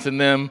Sister Johnson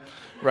them,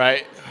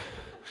 right?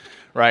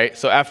 Right.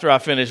 So after I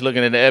finished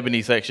looking in the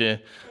ebony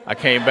section, I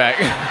came back.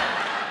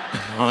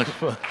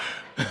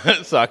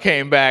 So I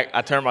came back,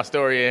 I turned my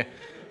story in.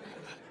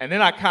 And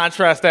then I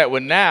contrast that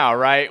with now,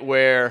 right,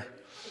 where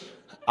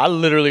I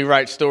literally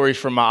write stories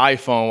from my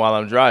iPhone while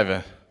I'm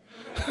driving.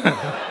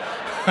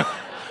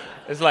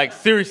 It's like,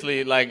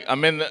 seriously, like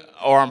I'm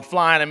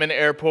flying, I'm in the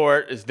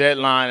airport, it's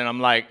deadline, and I'm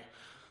like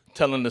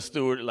telling the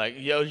steward, like,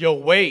 yo,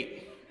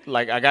 wait.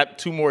 Like, I got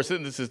 2 more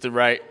sentences to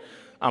write.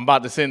 I'm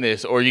about to send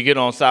this. Or you get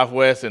on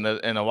Southwest and the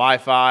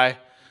Wi-Fi,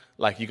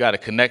 like you got to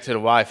connect to the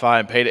Wi-Fi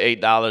and pay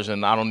the $8,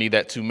 and I don't need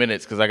that 2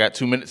 minutes because I got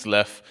 2 minutes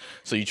left.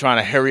 So you're trying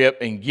to hurry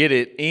up and get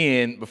it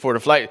in before the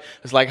flight.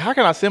 It's like, how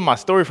can I send my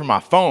story from my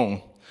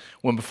phone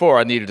when before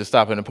I needed to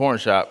stop in the porn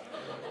shop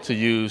to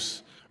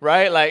use,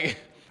 right? Like,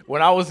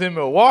 when I was in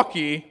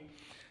Milwaukee,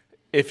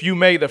 if you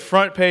made the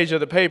front page of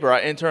the paper,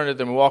 I interned at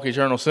the Milwaukee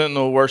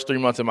Journal-Sentinel, worst 3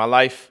 months of my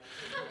life.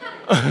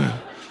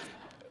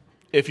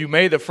 If you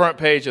made the front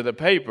page of the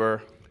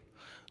paper,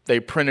 they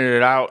printed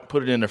it out,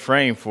 put it in the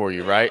frame for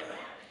you, right?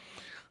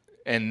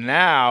 And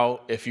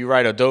now, if you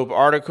write a dope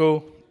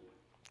article,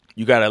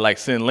 you gotta like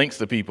send links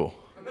to people,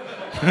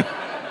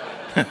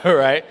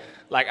 right?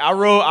 Like I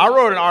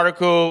wrote an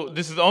article.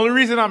 This is the only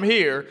reason I'm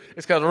here.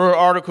 It's because I wrote an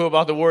article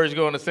about the Warriors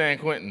going to San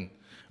Quentin,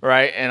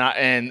 right?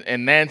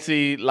 And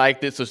Nancy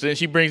liked it, so then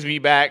she brings me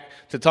back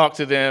to talk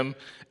to them,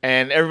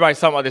 and everybody's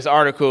talking about this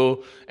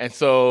article. And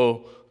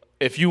so,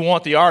 if you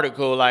want the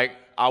article, like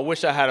I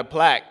wish I had a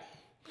plaque.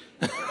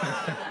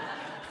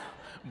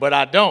 But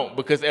I don't,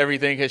 because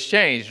everything has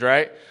changed,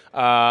 right?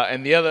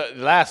 And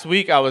last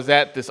week I was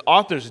at this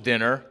author's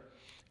dinner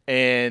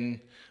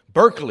in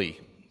Berkeley.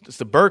 It's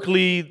the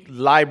Berkeley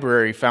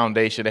Library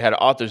Foundation. They had an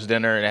author's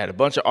dinner, and they had a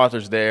bunch of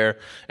authors there.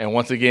 And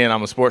once again,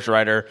 I'm a sports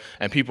writer,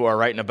 and people are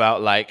writing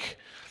about like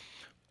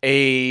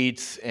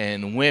AIDS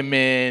and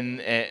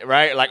women, and,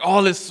 right? Like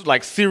all this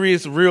like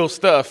serious, real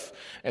stuff.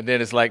 And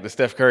then it's like the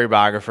Steph Curry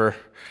biographer,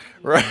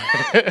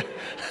 right?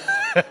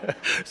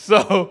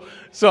 So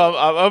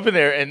I'm up in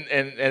there,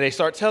 and they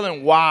start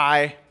telling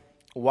why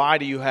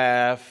do you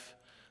have,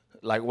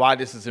 like, why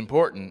this is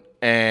important.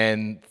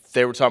 And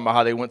they were talking about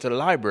how they went to the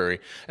library.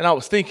 And I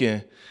was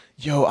thinking,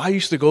 yo, I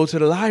used to go to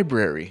the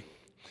library.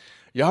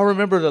 Y'all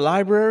remember the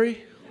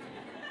library?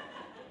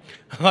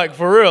 Like,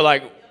 for real,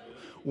 like,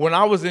 when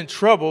I was in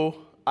trouble,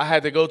 I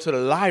had to go to the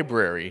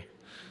library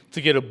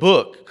to get a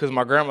book because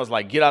my grandma was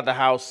like, get out the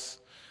house,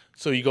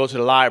 so you go to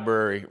the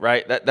library,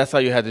 right? That's how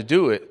you had to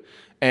do it.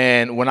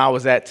 And when I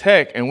was at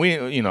Tech, and we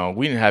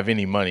didn't have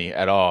any money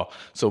at all.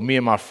 So me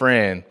and my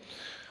friend,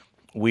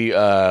 we,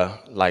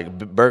 like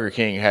Burger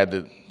King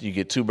you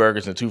get 2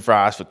 burgers and 2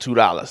 fries for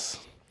 $2,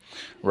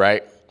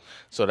 right?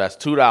 So that's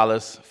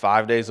 $2,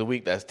 5 days a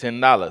week, that's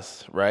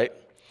 $10, right?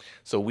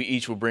 So we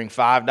each would bring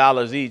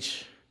 $5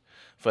 each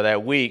for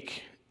that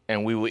week,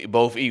 and we would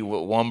both eat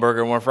with 1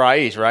 burger and 1 fry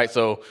each, right?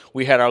 So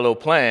we had our little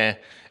plan.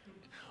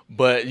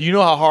 But you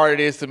know how hard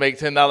it is to make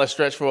 $10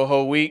 stretch for a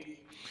whole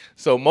week?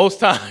 So most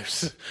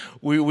times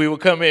we would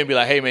come in and be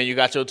like, hey, man, you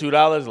got your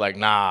 $2? Like,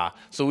 nah.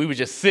 So we would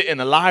just sit in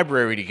the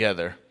library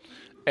together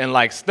and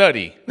like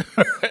study.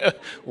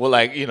 Well,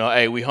 like,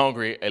 hey, we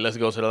hungry. Hey, let's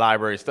go to the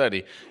library and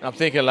study. And I'm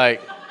thinking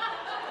like,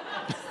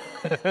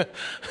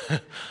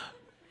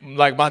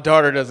 like my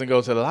daughter doesn't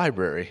go to the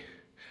library,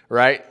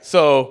 right?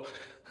 So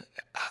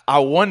I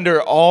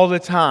wonder all the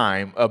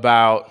time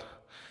about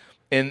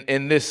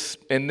in this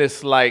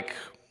like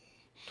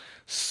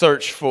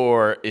search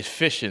for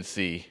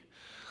efficiency,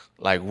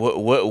 like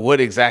what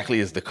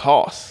exactly is the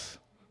cost?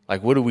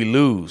 Like, what do we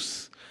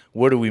lose?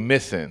 What are we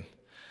missing?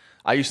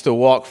 I used to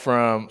walk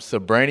from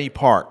Sabrani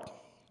Park,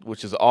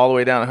 which is all the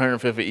way down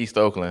 105th East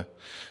Oakland,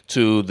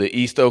 to the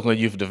East Oakland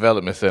Youth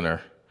Development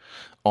Center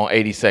on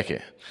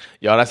 82nd.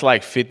 Y'all, that's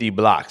like 50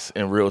 blocks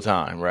in real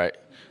time, right?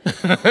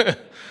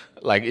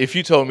 Like, if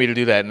you told me to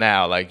do that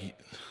now, like,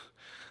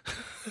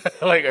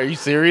 like, are you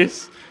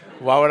serious?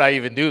 Why would I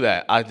even do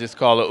that? I just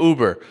call it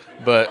Uber.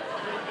 But,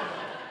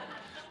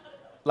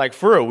 like,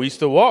 for real, we used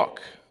to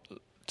walk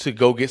to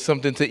go get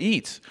something to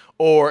eat.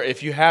 Or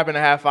if you happen to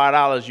have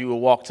 $5, you would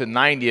walk to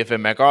 90th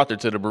and MacArthur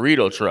to the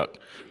burrito truck,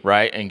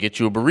 right, and get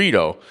you a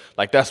burrito.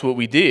 Like, that's what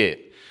we did.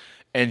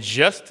 And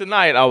just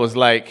tonight, I was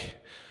like,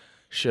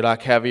 should I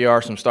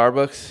caviar some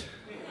Starbucks?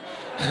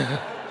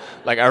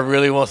 Like, I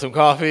really want some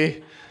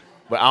coffee,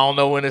 but I don't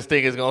know when this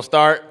thing is going to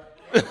start.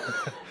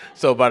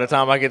 So by the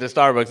time I get to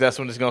Starbucks, that's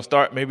when it's going to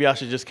start. Maybe I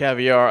should just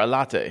caviar a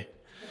latte.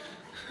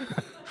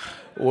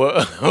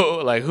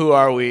 Well, like, who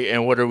are we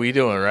and what are we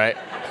doing, right?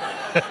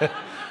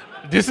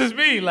 This is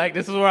me. Like,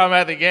 this is where I'm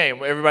at the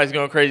game. Everybody's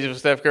going crazy for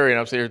Steph Curry, and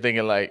I'm sitting here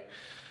thinking, like,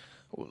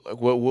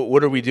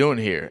 what are we doing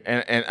here?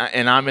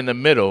 And I'm in the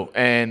middle.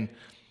 And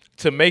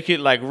to make it,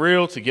 like,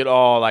 real, to get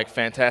all, like,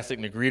 fantastic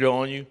Negrito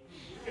on you,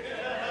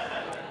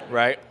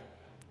 right?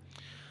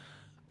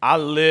 I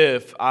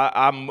live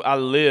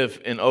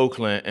in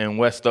Oakland, in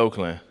West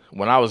Oakland.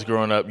 When I was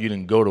growing up, you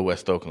didn't go to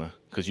West Oakland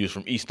because you was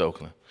from East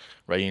Oakland,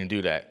 right? You didn't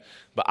do that.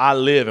 But I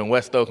live in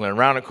West Oakland,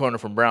 around the corner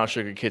from Brown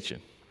Sugar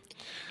Kitchen.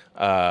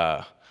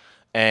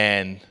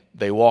 And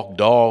they walk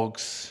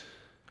dogs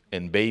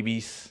and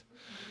babies,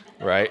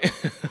 right?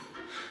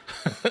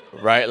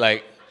 Right?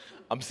 Like,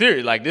 I'm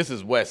serious. Like, this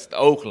is West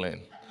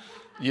Oakland.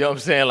 You know what I'm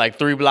saying? Like,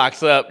 3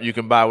 blocks up, you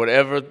can buy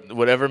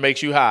whatever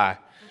makes you high.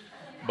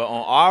 But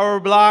on our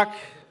block,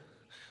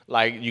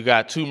 like, you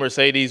got 2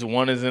 Mercedes.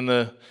 One is in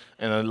the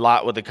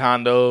lot with the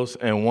condos,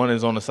 and one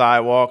is on the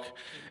sidewalk,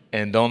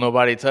 and don't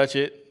nobody touch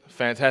it.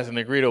 Fantastic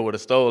Negrito would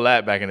have stole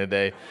that back in the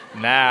day.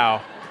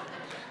 Now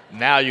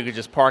you could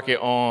just park it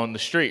on the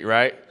street,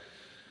 right?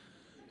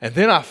 And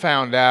then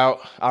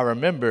I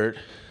remembered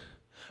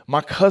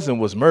my cousin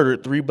was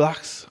murdered 3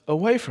 blocks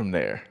away from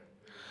there.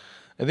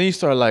 And then you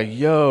start like,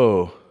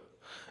 yo,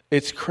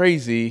 it's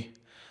crazy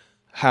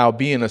how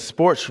being a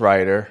sports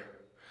writer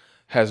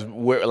has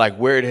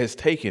where it has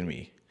taken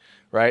me,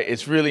 right?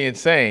 It's really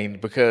insane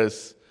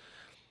because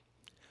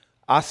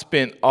I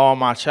spent all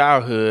my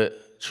childhood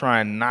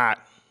trying not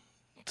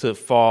to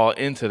fall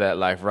into that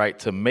life, right?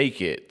 To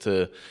make it,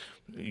 to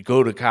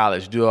go to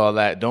college, do all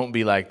that. Don't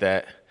be like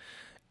that.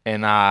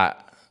 And I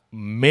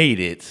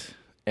made it,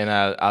 and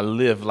I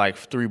live like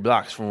 3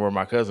 blocks from where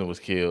my cousin was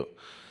killed.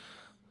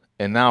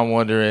 And now I'm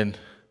wondering,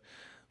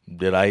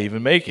 did I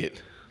even make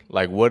it?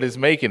 Like, what is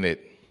making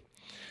it,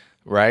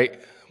 right?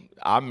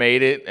 I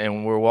made it,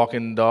 and we're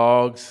walking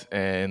dogs,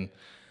 and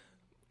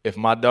if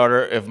my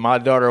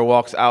daughter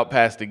walks out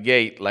past the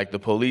gate, like the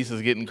police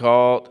is getting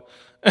called,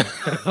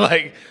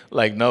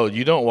 like no,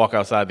 you don't walk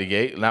outside the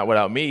gate, not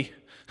without me.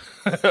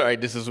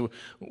 Right,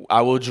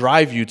 I will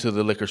drive you to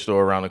the liquor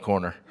store around the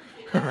corner,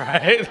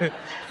 right?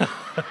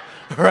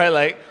 Right,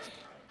 like,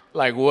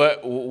 Like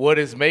what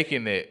is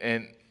making it,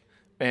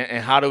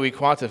 and how do we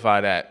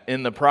quantify that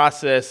in the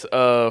process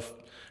of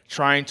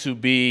trying to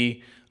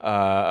be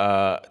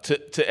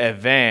to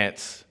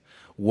advance?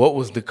 What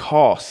was the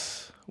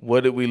cost?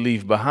 What did we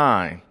leave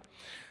behind?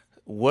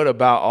 What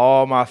about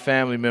all my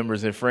family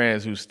members and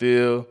friends who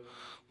still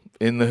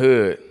in the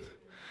hood,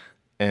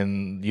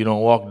 and you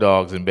don't walk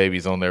dogs and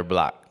babies on their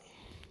block,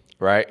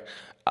 right?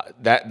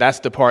 That's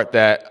the part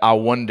that I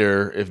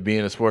wonder if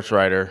being a sports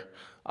writer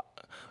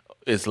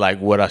is like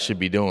what I should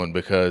be doing,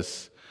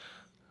 because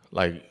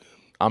like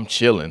I'm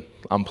chilling,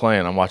 I'm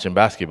playing, I'm watching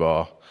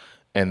basketball,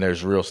 and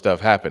there's real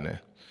stuff happening.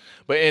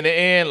 But in the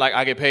end, like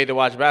I get paid to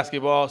watch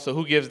basketball, so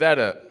who gives that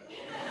up?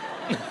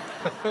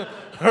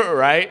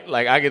 Right?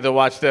 Like I get to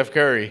watch Steph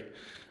Curry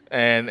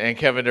and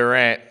Kevin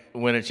Durant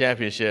win a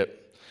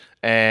championship,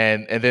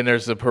 and then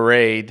there's a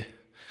parade,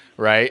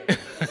 right?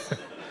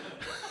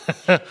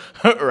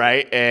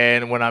 Right?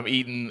 And when I'm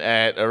eating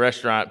at a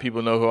restaurant,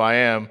 people know who I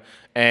am,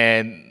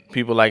 and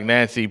people like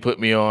Nancy put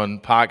me on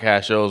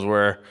podcast shows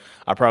where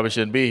I probably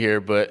shouldn't be here,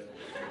 but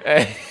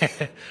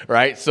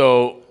right?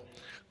 So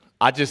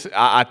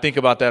I think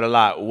about that a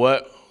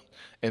lot.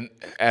 And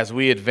as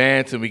we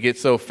advance and we get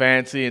so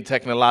fancy and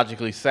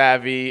technologically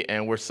savvy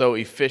and we're so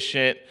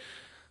efficient,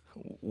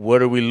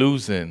 what are we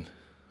losing?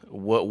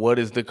 What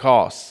is the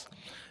cost?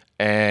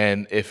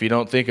 And if you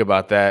don't think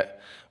about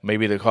that,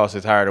 maybe the cost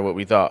is higher than what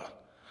we thought.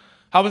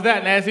 How was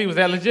that, Nancy? Was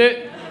that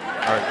legit? All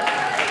right.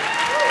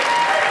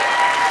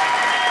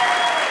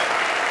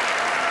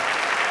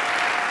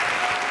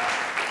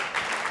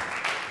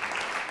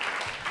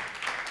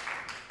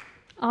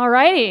 All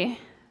righty.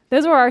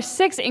 Those were our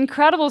 6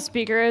 incredible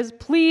speakers.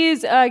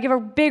 Please give a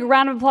big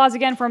round of applause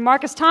again for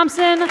Marcus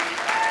Thompson,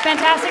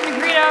 Fantastic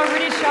Negrito,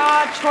 Rudy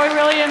Shaw, Troy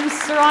Williams,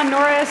 Saran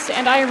Norris,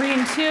 and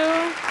Irene Tu.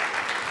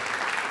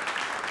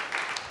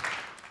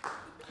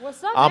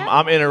 What's up, man?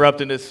 I'm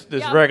interrupting this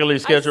regularly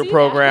scheduled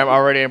program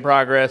already in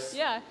progress.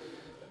 Yeah.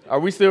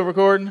 Are we still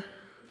recording?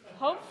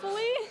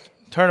 Hopefully.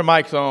 Turn the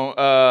mics on.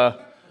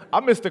 I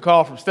missed a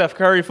call from Steph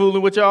Curry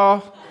fooling with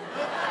y'all.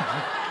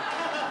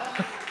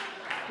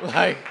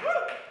 Like,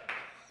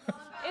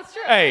 it's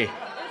true. Hey,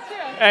 it's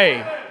true.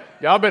 Hey,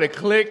 y'all better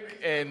click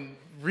and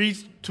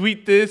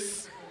retweet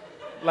this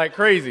like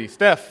crazy.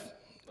 Steph,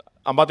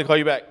 I'm about to call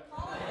you back.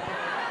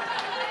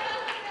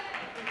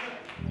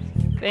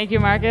 Thank you,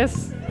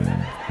 Marcus.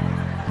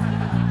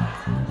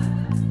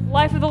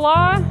 Life of the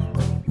Law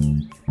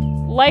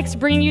likes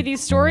bringing you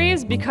these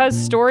stories because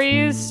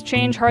stories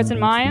change hearts and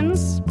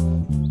minds.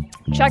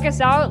 Check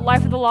us out,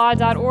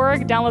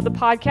 lifeofthelaw.org. Download the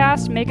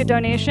podcast, make a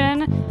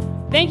donation.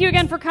 Thank you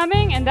again for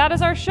coming, and that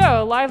is our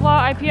show, Live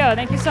Law IPO.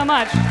 Thank you so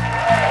much.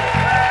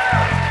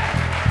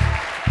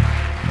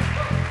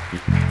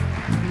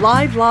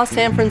 Live Law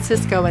San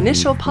Francisco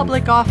initial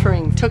public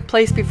offering took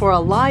place before a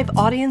live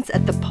audience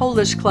at the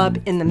Polish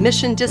Club in the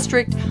Mission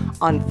District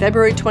on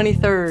February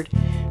 23rd.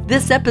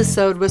 This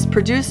episode was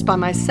produced by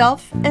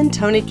myself and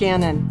Tony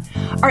Gannon.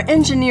 Our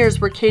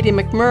engineers were Katie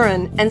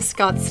McMurran and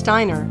Scott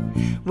Steiner.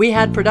 We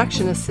had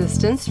production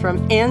assistance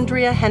from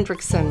Andrea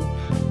Hendrickson.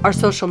 Our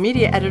social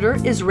media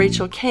editor is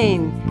Rachel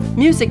Kane.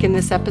 Music in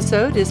this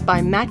episode is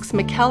by Max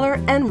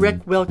McKellar and Rick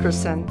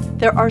Wilkerson.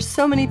 There are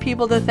so many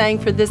people to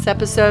thank for this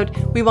episode.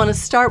 We want to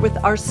start with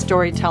our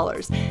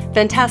storytellers.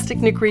 Fantastic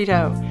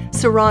Negrito,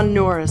 Saran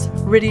Norris,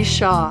 Rudy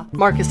Shaw,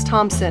 Marcus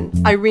Thompson,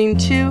 Irene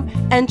Tu,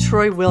 and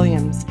Troy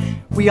Williams.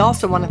 We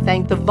also want to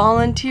thank the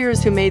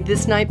volunteers who made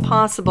this night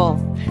possible.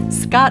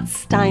 Scott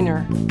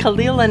Steiner,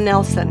 Kalila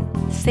Nelson,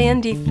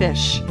 Sandy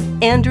Fish,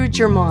 Andrew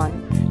German,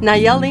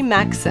 Nayeli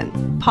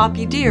Maxon,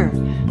 Poppy Deer,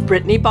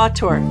 Brittany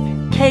Bator,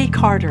 Kay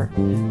Carter,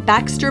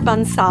 Baxter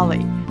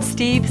Bansali,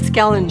 Steve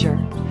Skellinger,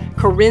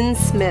 Corinne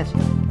Smith,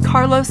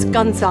 Carlos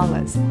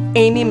Gonzalez,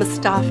 Amy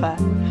Mustafa,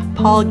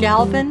 Paul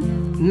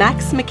Galvin,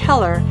 Max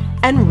McKellar,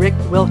 and Rick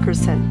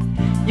Wilkerson.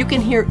 You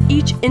can hear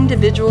each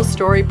individual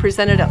story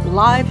presented at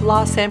Live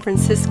Law San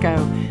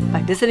Francisco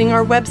by visiting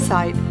our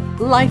website,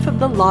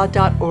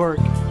 lifeofthelaw.org.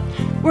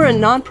 We're a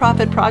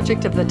nonprofit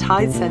project of the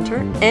Tide Center,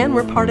 and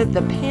we're part of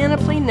the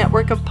Panoply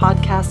network of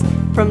podcasts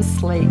from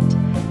Slate.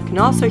 You can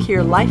also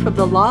hear Life of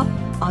the Law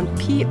on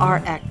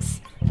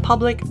PRX,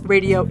 Public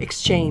Radio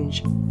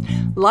Exchange.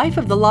 Life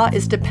of the Law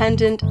is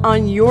dependent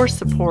on your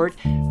support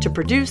to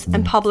produce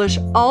and publish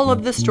all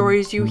of the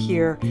stories you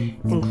hear,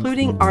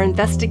 including our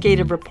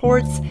investigative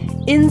reports,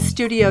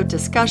 in-studio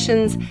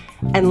discussions,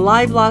 and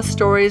live law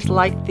stories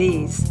like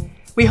these.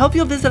 We hope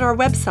you'll visit our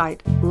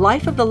website,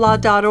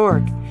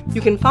 lifeofthelaw.org. You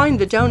can find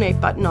the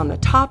donate button on the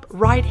top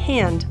right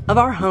hand of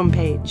our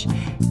homepage.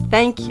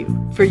 Thank you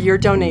for your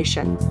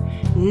donation.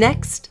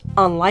 Next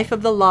on Life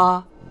of the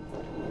Law.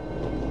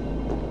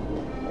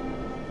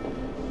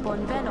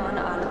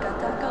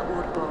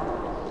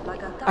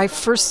 I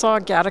first saw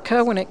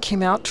Gattaca when it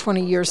came out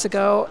 20 years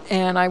ago,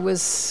 and I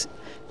was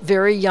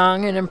very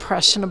young and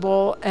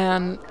impressionable,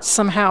 and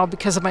somehow,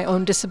 because of my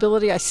own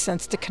disability, I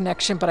sensed a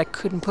connection, but I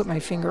couldn't put my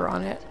finger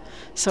on it.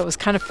 So it was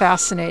kind of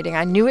fascinating.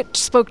 I knew it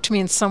spoke to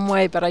me in some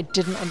way, but I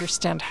didn't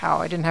understand how.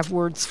 I didn't have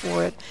words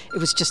for it. It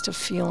was just a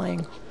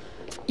feeling.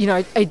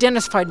 I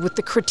identified with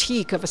the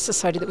critique of a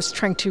society that was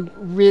trying to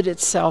rid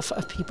itself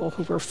of people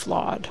who were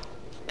flawed.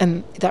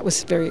 And that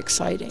was very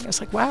exciting. It was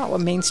like, wow, a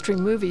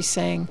mainstream movie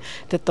saying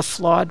that the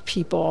flawed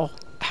people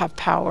have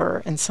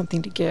power and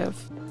something to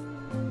give.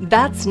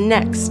 That's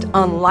next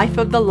on Life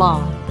of the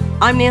Law.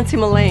 I'm Nancy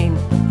Mullane.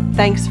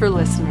 Thanks for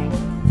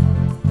listening.